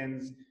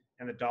Redskins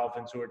and the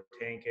Dolphins who were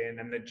tanking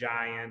and the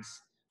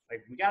Giants.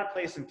 Like, we got to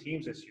play some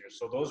teams this year.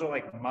 So those are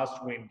like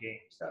must-win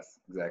games. Yes,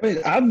 exactly.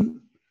 Wait,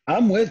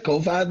 I'm with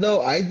Kofod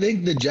though. I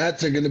think the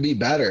Jets are going to be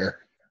better.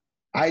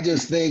 I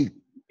just think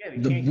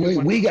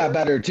we got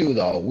better too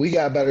though. We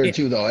got better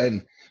too though,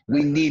 and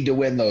we need to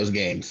win those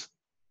games.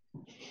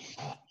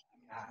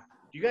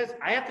 You guys,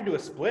 I have to do a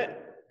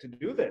split to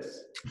do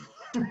this.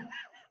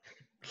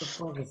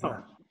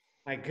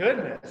 My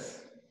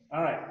goodness.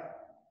 All right.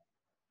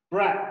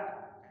 Brett.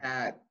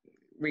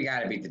 We got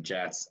to beat the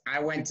Jets. I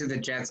went to the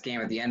Jets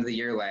game at the end of the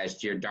year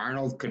last year.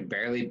 Darnold could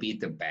barely beat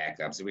the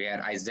backups. We had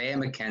Isaiah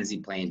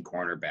McKenzie playing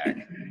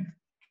cornerback.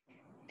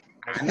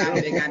 I'm not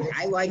big on –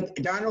 I like –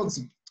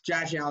 Darnold's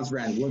Josh Allen's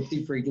friend.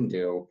 Whoop-de freaking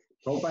do.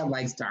 Profile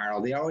likes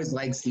Darnold. He always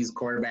likes these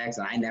quarterbacks,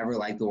 and I never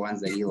like the ones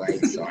that he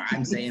likes. So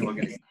I'm saying we're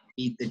going to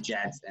beat the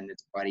Jets and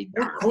it's Buddy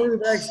Darnold. What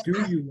quarterbacks do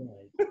you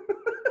like?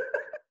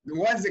 The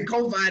ones that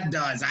Kofod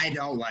does, I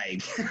don't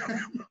like.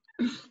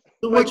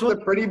 Like the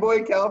pretty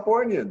boy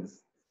Californians.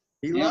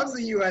 He loves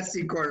the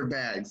USC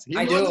quarterbacks. He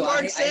I loves do.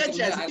 Mark I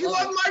Sanchez. love You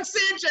love it. Mark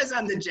Sanchez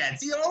on the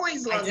Jets. He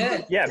always loves I did.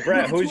 him. Yeah,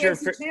 Brett, who's your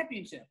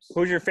championships?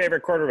 who's your favorite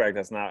quarterback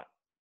that's not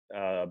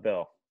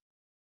Bill?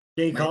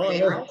 Jay My Cutler.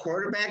 favorite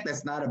quarterback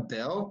that's not a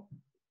Bill?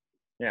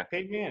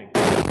 Peyton Manning.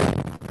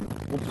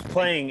 Who's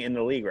playing in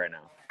the league right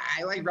now?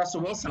 I like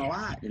Russell Wilson a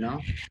lot, you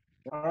know?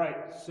 All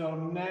right. So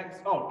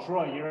next –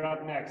 Troy, you're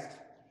up next.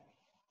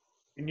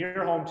 In your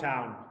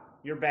hometown,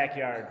 your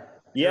backyard.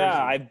 Yeah,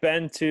 Jersey. I've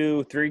been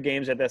to 3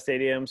 games at that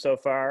stadium so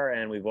far,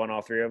 and we've won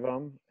all 3 of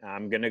them.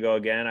 I'm going to go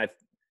again.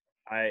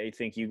 I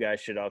think you guys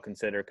should all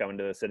consider coming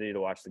to the city to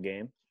watch the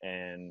game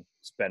and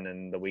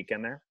spending the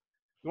weekend there.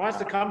 You want us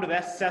to come to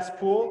that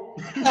cesspool?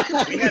 We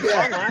had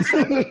fun last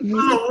time.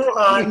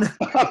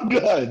 I'm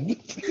good.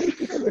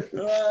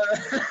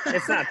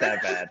 It's not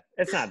that bad.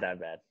 It's not that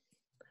bad.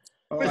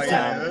 Oh,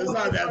 yeah, it's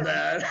not that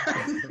bad.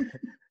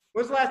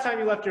 When's the last time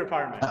you left your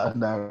apartment?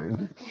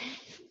 No.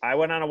 I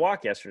went on a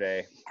walk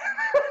yesterday.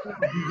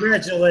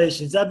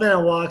 Congratulations. I've been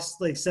on walks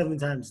like 7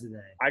 times today.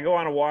 I go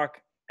on a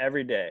walk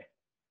every day.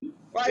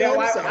 Well, Yeah,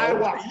 I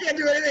walk. You can't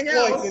do anything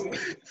else.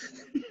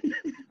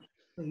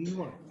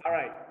 All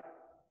right.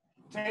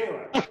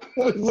 Taylor.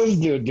 What's this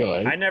dude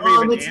doing? I never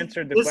even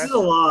answered the this question. is a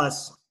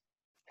loss.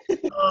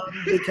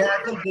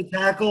 The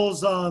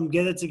tackles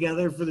get it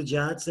together for the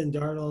Jets, and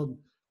Darnold,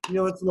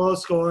 it's low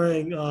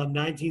scoring,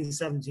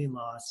 19-17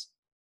 loss.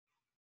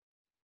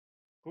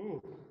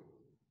 Ooh.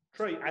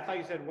 Troy, I thought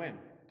you said win.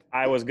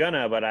 I was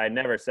gonna, but I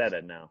never said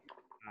it now.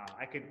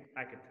 I could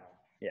tell.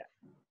 Yeah.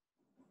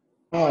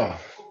 Oh,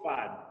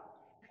 Fun.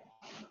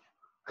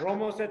 We're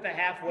almost at the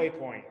halfway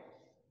point.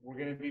 We're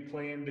going to be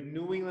playing the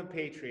New England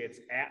Patriots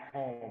at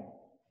home.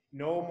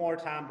 No more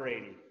Tom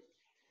Brady.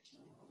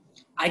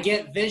 I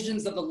get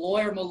visions of the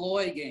Lawyer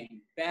Malloy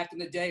game back in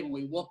the day when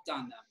we whooped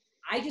on them.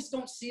 I just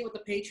don't see it with the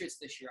Patriots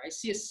this year. I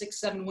see a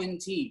 6-7 win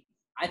team.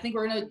 I think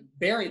we're going to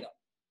bury them.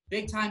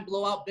 Big-time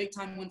blowout,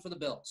 big-time win for the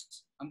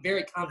Bills. I'm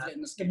very confident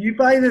in this If game. you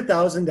find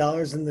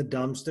 $1,000 in the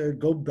dumpster,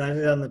 go bet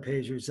it on the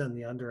Patriots on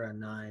the under on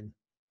 9.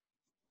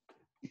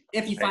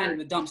 If you find it in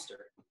the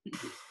dumpster.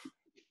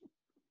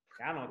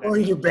 I don't know what Or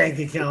that in your bank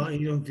account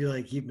and you don't feel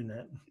like keeping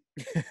it.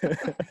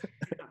 If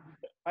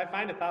I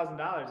find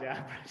 $1,000,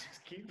 yeah, I'll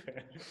just keep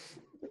it.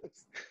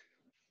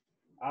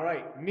 All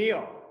right,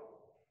 Neil.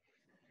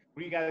 What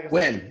do you got?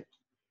 win.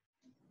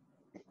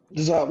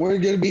 So we're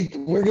gonna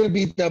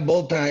beat them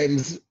both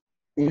times.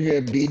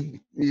 We're gonna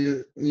beat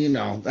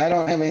I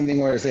don't have anything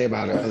more to say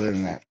about it other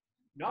than that.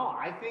 No,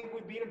 I think we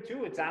beat them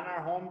too. It's on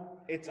our home.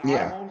 It's our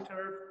Yeah. home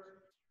turf.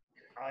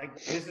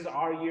 this is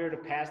our year to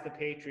pass the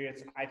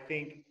Patriots. I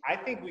think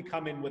we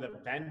come in with a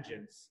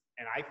vengeance,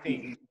 and I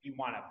think we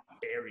want to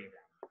bury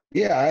them.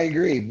 Yeah, I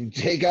agree.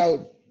 Take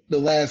out the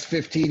last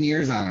 15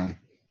 years on them.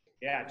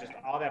 Yeah, just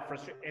all that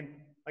frustration. And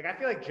like I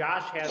feel like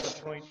Josh has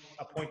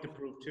a point to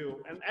prove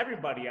too, and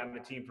everybody on the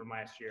team from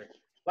last year.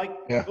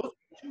 Like those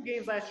 2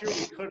 games last year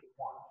we could have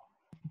won.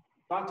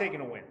 So I'm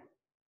taking a win.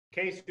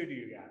 Case, who do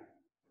you got?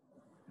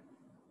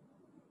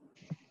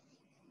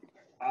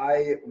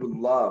 I would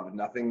love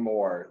nothing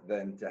more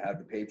than to have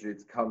the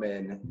Patriots come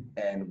in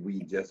and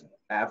we just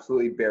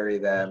absolutely bury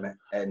them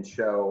and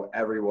show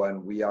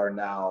everyone we are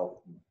now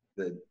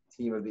the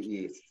team of the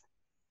East.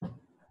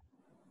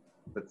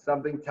 But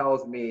something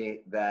tells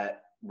me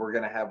that we're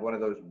going to have one of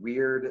those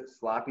weird,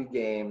 sloppy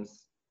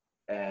games,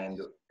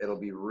 and it'll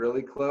be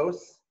really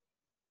close,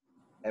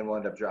 and we'll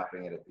end up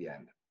dropping it at the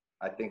end.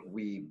 I think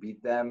we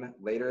beat them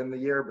later in the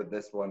year, but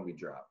this one we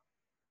drop.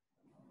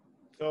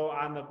 So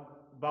on the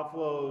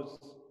Buffalo's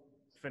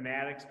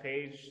Fanatics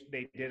page,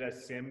 they did a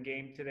sim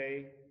game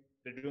today.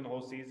 They're doing the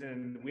whole season,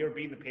 and we were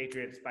beating the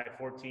Patriots by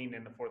 14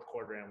 in the fourth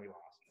quarter, and we lost.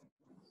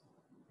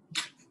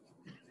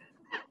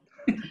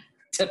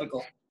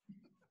 Typical.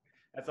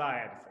 That's all I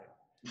had to say.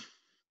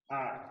 All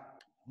right.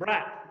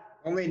 Brett.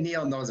 Only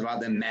Neil knows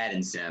about them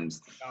Madden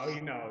sims. Oh,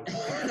 he knows.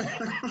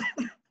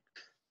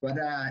 But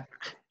I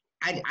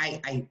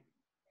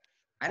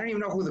don't even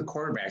know who the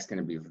quarterback's going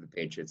to be for the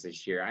Patriots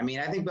this year. I mean,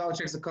 I think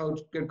Belichick's a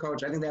good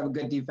coach. I think they have a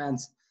good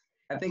defense.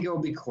 I think it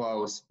will be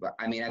close, but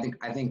I mean,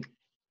 I think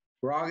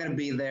we're all going to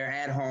be there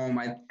at home.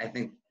 I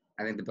think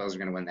the Bills are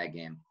going to win that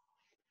game.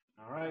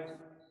 All right.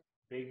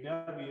 Big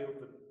W.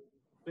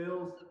 The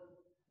Bills.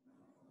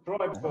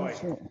 Troy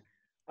boy.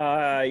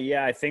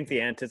 Yeah, I think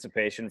the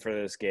anticipation for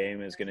this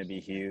game is going to be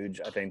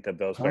huge. I think the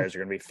Bills players are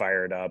going to be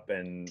fired up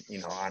and,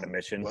 on a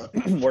mission.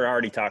 We're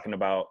already talking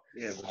about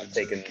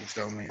taking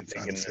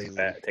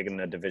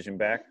the division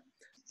back.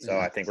 So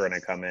I think we're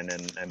going to come in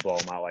and blow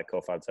them out, like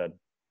Kofod said.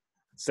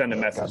 Send a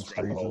message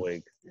to the whole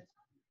league.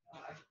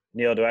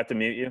 Neil, do I have to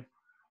mute you?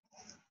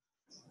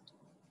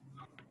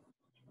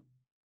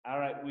 All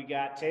right, we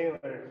got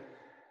Taylor.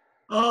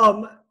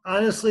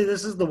 Honestly,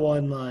 this is the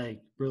one,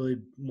 really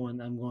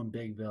one I'm going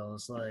big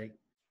Bills.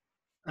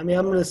 I'm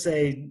going to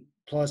say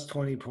plus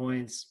 20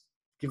 points.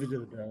 Give it to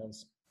the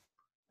Bills.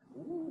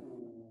 Ooh.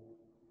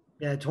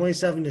 Yeah,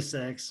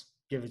 27-6.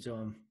 Give it to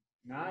them.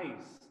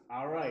 Nice.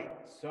 All right,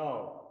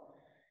 so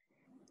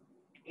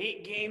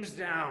 8 games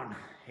down,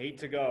 8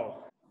 to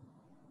go.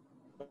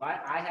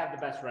 I have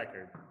the best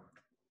record.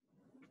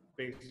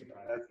 Big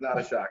surprise. That's not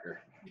a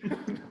shocker.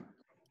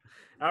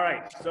 All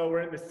right, so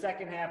we're in the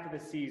second half of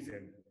the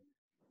season.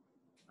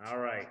 All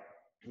right,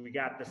 we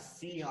got the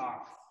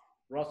Seahawks,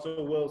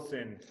 Russell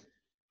Wilson,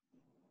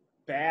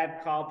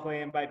 bad call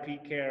playing by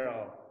Pete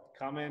Carroll,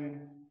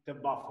 coming to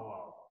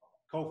Buffalo.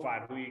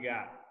 Kofod, who you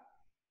got?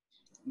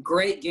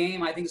 Great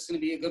game. I think it's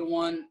going to be a good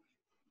one.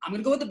 I'm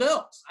going to go with the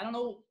Bills. I don't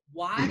know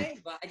why,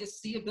 but I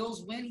just see a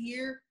Bills win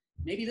here.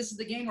 Maybe this is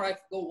the game where I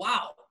go,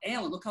 wow,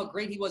 Allen, look how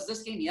great he was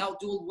this game. He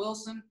outdueled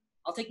Wilson.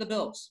 I'll take the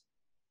Bills.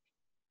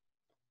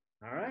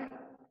 All right,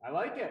 I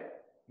like it.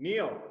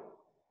 Neil.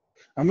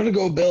 I'm going to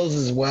go Bills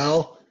as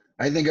well.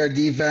 I think our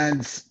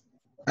defense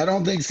 – I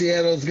don't think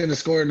Seattle's going to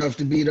score enough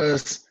to beat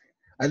us.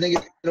 I think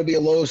it'll be a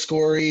low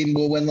scoring.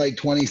 We'll win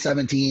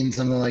 2017,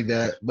 something like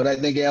that. But I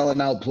think Allen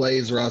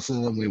outplays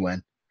Russell and we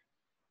win.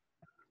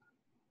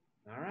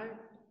 All right.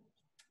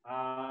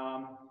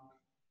 I'm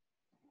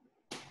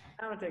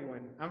going to take a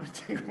win. I'm going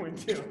to take a win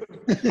too.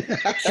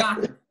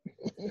 Shocker.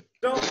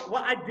 So,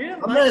 what I did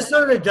I'm going to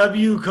start a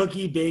W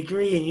Cookie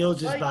Bakery and you'll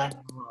just buy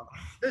them up.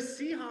 The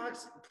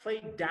Seahawks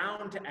played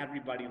down to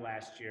everybody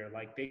last year.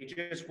 They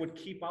just would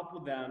keep up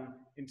with them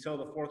until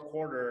the fourth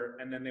quarter,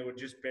 and then they would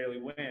just barely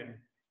win.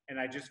 And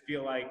I just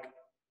feel like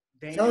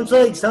sounds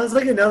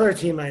like another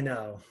team I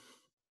know.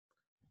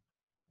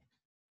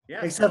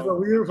 Yeah. Except for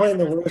we were playing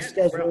the worst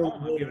schedule. We're at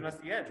home. I'm giving us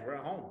the edge. We're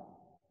at home.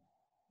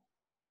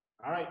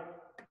 All right,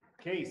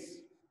 Case.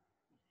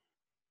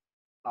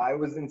 I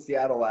was in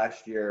Seattle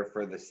last year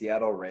for the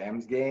Seattle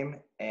Rams game,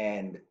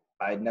 and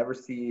I'd never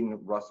seen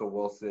Russell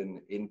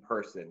Wilson in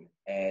person,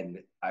 and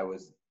I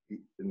was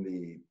in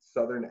the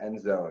southern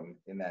end zone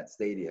in that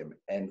stadium,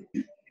 and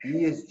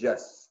he is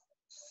just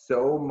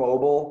so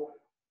mobile,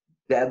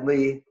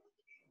 deadly.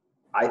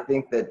 I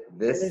think that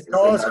this is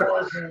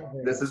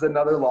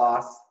another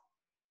loss.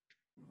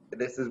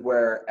 This is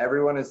where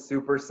everyone is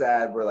super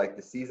sad. We're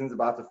the season's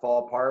about to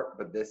fall apart,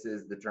 but this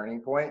is the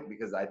turning point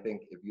because I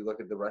think if you look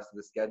at the rest of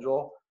the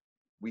schedule,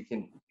 we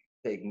can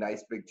take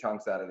nice big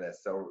chunks out of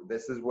this. So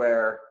this is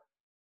where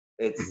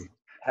it's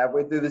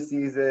halfway through the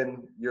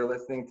season. You're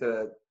listening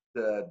to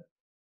the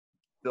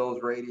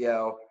Bills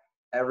radio.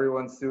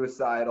 Everyone's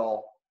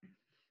suicidal,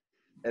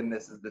 and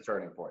this is the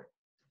turning point.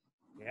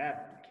 Yeah,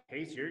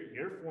 Case,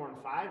 you're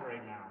 4-5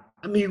 right now.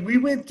 I mean, we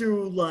went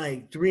through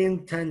 3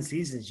 and 10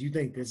 seasons. You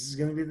think this is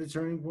going to be the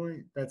turning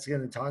point? That's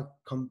going to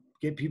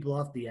get people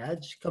off the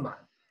edge? Come on.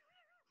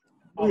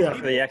 For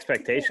the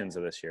expectations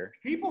of this year.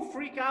 People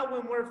freak out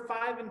when we're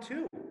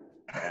 5-2.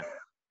 Yeah.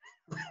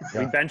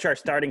 We bench our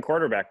starting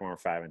quarterback when we're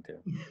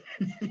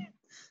 5-2.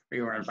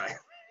 We weren't by.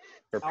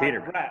 For All right, Peter.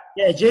 Brett.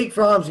 Yeah, Jake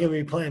Fromm's gonna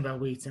be playing by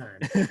week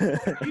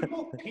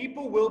 10.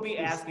 People will be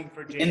asking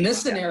for Jake. In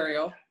this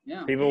scenario,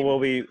 yeah. People will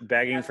be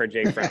begging for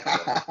Jake Fromm.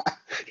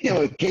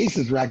 With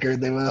Case's record,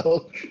 they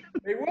will.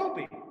 They will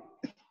be.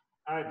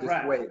 All right, Just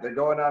Brett. wait. They're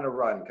going on a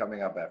run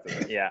coming up after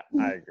this. Yeah,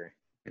 I agree.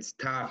 It's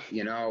tough,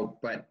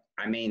 but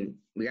I mean,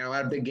 we got a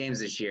lot of big games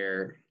this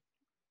year.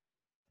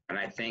 And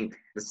I think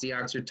the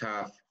Seahawks are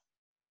tough,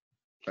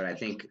 but I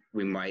think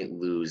we might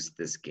lose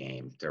this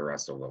game to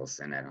Russell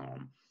Wilson at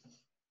home.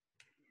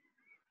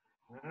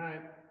 All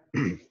right.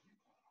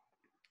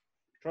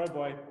 Troy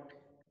boy.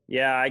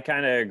 Yeah, I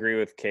kind of agree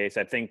with Case.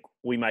 I think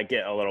we might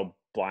get a little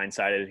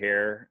blindsided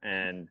here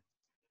and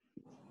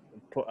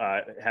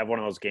have one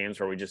of those games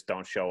where we just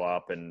don't show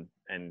up and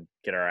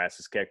get our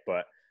asses kicked.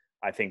 But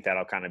I think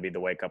that'll kind of be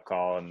the wake-up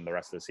call, and the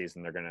rest of the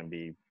season they're going to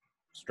be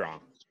strong.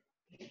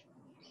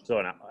 So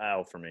an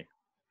L for me.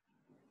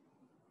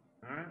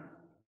 All right.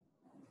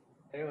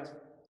 Taylor.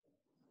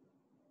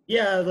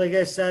 Yeah, like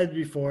I said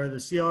before, the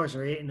Seahawks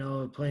are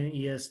 8-0, playing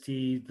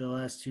EST the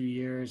last 2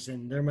 years,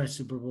 and they're my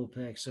Super Bowl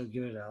pick, so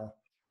give it L.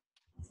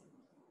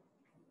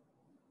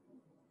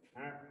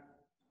 All right.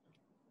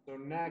 So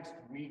next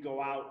we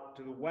go out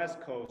to the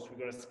West Coast. We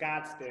go to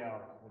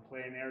Scottsdale. We're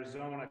playing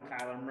Arizona.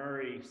 Kyler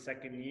Murray,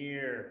 second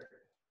year.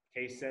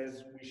 Case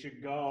says we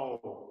should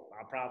go.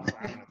 I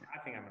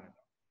think I'm gonna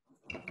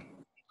go.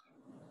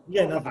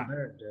 You got nothing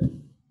better to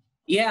do.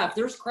 Yeah, if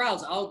there's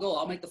crowds, I'll go.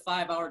 I'll make the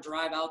 5-hour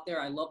drive out there.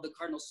 I love the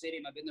Cardinal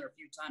Stadium. I've been there a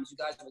few times. You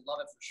guys would love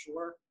it for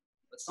sure.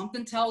 But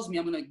something tells me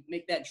I'm going to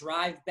make that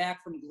drive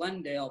back from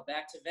Glendale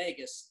back to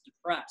Vegas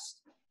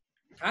depressed.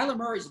 Kyler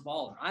Murray's a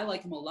baller. I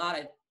like him a lot.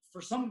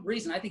 For some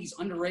reason, I think he's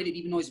underrated,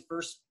 even though he's the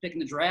first pick in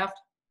the draft.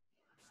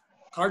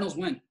 Cardinals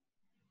win.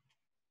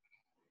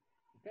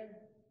 Okay.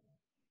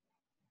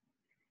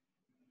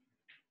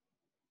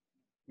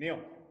 Neil.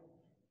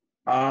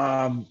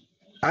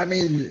 I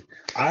mean,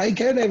 I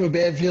kind of have a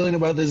bad feeling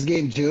about this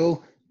game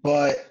too,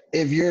 but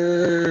if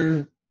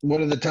you're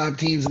one of the top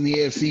teams in the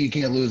AFC, you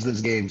can't lose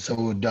this game.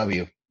 So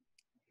W.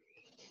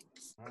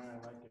 All right,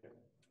 I like it.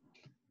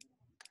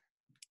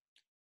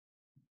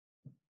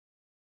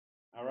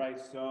 All right,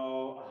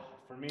 so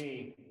for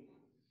me,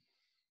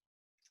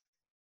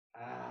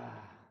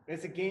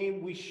 it's a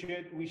game we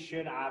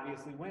should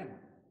obviously win.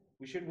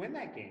 We should win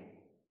that game.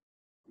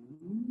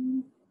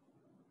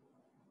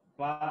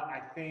 But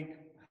I think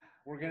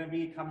we're going to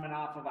be coming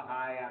off of a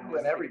high on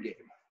this Win every game.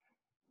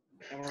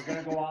 and we're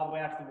going to go all the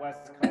way out to the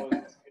West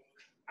Coast.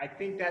 I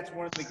think that's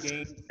one of the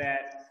games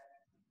that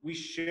we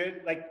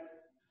should,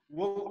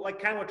 we'll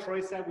kind of what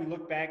Troy said, we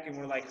look back and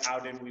we're like, how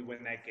didn't we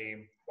win that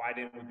game? Why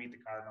didn't we beat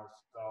the Cardinals?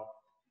 So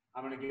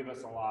I'm going to give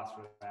us a loss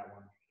for that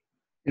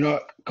one.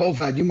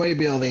 Kofod, you might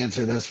be able to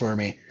answer this for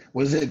me.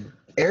 Was it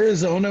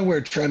Arizona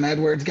where Trent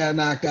Edwards got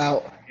knocked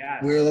out?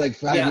 Yes. We were like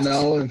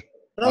 5-0. And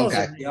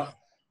okay. Yep.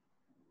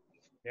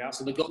 Yeah.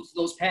 So the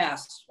those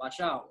pass. Watch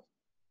out.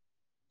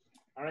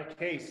 All right,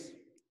 Case.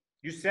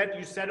 You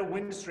said a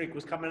win streak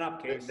was coming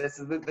up, Case. This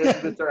is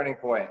the turning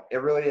point. It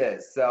really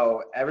is.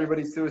 So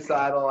everybody's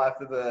suicidal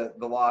after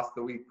the loss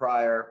the week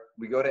prior.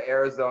 We go to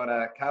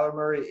Arizona. Kyler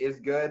Murray is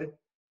good.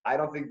 I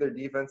don't think their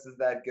defense is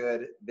that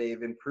good.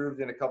 They've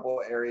improved in a couple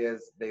of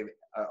areas. They've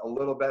a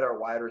little better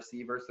wide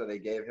receiver, so they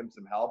gave him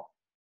some help.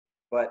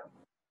 But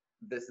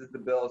this is the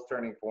Bills'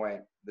 turning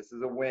point. This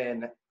is a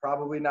win.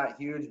 Probably not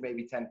huge,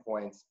 maybe 10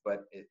 points,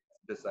 but it's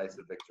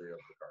decisive victory over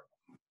the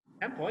Cardinals.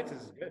 10 points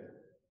is good.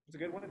 It's a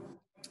good win.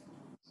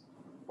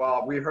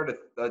 Well, we heard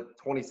a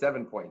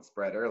 27-point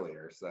spread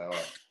earlier, so.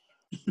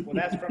 Well,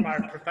 that's from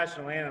our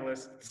professional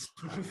analyst,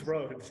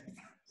 Rhodes.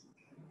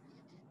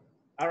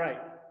 All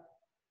right.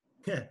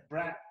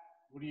 Brett,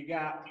 what do you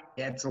got?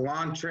 Yeah, it's a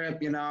long trip,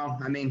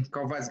 I mean,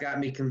 Kofod's got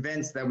me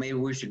convinced that maybe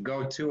we should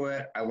go to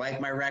it. I like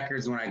my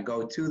records when I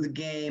go to the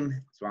game,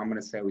 so I'm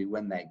going to say we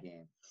win that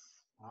game.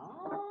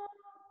 Oh,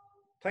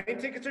 plane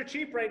tickets are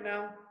cheap right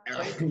now. We're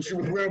going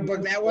to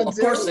book that one Of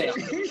too. course they are.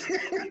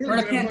 We're in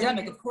a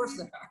pandemic. Of course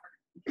they are.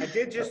 I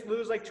did just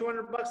lose like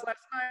 $200 last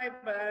night,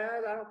 but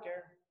I don't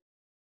care.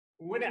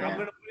 Win it. I'm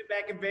going to win it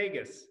back in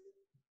Vegas.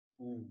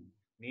 Ooh,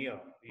 Neil.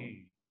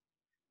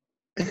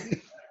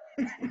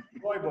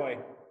 Boy.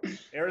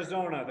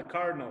 Arizona, the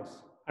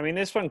Cardinals. I mean,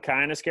 this one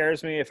kind of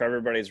scares me if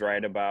everybody's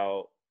right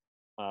about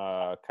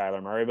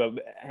Kyler Murray,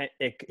 but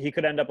he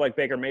could end up like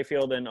Baker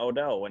Mayfield and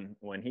Odell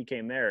when he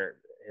came there,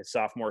 his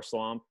sophomore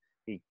slump,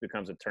 he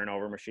becomes a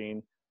turnover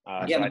machine.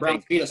 The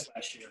Browns beat us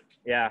last year.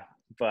 Yeah,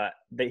 but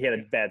he had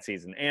a bad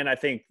season. And I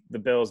think the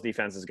Bills'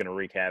 defense is going to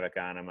wreak havoc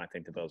on him. I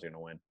think the Bills are going to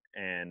win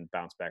and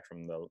bounce back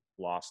from the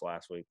loss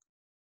last week.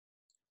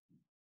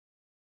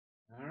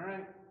 All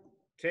right.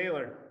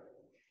 Taylor.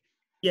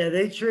 Yeah,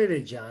 they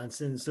traded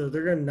Johnson, so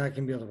they're not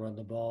going to be able to run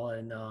the ball,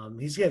 and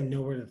he's going to have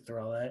nowhere to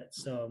throw it.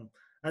 So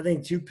I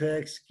think 2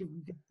 picks, give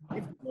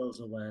the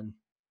Bills a win.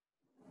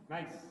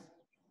 Nice.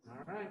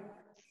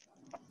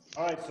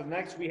 All right, so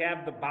next we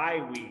have the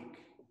bye week.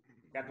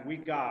 Got the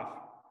week off.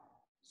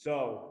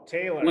 So,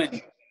 Taylor.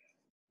 Win.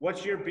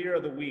 What's your beer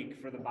of the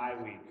week for the bye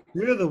week?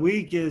 Beer of the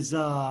week is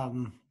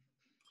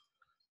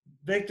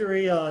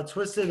Victory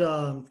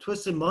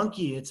Twisted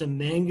Monkey. It's a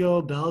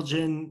mango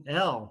Belgian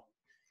ale.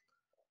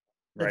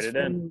 Write It's it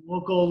in. from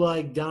local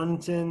like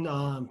Downington,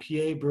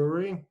 PA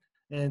brewery,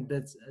 and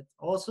that's it's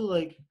also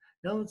like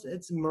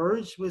it's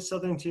merged with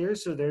Southern Tier.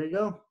 So there you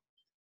go.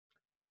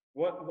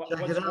 What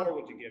Check it score out.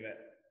 would you give it?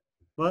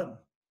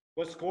 But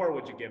What score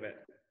would you give it?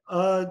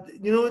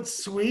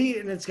 it's sweet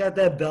and it's got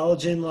that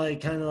Belgian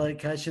like kind of like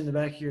catch in the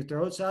back of your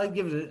throat. So I'd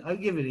give it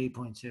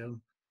 8.2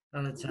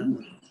 out of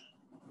 10.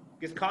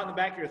 Gets caught in the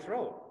back of your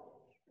throat.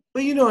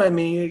 But you know what I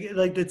mean?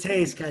 Like the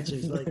taste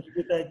catches, like you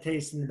get that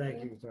taste in the back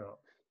of your throat.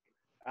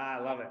 I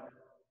love it.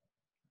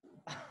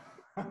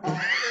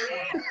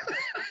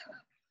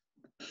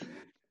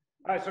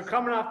 All right, so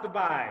coming off the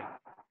bye,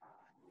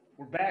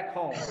 we're back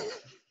home,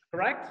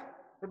 correct?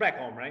 We're back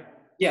home, right?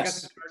 Yes.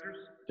 Against the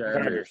Chargers?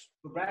 Chargers.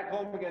 We're back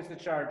home against the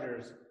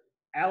Chargers.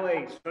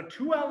 LA. So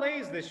 2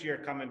 LAs this year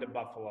coming to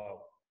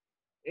Buffalo.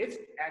 It's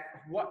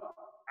at what?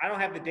 I don't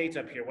have the dates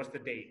up here. What's the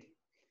date?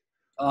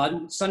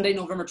 Sunday,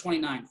 November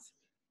 29th.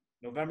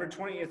 November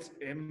 20th.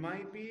 It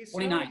might be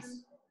 29th.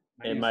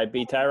 It might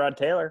be Tyrod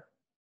Taylor.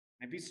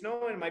 Might be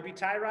snowing. It might be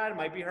Tyrod. It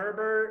might be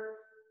Herbert.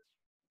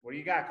 What do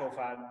you got,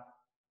 Kofod?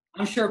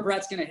 I'm sure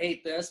Brett's going to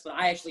hate this, but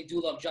I actually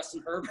do love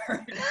Justin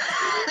Herbert.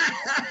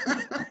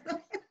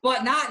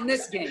 But not in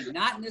this game.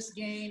 Not in this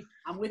game.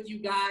 I'm with you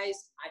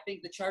guys. I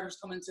think the Chargers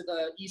come into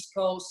the East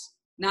Coast.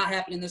 Not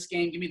happening in this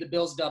game. Give me the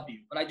Bills W.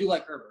 But I do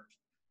like Herbert.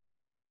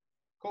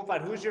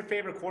 Kofod, who's your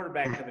favorite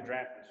quarterback to the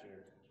draft this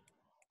year?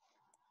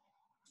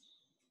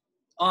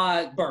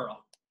 Burrow.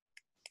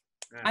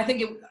 I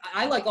think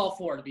I like all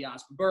four, to be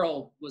honest. But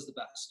Burrow was the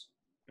best.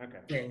 Okay.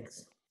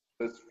 Thanks.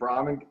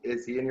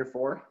 Is he in your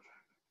 4?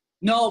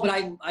 No, but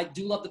I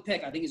do love the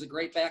pick. I think he's a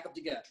great backup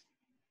to get.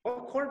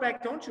 What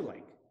quarterback don't you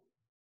like?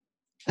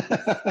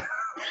 The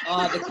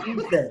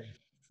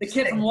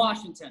kid from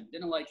Washington.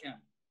 Didn't like him.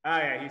 Oh,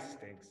 yeah, he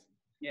stinks.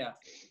 Yeah.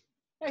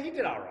 Yeah, he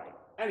did all right.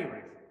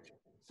 Anyways,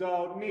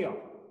 so, Neil,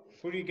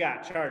 who do you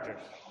got? Chargers.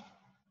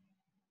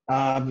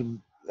 I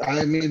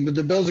mean, but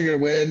the Bills are going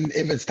to win.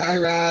 If it's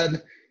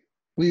Tyrod,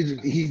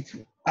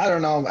 I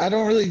don't know. I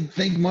don't really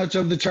think much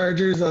of the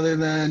Chargers other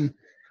than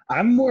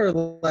I'm more or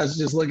less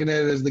just looking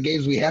at it as the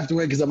games we have to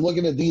win because I'm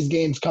looking at these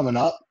games coming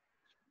up.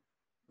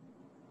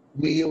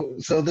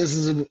 So this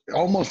is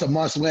almost a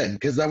must win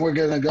because then we're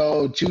going to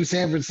go to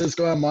San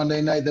Francisco on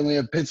Monday night. Then we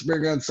have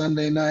Pittsburgh on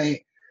Sunday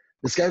night.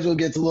 The schedule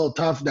gets a little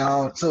tough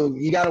now. So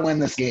you got to win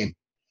this game.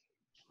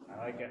 I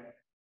like it.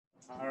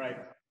 All right.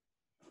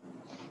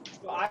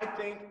 So I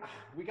think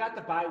we got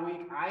the bye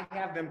week. I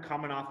have them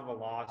coming off of a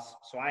loss.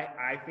 So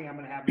I think I'm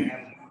going to have them have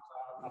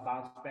a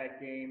bounce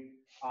back game.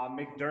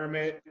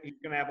 McDermott, he's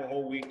going to have a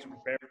whole week to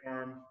prepare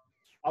for him.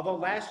 Although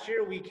last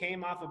year we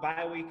came off a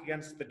bye week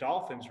against the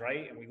Dolphins,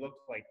 right? And we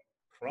looked like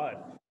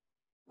crud.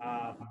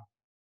 I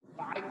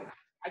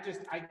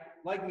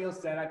like Neil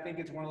said, I think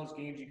it's one of those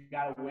games you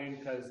got to win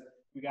because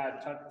we got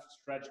a tough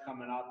stretch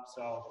coming up.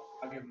 So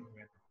I'll give them a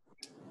win.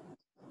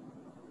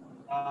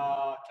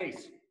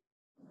 Case.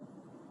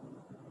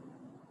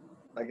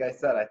 Like I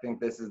said, I think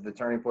this is the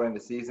turning point of the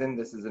season.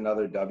 This is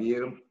another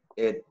W.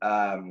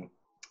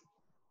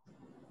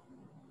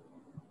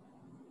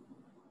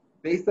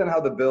 Based on how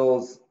the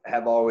Bills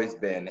have always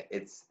been,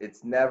 it's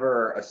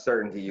never a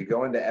certainty. You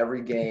go into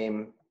every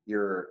game,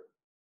 you're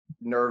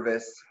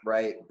nervous,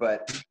 right?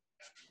 But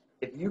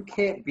if you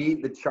can't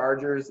beat the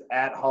Chargers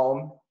at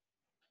home,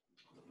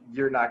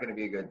 you're not going to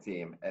be a good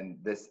team. And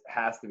this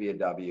has to be a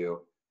W.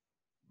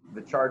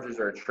 The Chargers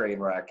are a train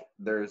wreck.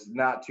 There's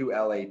not 2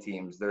 LA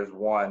teams. There's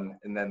one,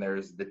 and then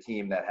there's the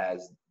team that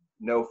has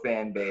no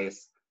fan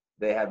base.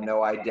 They have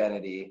no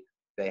identity.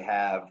 They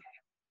have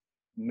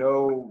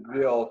no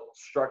real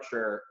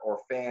structure or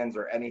fans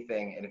or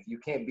anything. And if you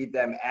can't beat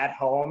them at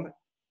home,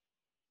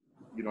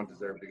 you don't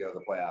deserve to go to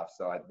the playoffs.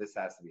 So this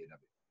has to be a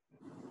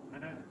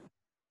W.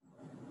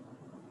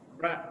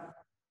 Right.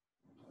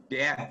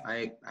 Yeah,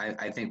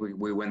 I think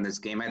we win this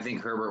game. I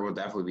think Herbert will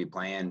definitely be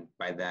playing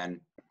by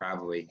then,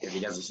 probably. If he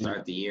doesn't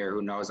start the year,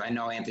 who knows? I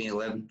know Anthony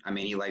Lynn. I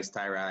mean, he likes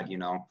Tyrod, you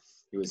know.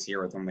 He was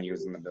here with him when he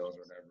was in the Bills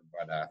or whatever.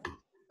 But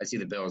I see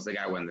the Bills. They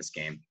got to win this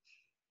game.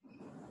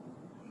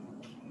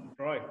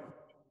 Troy.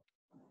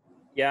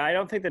 Yeah, I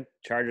don't think the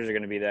Chargers are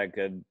going to be that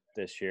good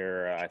this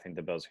year. I think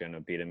the Bills are going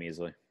to beat them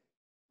easily.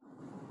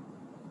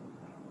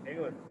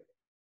 Taylor.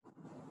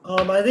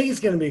 I think it's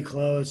going to be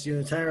close. You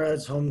know,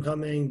 Tyrod's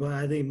homecoming, but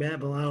I think Matt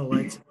Milano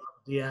lights it up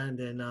at the end,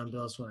 and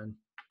Bills win.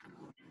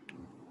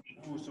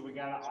 Ooh, so we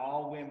got to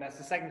all win. That's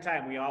the second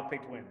time we all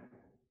picked win.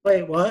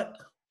 Wait, what?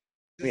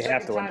 We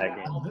have to win that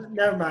game.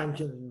 Never mind. I'm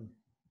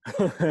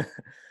kidding.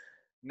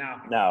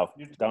 No,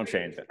 don't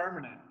change it.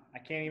 Permanent. I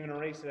can't even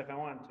erase it if I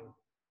wanted to.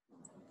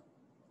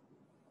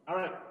 All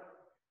right.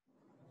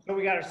 So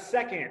we got our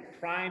second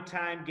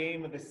primetime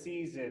game of the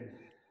season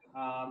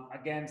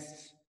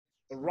against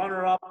the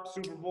runner-up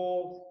Super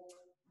Bowl,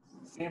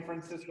 San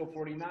Francisco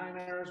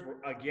 49ers.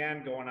 We're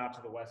again going out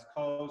to the West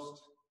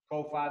Coast.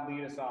 Kofod,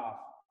 lead us off.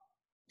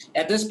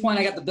 At this point,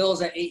 I got the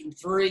Bills at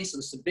 8-3, so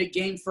this is a big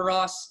game for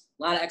us.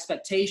 A lot of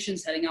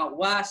expectations heading out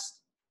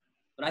west,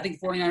 but I think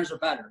 49ers are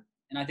better.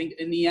 And I think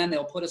in the end,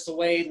 they'll put us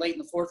away late in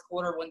the fourth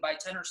quarter, win by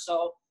 10 or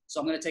so. So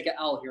I'm going to take an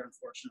L here,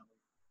 unfortunately.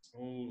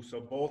 Oh,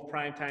 so both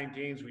primetime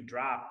games we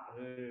drop.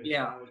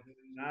 Yeah.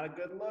 Not a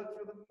good look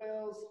for the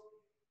Bills.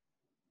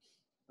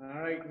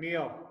 All right,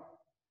 Neil.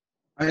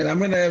 All right, I'm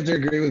going to have to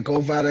agree with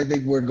Kofod. I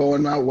think we're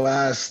going out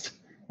west.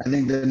 I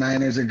think the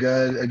Niners are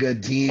a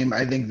good team.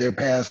 I think their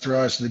pass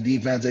rush, the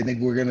defense, I think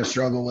we're going to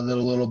struggle with it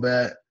a little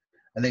bit.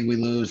 I think we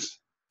lose.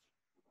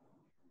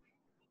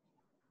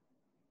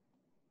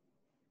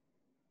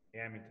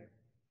 Yeah, me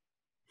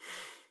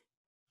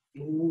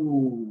too.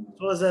 Ooh.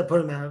 So what does that put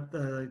him at?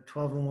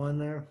 12-1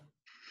 there?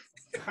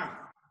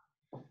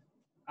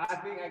 I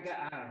think I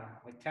don't know,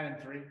 like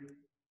 10-3.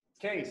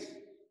 Case.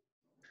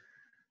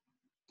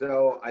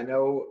 So I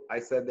know I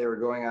said they were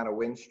going on a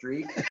win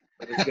streak,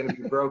 but it's going to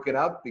be broken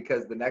up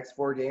because the next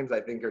 4 games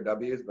I think are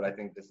W's, but I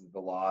think this is the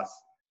loss.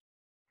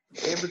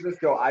 San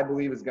Francisco, I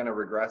believe, is going to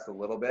regress a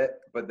little bit,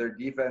 but their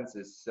defense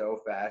is so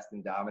fast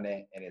and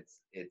dominant, and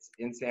it's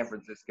in San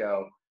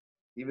Francisco.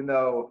 Even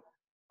though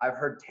I've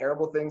heard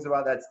terrible things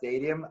about that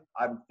stadium,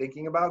 I'm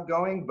thinking about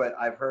going, but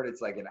I've heard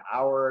it's like an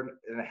hour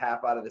and a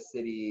half out of the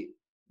city,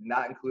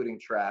 not including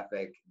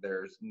traffic.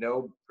 There's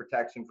no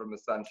protection from the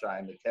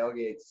sunshine. The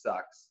tailgate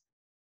sucks.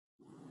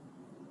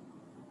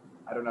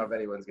 I don't know if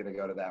anyone's going to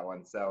go to that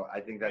one, so I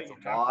think that's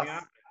a loss.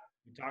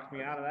 You talked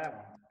me out of that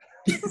one.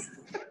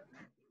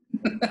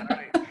 All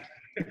right. San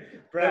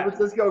Brett.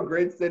 Francisco,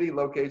 great city,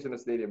 location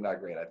of stadium, not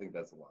great. I think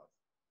that's a loss.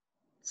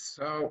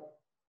 So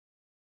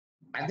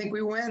I think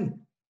we win.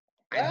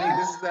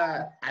 I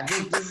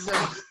think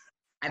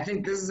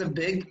this is the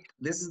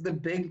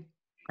big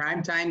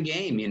primetime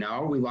game, you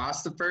know. We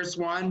lost the first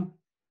one,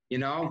 you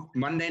know,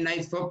 Monday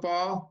Night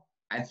Football.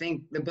 I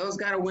think the Bills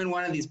got to win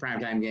one of these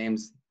primetime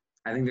games.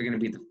 I think they're going to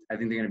beat the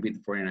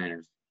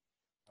 49ers.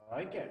 I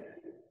like it.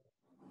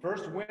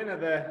 First win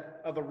of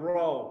the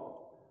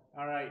row.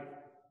 All right.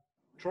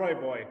 Troy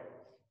boy.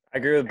 I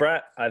agree with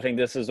Brett. I think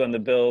this is when the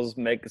Bills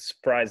make a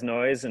surprise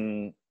noise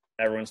and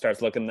everyone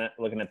starts looking at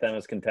them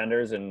as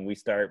contenders, and we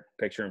start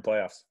picturing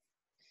playoffs.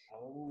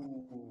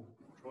 Oh,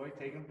 Troy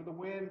taking for the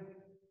win.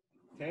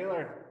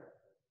 Taylor.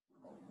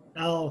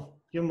 L,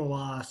 give them a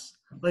loss.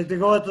 Like, they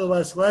go out to the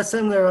West. Last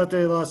time they were out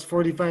there, they lost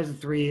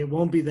 45-3. It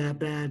won't be that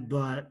bad,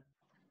 but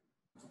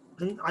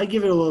I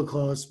give it a little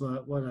close,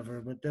 but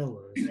whatever. But they'll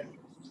lose.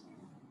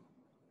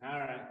 All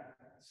right.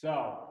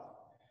 So,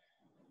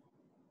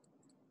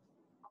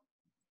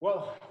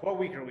 well, what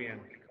week are we in,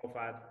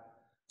 Kofod?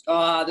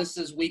 This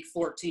is week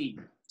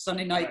 14.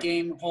 Sunday night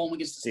game, home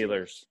against the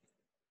Steelers.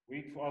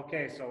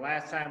 Okay, so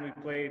last time we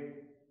played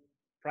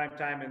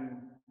primetime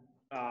in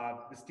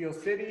the Steel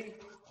City.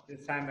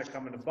 This time they're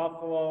coming to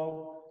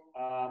Buffalo,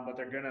 but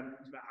they're going to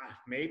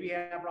maybe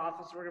have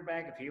Roethlisberger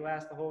back if he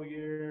lasts the whole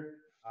year.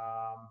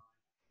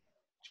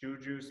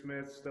 Juju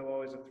Smith still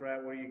always a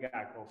threat. What do you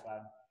got,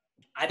 Kofod?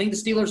 I think the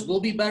Steelers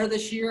will be better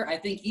this year. I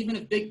think even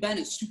if Big Ben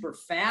is super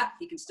fat,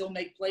 he can still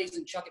make plays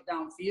and chuck it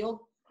downfield.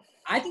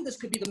 I think this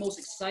could be the most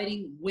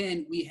exciting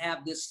win we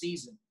have this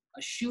season.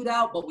 A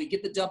shootout, but we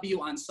get the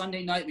W on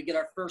Sunday night. We get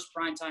our first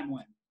primetime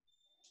win.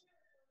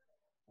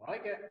 I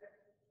like it.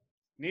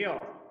 Neil.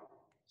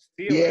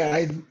 Steelers.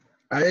 Yeah,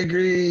 I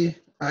agree.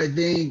 I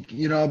think,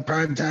 you know,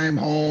 primetime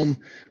home.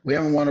 We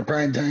haven't won a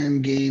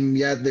primetime game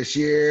yet this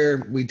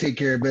year. We take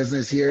care of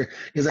business here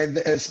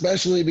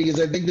especially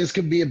because I think this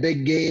could be a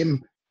big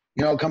game,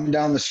 you know, coming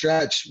down the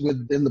stretch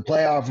in the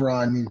playoff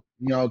run.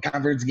 You know,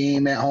 conference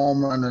game at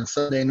home on a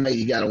Sunday night,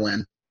 you got to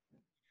win.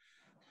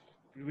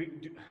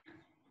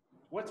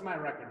 What's my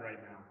record right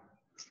now?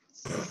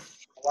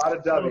 A lot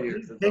of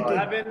W's.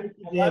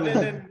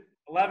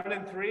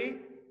 11-3.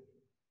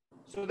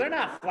 So they're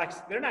not going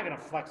to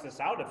flex this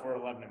out if we're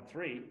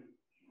 11-3.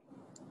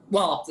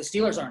 Well, the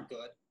Steelers aren't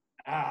good.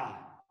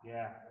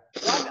 Yeah.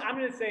 So I'm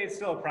going to say it's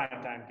still a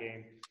primetime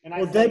game.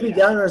 And Debbie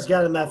Downer's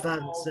got him at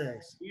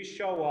 5-6. We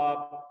show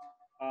up,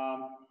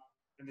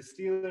 and the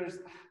Steelers.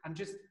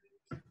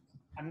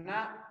 I'm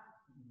not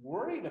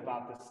worried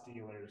about the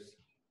Steelers.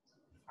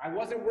 I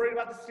wasn't worried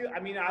about the Steelers. I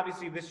mean,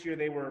 obviously this year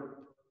they were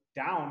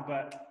down,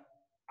 but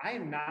I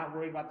am not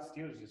worried about the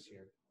Steelers this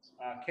year.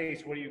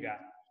 Case, what do you got?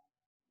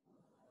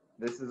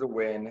 This is a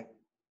win.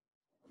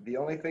 The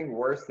only thing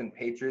worse than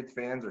Patriots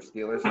fans or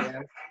Steelers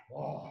fans.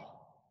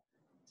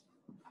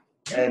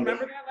 Do you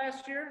remember that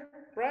last year,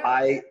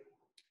 Brett?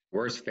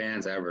 Worst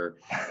fans ever.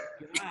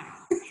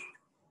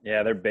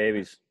 Yeah, they're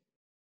babies.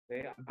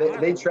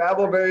 They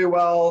travel very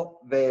well.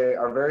 They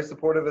are very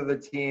supportive of their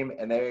team,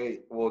 and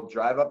they will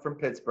drive up from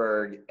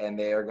Pittsburgh, and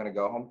they are going to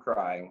go home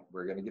crying.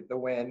 We're going to get the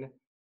win.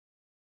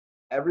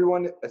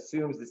 Everyone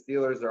assumes the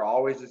Steelers are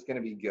always just going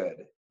to be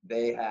good.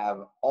 They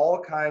have all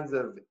kinds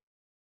of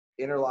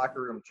interlocker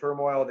room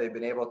turmoil. They've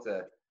been able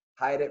to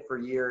hide it for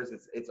years.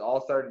 It's all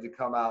started to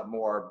come out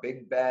more.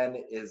 Big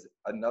Ben is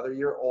another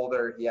year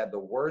older. He had the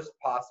worst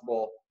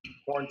possible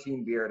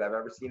quarantine beard I've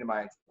ever seen in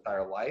my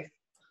entire life.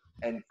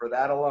 And for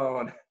that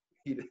alone,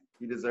 he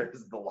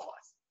deserves the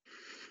loss.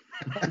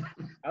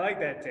 I like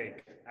that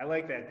take.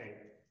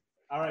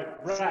 All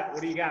right, Brett,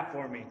 what do you got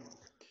for me?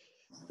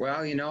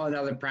 Well,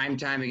 another prime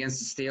time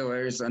against the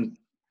Steelers, and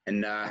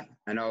I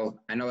know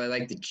they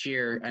like to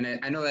cheer, and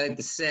I know they like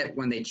to sit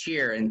when they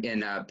cheer in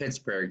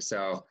Pittsburgh,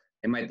 so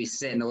they might be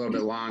sitting a little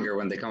bit longer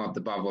when they come up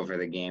to Buffalo for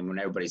the game when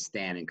everybody's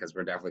standing, because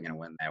we're definitely going to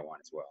win that one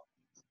as well.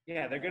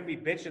 Yeah, they're going to be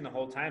bitching the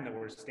whole time that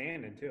we're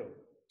standing too.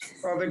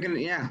 Well, they're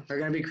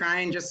gonna be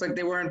crying just like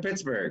they were in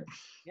Pittsburgh.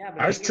 Yeah, but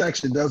Our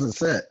section doesn't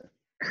sit.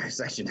 Our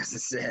section doesn't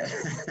sit.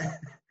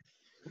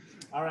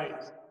 All right,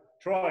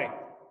 Troy,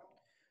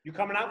 you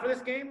coming out for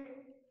this game?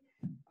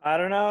 I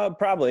don't know.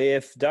 Probably.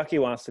 If Ducky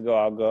wants to go,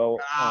 I'll go.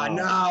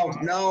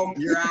 No,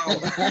 you're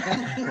out.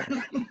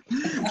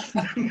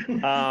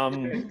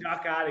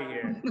 Duck out of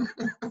here.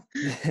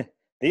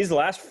 These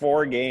last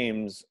 4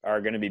 games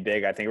are going to be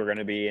big. I think we're going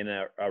to be in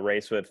a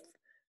race with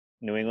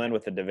New England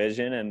with the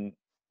division, and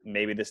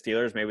maybe the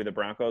Steelers, maybe the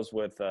Broncos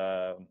with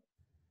the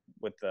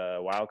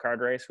wild card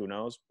race. Who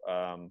knows?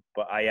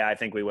 But I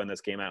think we win this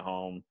game at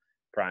home,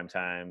 prime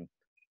time.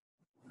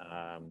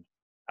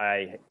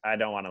 I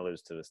don't want to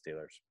lose to the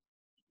Steelers.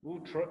 Ooh,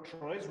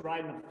 Troy's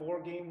riding a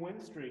 4-game win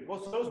streak.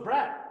 Well, so's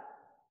Brett.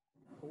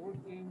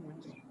 4-game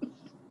win streak.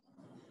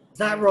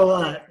 It's not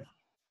roulette.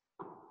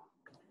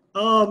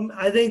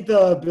 I think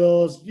the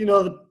Bills,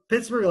 the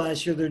Pittsburgh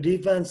last year, their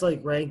defense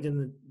ranked in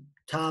the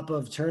top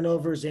of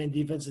turnovers and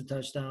defensive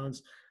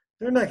touchdowns.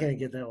 They're not going to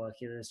get that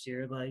lucky this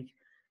year.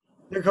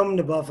 They're coming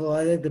to Buffalo.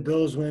 I think the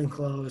Bills win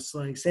close.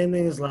 Same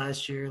thing as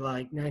last year,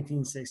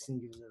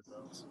 19-16 gives it the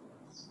Bills.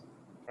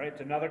 All right,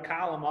 it's another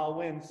column, all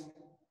wins.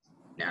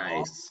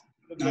 Nice.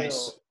 The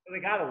Bills. So they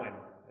got to win.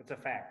 It's a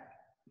fact.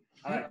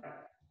 All right.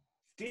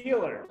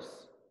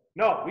 Steelers.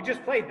 No, we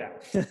just played them.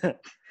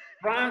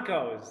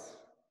 Broncos.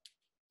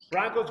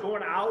 Broncos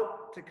going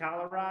out to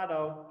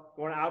Colorado.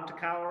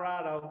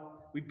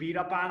 We beat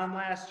up on them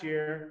last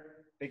year.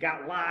 They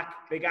got lock.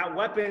 They got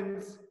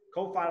weapons.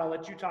 Kofod, I'll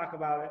let you talk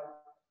about it.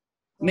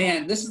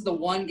 Man, this is the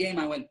one game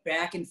I went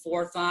back and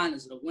forth on.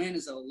 Is it a win?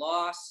 Is it a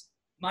loss?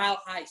 Mile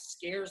High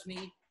scares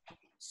me.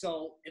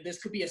 So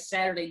this could be a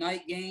Saturday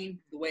night game,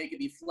 the way it could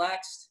be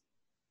flexed.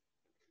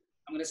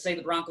 I'm going to say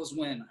the Broncos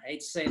win. I hate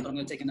to say it, but I'm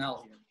going to take an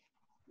L here.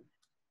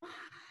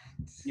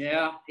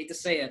 Yeah, hate to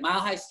say it. Mile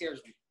High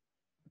scares me.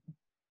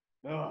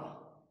 Oh.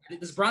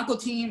 This Bronco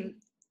team,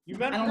 You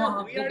I don't know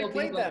how we good already they'll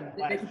played be, them.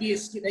 but they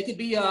could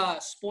be a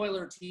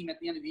spoiler team at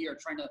the end of the year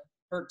trying to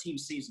hurt team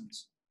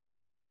seasons.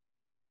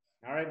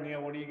 All right,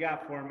 Neil, what do you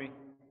got for me?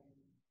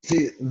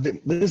 See,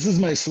 this is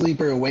my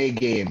sleeper away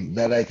game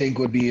that I think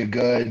would be a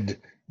good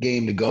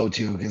game to go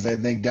to because I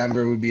think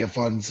Denver would be a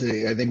fun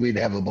city. I think we'd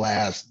have a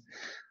blast.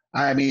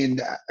 I mean,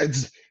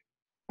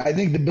 I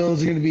think the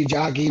Bills are going to be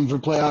jockeying for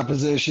playoff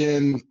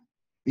position.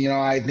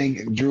 I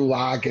think Drew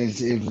Lock is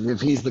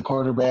if he's the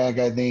quarterback.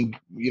 I think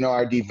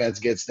our defense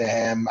gets to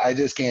him. I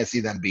just can't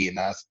see them beating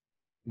us.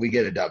 We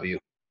get a W.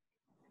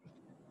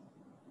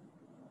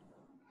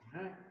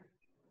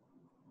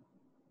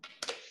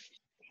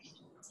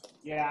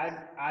 Yeah,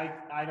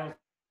 I don't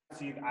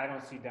see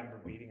Denver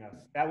beating us.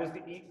 That was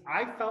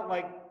I felt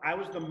like I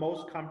was the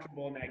most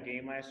comfortable in that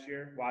game last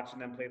year watching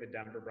them play the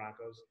Denver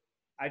Broncos.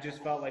 I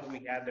just felt like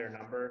we had their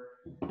number.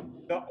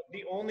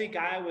 The only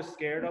guy I was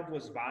scared of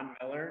was Von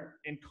Miller,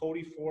 and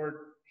Cody Ford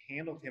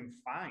handled him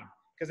fine.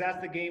 Because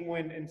that's the game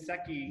when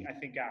Nsekhe, I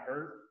think, got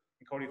hurt,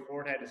 and Cody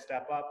Ford had to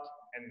step up.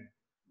 And,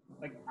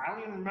 I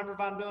don't even remember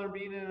Von Miller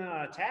being in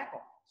a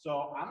tackle.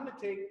 So I'm going to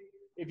take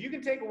 – if you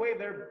can take away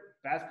their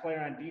best player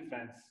on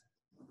defense,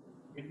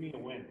 give me a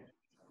win.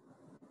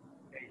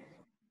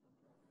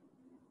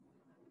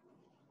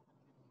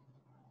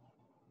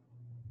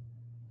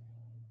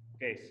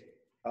 Case.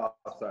 Oh,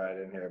 sorry, I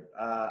didn't hear.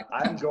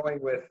 I'm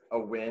going with a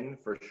win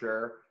for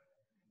sure.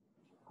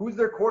 Who's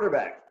their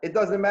quarterback? It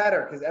doesn't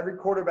matter because every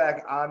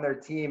quarterback on their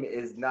team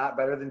is not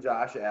better than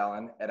Josh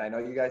Allen. And I know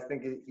you guys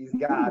think he's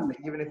God, but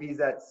even if he's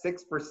at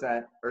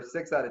 6% or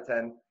 6 out of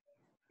 10,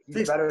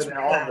 he's better than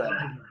all of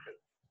them.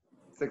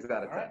 6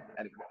 out of 10.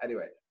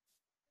 Anyway,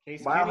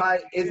 Mile High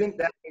isn't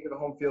that big of a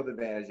home field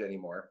advantage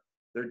anymore.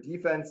 Their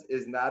defense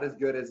is not as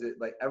good as it.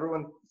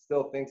 Everyone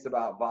still thinks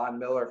about Von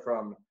Miller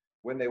from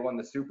when they won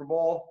the Super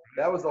Bowl.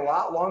 That was a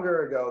lot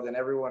longer ago than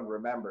everyone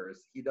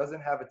remembers. He doesn't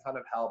have a ton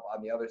of help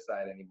on the other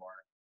side anymore.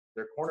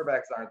 Their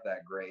cornerbacks aren't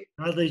that great.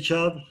 Bradley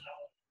Chubb.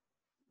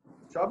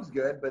 Chubb's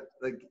good, but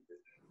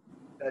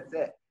that's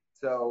it.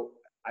 So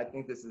I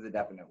think this is a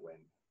definite win.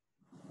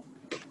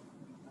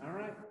 All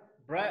right.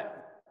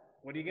 Brett,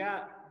 what do you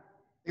got?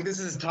 I think this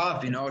is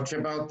tough,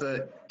 trip out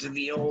to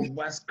the old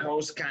West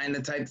Coast kind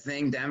of type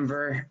thing,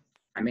 Denver.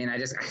 I mean, I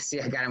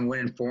got him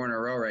winning 4 in a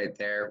row right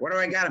there. What do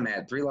I got him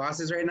at? 3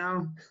 losses right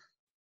now?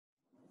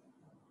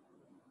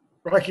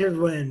 Record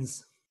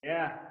wins.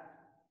 Yeah.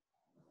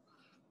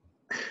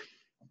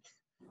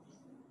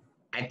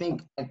 I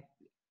think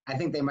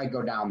they might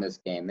go down this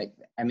game.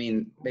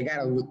 They got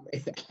to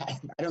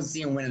 – I don't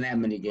see them winning that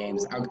many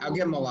games. I'll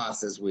give them a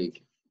loss this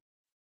week.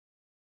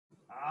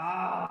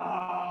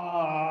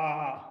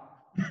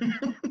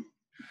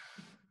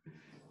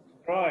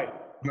 Troy.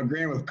 I'm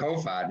agreeing with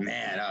Kofod.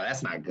 Man, oh,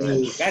 that's not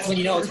good. That's when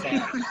you know it's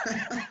bad.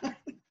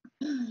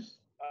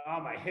 Oh,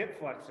 my hip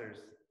flexors.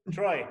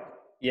 Troy.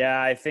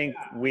 Yeah, I think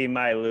we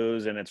might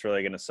lose, and it's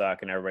really going to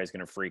suck, and everybody's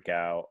going to freak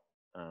out.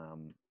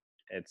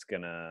 It's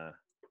going to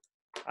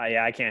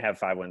I can't have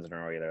 5 wins in a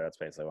row either. That's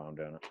basically why I'm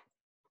doing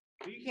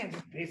it. You can't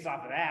just base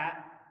off of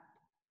that.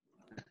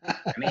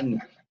 I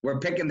mean, we're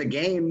picking the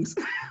games.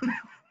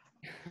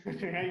 You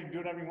can do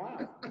whatever you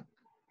want.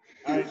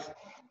 All right,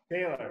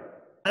 Taylor.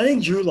 I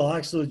think Drew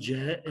Lock's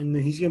legit, and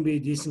he's going to be a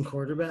decent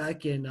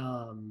quarterback. And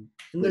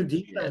in their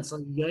defense,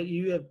 like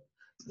you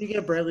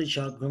get Bradley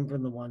Chubb coming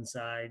from the one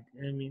side.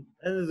 I mean,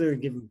 I know they're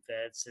giving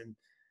fits, and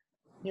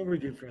we're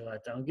due for a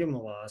letdown. Give him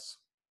a loss.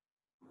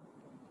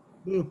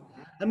 Ooh.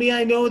 I mean,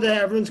 I know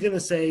that everyone's going to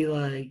say,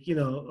 like,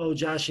 oh,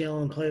 Josh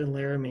Allen played in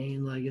Laramie,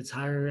 like it's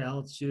higher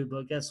altitude,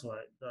 but guess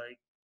what? Like,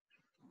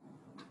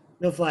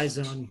 no fly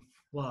zone,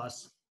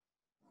 loss.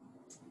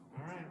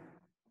 All right.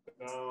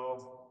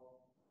 So,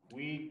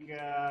 week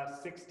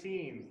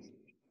 16,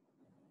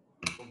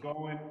 we're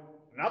going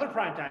another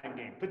primetime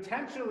game.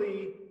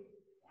 Potentially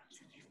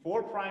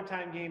 4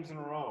 primetime games in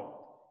a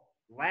row.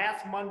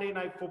 Last Monday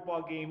night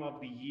football game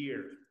of the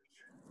year.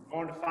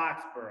 Going to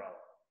Foxborough.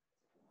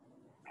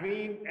 I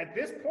mean, at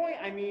this point,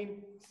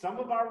 some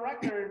of our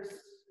records,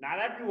 not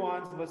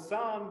everyone's, but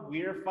some,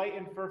 we're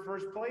fighting for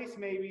first place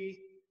maybe.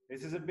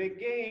 This is a big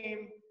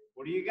game.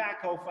 What do you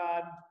got,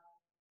 Kofod?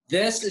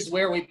 This is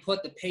where we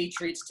put the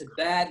Patriots to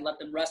bed, let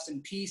them rest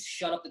in peace,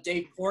 shut up the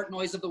Dave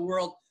Portnoy's of the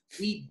world.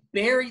 We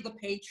bury the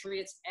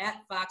Patriots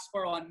at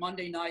Foxborough on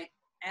Monday night.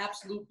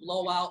 Absolute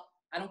blowout.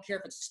 I don't care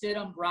if it's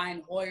Stidham,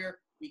 Brian Hoyer.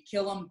 We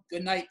kill them.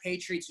 Good night,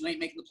 Patriots. You ain't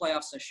making the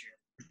playoffs this year.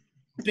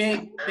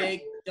 Big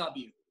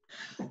W.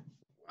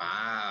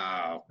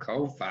 Wow,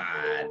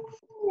 Kofod.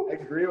 I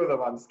agree with him.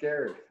 I'm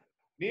scared.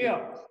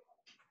 Neil.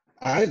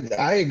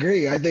 I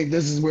agree. I think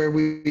this is where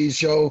we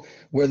show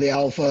we're the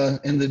alpha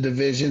in the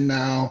division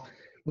now.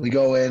 We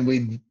go in,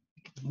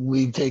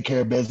 we take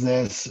care of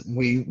business.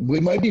 We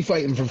might be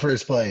fighting for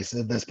first place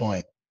at this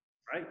point.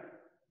 Right.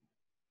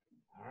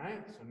 All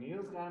right. So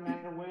Neil's got him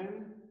at a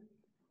win.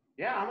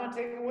 Yeah, I'm gonna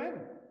take a win.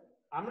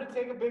 I'm gonna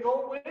take a big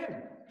old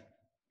win.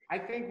 I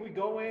think we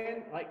go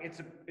in like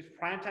it's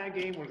primetime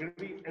game. We're gonna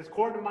be,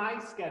 according to my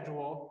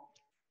schedule,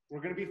 we're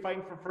going to be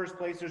fighting for first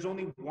place. There's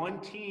only one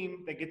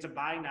team that gets a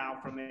bye now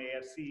from the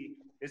AFC.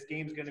 This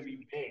game's going to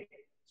be big.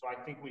 So I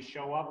think we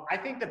show up. I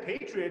think the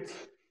Patriots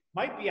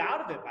might be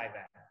out of it by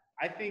then.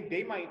 I think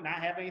they might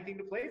not have anything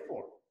to play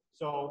for.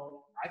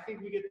 So I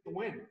think we get the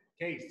win.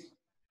 Case.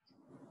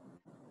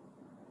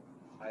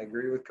 I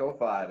agree with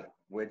Kofod,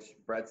 which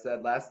Brett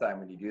said last time.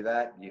 When you do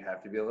that, you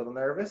have to be a little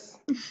nervous.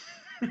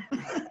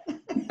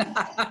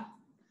 I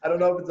don't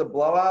know if it's a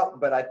blowout,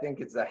 but I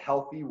think it's a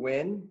healthy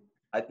win.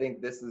 I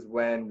think this is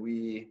when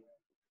we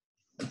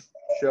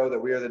show that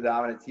we are the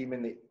dominant team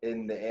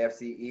in the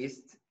AFC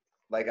East.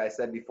 Like I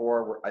said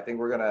before, I think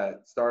we're going to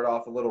start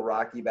off a little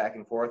rocky back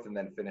and forth and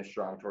then finish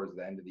strong towards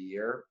the end of the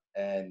year.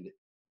 And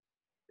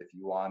if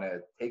you want to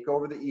take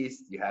over the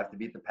East, you have to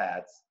beat the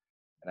Pats.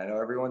 And I know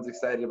everyone's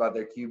excited about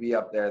their QB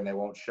up there and they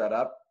won't shut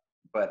up,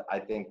 but I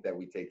think that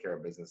we take care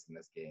of business in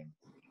this game.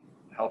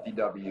 Healthy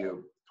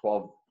W,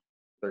 12,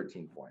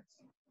 13 points.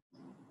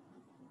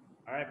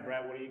 All right,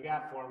 Brett, what do you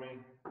got for me?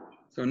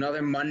 So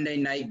another Monday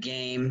night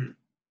game.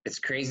 It's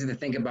crazy to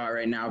think about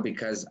right now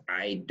because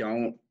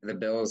the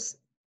Bills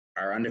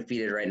are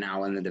undefeated right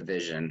now in the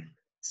division.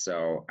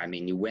 So,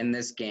 you win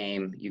this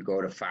game, you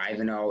go to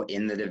 5-0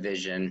 in the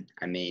division.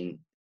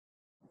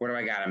 What do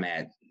I got them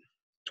at?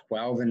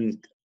 12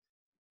 and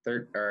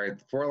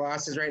 4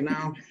 losses right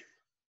now?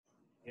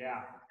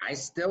 Yeah. I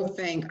still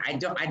think I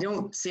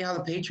don't see how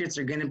the Patriots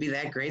are going to be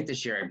that great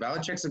this year.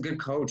 Belichick's a good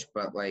coach,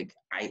 but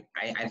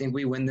I think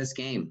we win this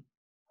game.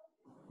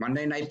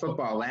 Monday Night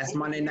Football, last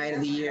Monday night of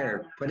the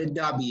year. Put a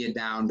W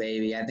down,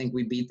 baby. I think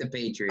we beat the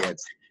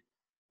Patriots.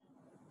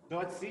 So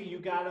let's see. You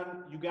got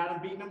them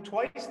beating them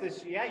twice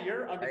this year. Yeah,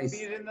 you're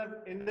undefeated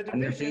in the division.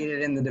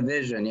 Undefeated in the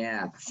division,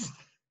 yeah.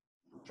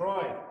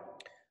 Troy.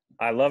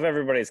 I love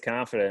everybody's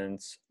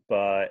confidence,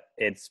 but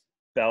it's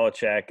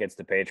Belichick, it's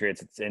the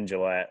Patriots, it's in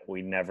Gillette.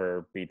 We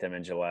never beat them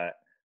in Gillette.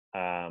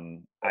 I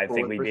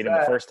think we beat them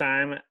the first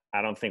time.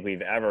 I don't think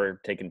we've ever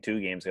taken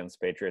 2 games against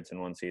the Patriots in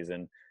one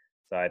season.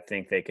 So I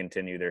think they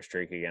continue their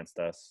streak against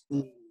us.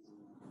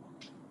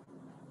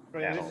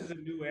 Right, this is a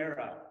new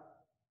era.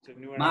 It's a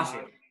new era.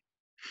 Mafia.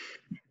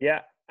 Yeah,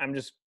 I'm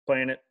just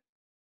playing it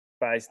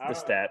by the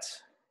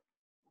stats.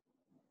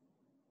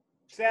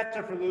 Stats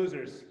are for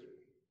losers.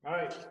 All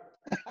right.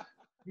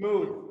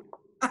 Mood.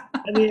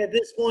 At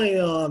this point,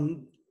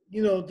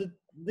 they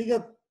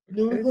got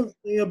New England.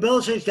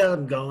 Belichick's got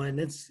them going.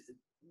 It's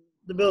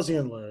the Bills are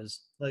gonna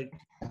lose. Give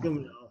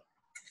them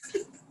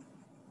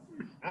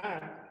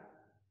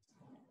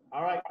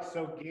All right.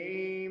 So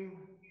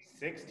game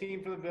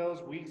 16 for the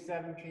Bills, week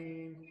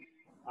 17.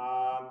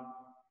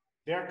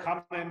 They're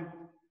coming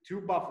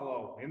to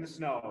Buffalo in the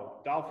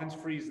snow. Dolphins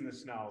freeze in the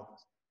snow.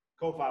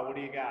 Kofi, what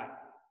do you got?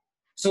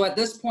 So at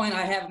this point,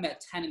 I have them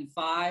at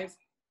 10-5.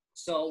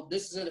 So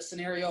this is a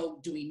scenario,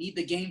 do we need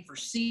the game for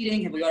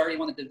seeding? Have we already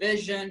won the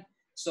division?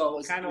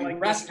 So do we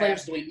rest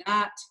players, do we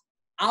not?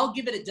 I'll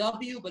give it a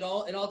W, but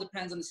it all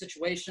depends on the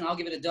situation. I'll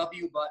give it a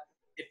W, but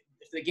if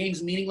the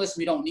game's meaningless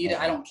and we don't need it,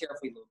 I don't care if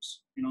we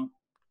lose, you know?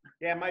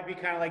 Yeah, it might be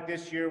kind of like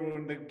this year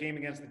when the game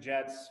against the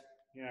Jets.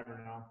 You never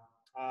know.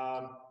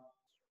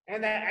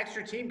 And that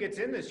extra team gets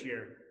in this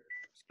year.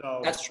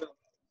 So That's true.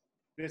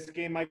 This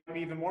game might be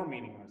even more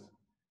meaningless.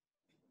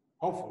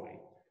 Hopefully.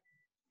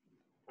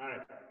 All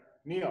right.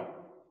 Neil,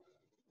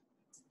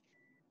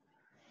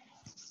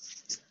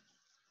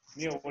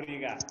 what do you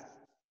got?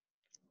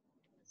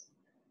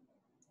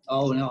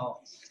 Oh, no.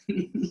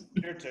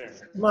 Your turn.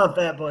 Come on,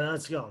 fat boy.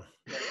 Let's go.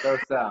 Go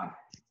sound.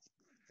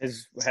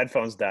 His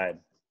headphones died.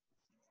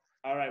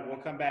 All right, we'll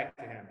come back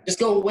to him. Just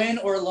go win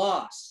or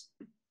loss.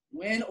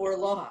 Win or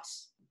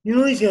loss. You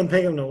know he's going to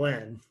pick him to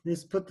win.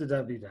 Just put the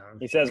W down.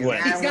 He says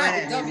win. He's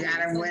got the W.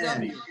 him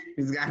winning.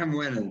 He's got him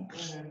winning.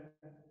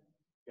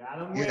 Got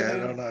him Yeah, I winning.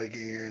 don't know. I can't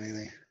hear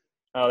anything.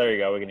 Oh, there you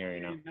go. We can hear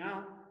you now.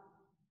 All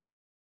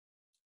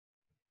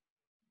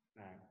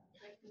right.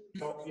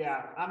 So,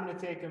 yeah, I'm going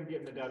to take him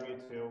getting the W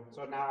too.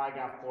 So now I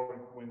got 4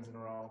 wins in a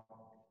row.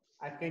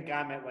 I think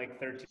I'm at like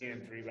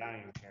 13-3, but I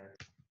don't even care.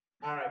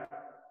 All right.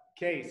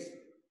 Case.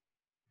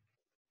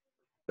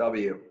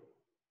 W.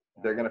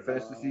 They're going to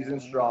finish the season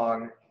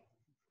strong,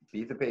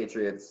 beat the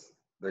Patriots.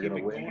 They're Keep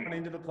going to it win. going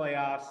into the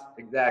playoffs.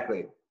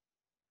 Exactly.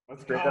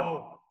 Let's Straight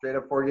go. Straight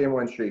up 4-game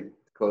win streak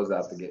to close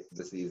out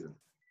the season.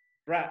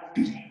 Brett.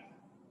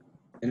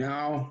 You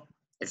know,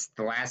 it's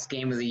the last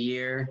game of the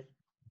year.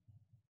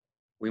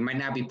 We might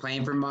not be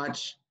playing for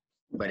much,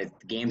 but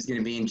the game's going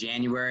to be in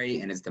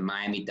January, and it's the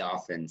Miami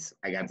Dolphins.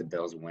 I got the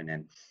Bills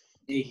winning.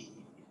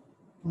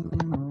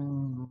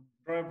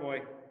 Troy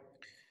boy.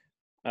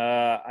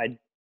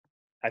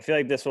 I feel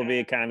like this will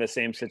be kind of the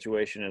same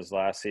situation as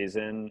last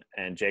season,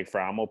 and Jake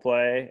Fromm will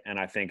play, and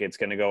I think it's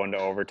going to go into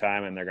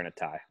overtime, and they're going to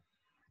tie.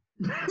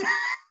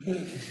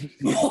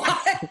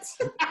 What?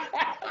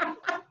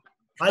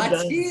 I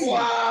bet.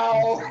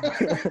 Wow.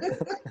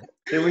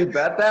 Can we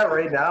bet that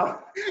right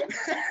now?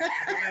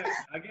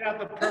 I'll get out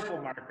the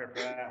purple marker for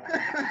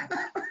that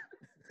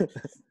one.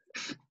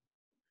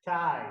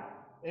 Tie.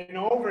 In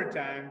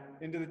overtime,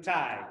 into the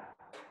tie.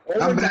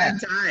 Overtime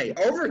tie.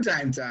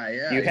 Overtime tie.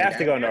 Yeah. You have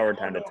to go into Yeah,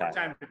 overtime to tie.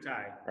 Overtime to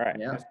tie. Right.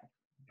 Yeah.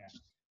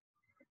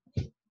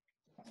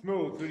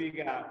 Smooth. Who do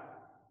you got?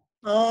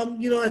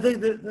 I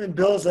think the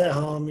Bills at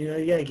home,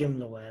 you gotta give them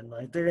the win.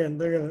 Like they're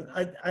gonna.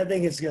 I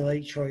think it's gonna,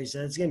 like Troy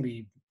said, it's gonna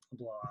be a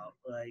blowout.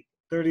 Like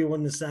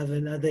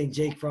 31-7. I think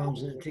Jake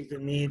Fromm's gonna take the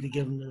knee to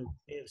give them the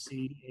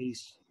AFC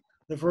East,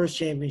 the first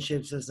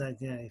championship since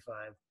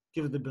 1995.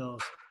 Give it the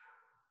Bills.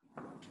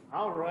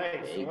 All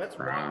right. So let's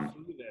run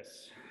through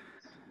this.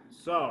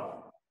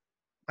 So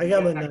I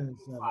got my you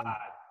 9-7.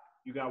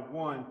 You got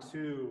 1,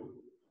 2,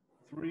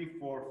 3,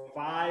 4,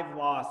 5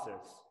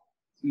 losses.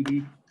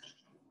 Mm-hmm.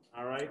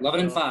 All right.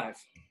 11-5.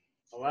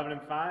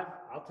 11-5.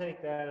 I'll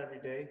take that every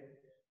day.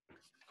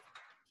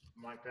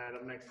 Mark that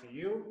up next to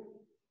you.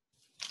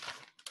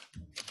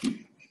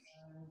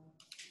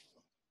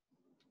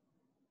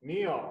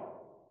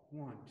 Neil.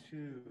 1,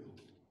 2,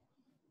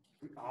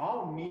 3.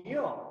 Oh,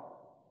 Neil.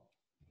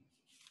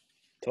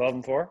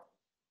 12-4.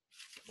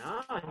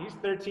 Nah, he's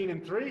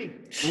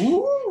 13-3.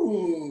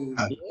 Ooh.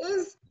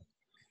 Yes.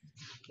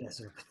 Yes,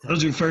 sir.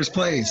 Those are first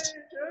place.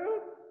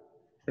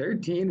 Hey,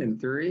 dude.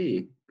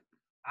 13-3.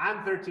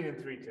 I'm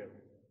 13-3 too.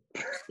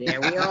 Yeah,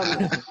 we all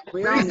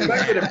We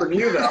expected it from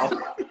you,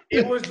 though.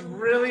 It was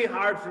really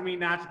hard for me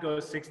not to go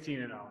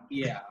 16-0.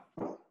 Yeah.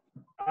 All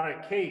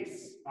right,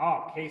 Case.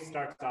 Oh, Case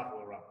starts off a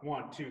little rough.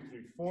 1, 2,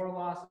 3, 4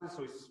 losses.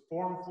 So he's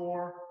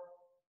 4-4.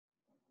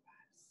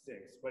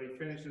 6, but he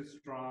finishes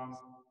strong.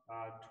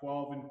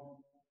 12-4.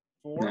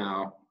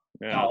 No.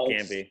 No,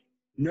 can't be.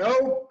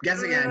 No.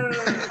 Guess again.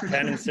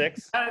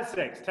 10-6.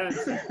 10-6.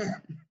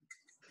 10-6.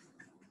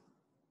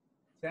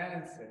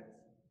 10-6.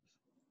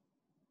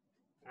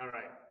 All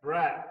right,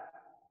 Brett.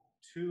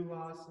 2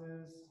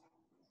 losses.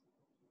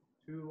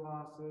 2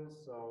 losses.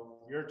 So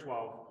you're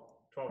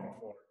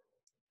 12-4.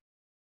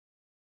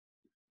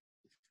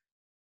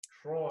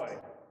 Troy. Okay,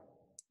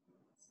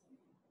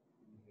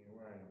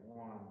 where are you?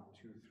 1,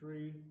 2,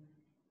 3,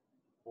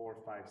 4,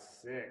 5,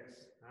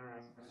 6. All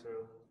right, so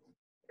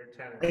you're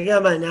 10. I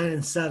got my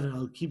 9-7.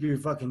 I'll keep your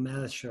fucking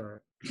math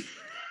short.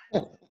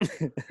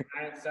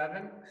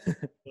 9-7.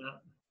 Yeah.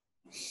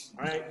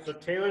 All right, so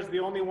Taylor's the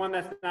only one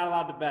that's not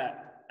allowed to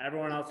bet.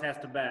 Everyone else has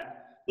to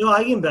bet. No,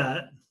 I can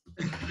bet.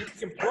 You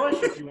can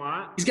push if you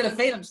want. He's gonna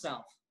fade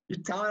himself. You're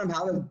telling him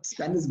how to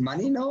spend his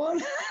money, Noah?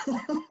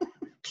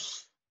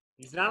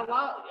 He's not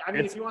allowed. I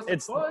mean, if he wants to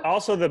It's push.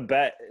 also the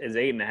bet is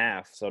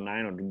 8.5, so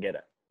 9 would get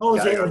it. Oh,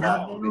 is Gotta it go a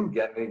half? now.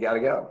 You gotta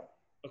go.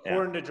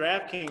 According to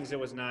DraftKings, it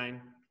was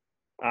 9.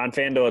 On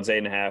FanDuel, it's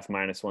 8.5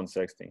 minus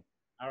 160.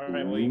 All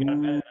right, well, you got to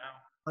bet it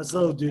now. Let's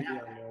little do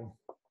the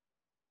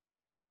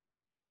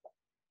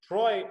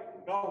Troy,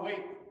 no,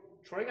 wait.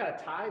 Troy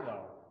got a tie,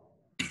 though.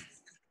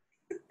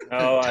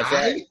 Oh, that's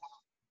right.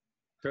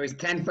 So he's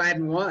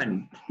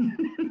 10-5-1.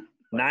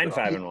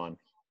 9-5-1.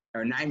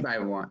 Or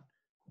 9-5-1.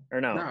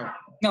 Or no?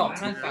 No.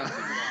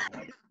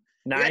 10-5.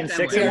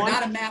 9-6 We and are 1.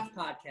 not a math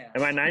podcast.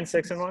 Am I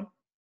 9-6 and 1?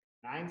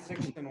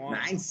 9-6 and 1.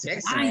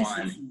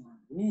 9-6-1.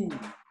 Ooh.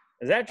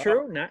 Is that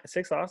true?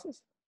 6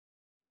 losses?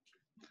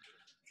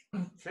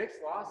 6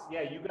 losses?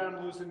 Yeah, you got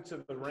them losing to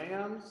the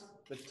Rams,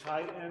 the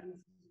Titans,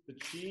 the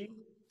Chiefs,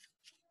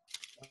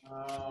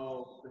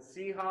 the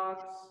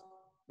Seahawks,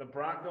 the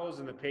Broncos,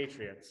 and the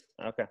Patriots.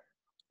 Okay.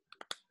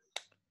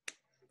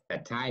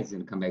 That tie's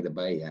going to come back to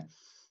bite you.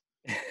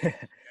 Yeah,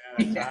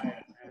 that's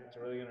right. It's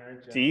really gonna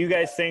hurt you. Do you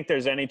guys think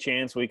there's any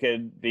chance we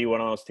could be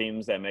one of those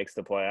teams that makes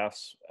the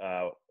playoffs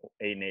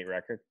 8-8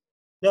 record?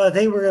 No, I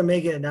think we're gonna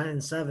make it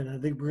 9-7. I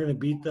think we're gonna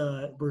beat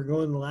we're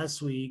going the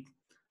last week.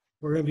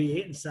 We're gonna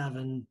be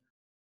 8-7.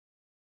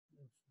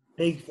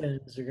 Big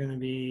Fins are gonna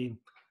be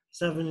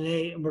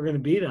 7-8, and we're gonna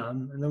beat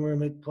them, and then we're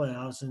gonna make the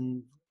playoffs.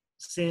 And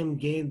Sam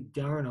Game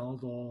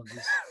Darnold will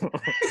just.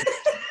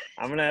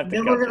 I'm gonna have to.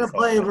 Then we're gonna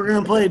play. We're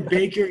gonna play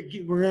Baker.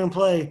 We're gonna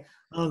play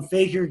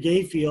Faker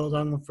Gayfield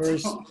on the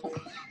first.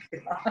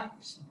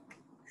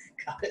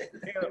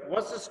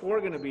 What's the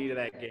score going to be to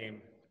that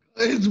game?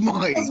 It's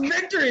Mike. Those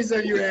victories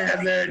that you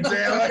had there,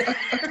 Taylor.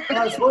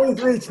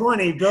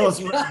 23-20. Bills.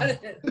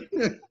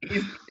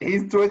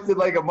 He's twisted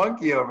like a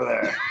monkey over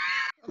there.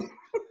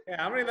 Yeah,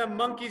 how many of them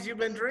monkeys you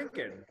been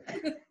drinking?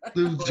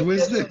 The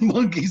twisted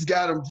monkey's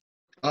got him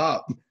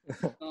up.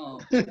 Oh.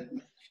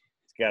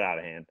 It's got out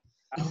of hand.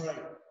 All right.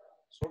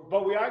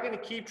 But we are going to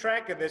keep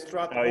track of this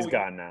throughout the Oh, he's whole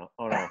gone now.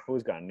 Oh no,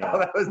 who's gone? Oh, Neil.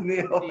 that was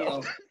Neil.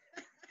 Deal.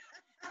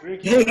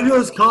 He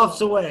goes coughs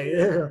away.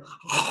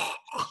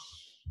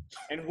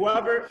 And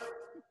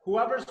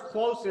whoever's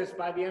closest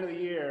by the end of the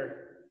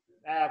year,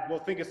 we'll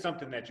think of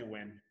something that you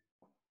win.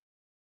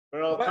 But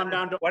it'll come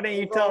down to. Why didn't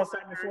you tell us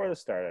that before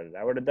this started?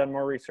 I would have done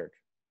more research.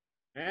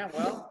 Yeah,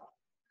 well,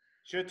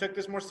 should have took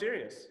this more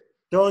serious.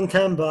 Throw in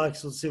 $10.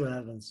 Let's see what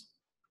happens.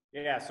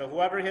 Yeah, so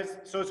whoever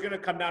hits, so it's going to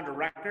come down to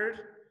record,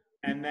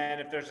 and then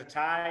if there's a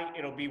tie,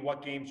 it'll be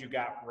what games you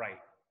got right.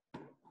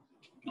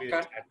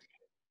 Okay.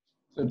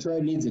 So Troy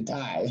needs a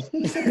tie.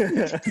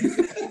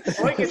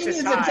 Troy gets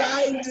a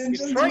tie.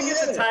 If Troy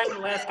gets a tie in the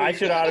last game. I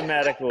should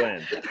automatically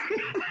win.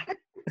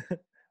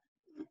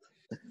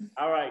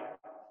 All right.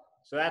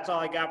 So that's all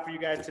I got for you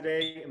guys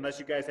today, unless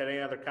you guys had any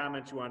other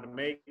comments you wanted to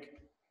make.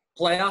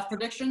 Playoff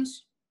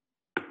predictions?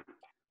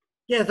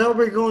 Yeah, I thought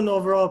we were going to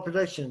overall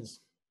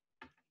predictions.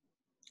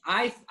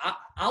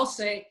 I'll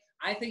say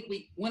I think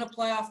we win a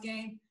playoff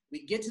game.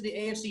 We get to the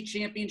AFC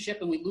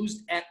Championship and we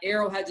lose at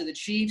Arrowhead to the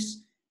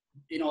Chiefs.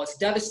 You know, it's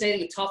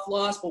devastating, a tough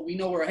loss, but we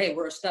know we're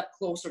a step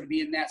closer to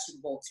being that Super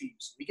Bowl team.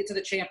 So we get to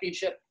the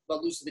championship,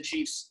 but lose to the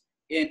Chiefs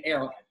in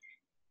Arrowhead.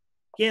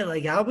 Yeah,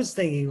 like I was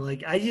thinking,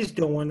 like I just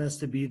don't want us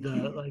to be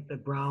the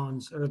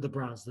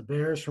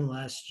Bears from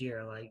last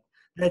year, like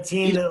that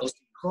team that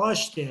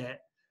crushed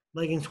it,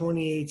 like in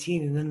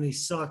 2018, and then they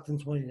sucked in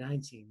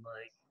 2019.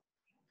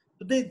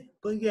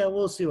 But yeah,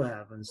 we'll see what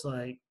happens.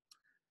 Like,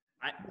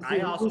 I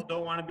also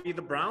don't want to be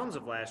the Browns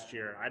of last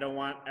year. I don't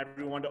want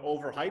everyone to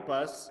overhype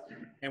us,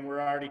 and we're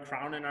already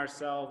crowning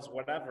ourselves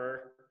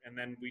whatever, and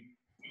then we.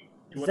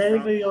 Is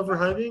anybody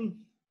overhyping?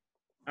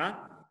 Huh?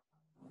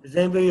 Is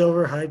anybody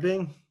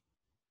overhyping?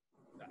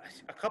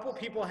 A couple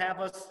people have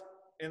us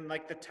in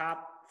like the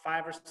top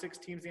 5 or 6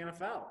 teams in the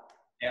NFL.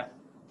 Yeah.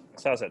 I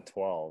saw us at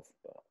 12.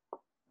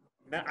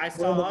 But. I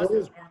saw us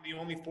as one of the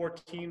only 4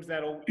 teams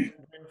that'll win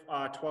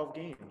 12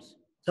 games.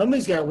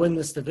 Somebody's got to win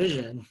this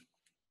division.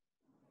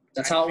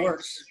 That's how it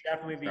works.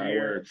 Definitely the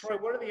year. Troy,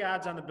 what are the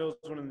odds on the Bills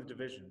winning the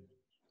division?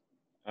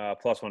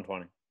 Plus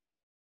 120.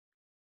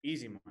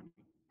 Easy money.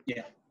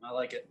 Yeah, I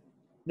like it.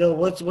 No,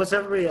 what's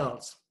everybody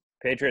else?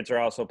 Patriots are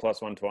also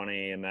plus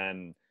 120, and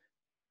then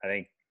I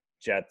think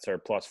Jets are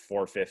plus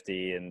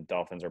 450, and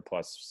Dolphins are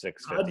plus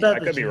 650. I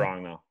could be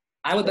wrong though.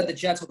 I would bet the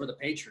Jets over the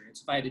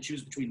Patriots if I had to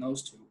choose between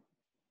those two.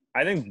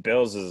 I think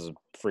Bills is a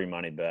free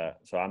money bet,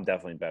 so I'm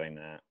definitely betting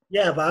that.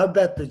 Yeah, but I would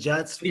bet the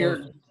Jets.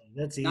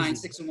 That's easy.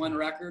 9-6-1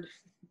 record.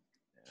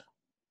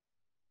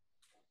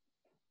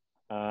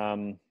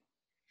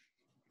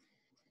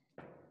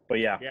 But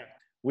yeah,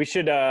 we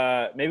should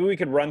maybe we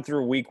could run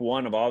through week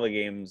 1 of all the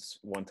games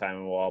one time,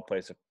 and we'll all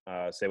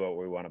say what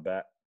we want to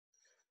bet.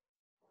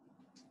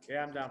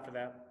 Yeah, I'm down for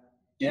that.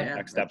 Yeah,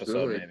 next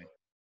episode maybe.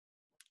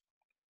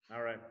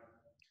 All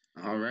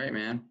right,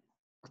 man.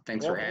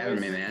 Thanks for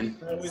having me, man.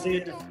 Always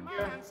good to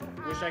see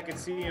you. Wish I could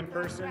see you in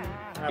person.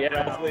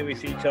 Yeah, hopefully we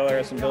see each other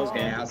at some Bills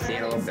games. Yeah, I'll see you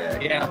in a little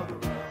bit. Yeah.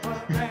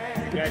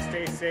 You guys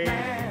stay safe,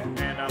 and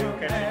we'll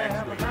catch you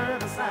next week.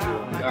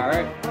 All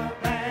right.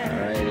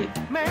 Alrighty.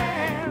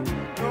 Man,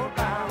 go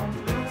down to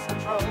lose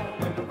control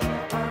when the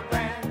rubber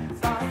band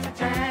starts to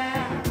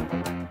jam.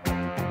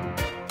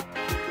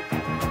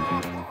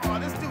 Oh,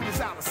 this dude is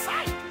out of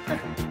sight.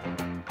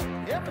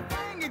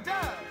 Everything he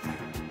does.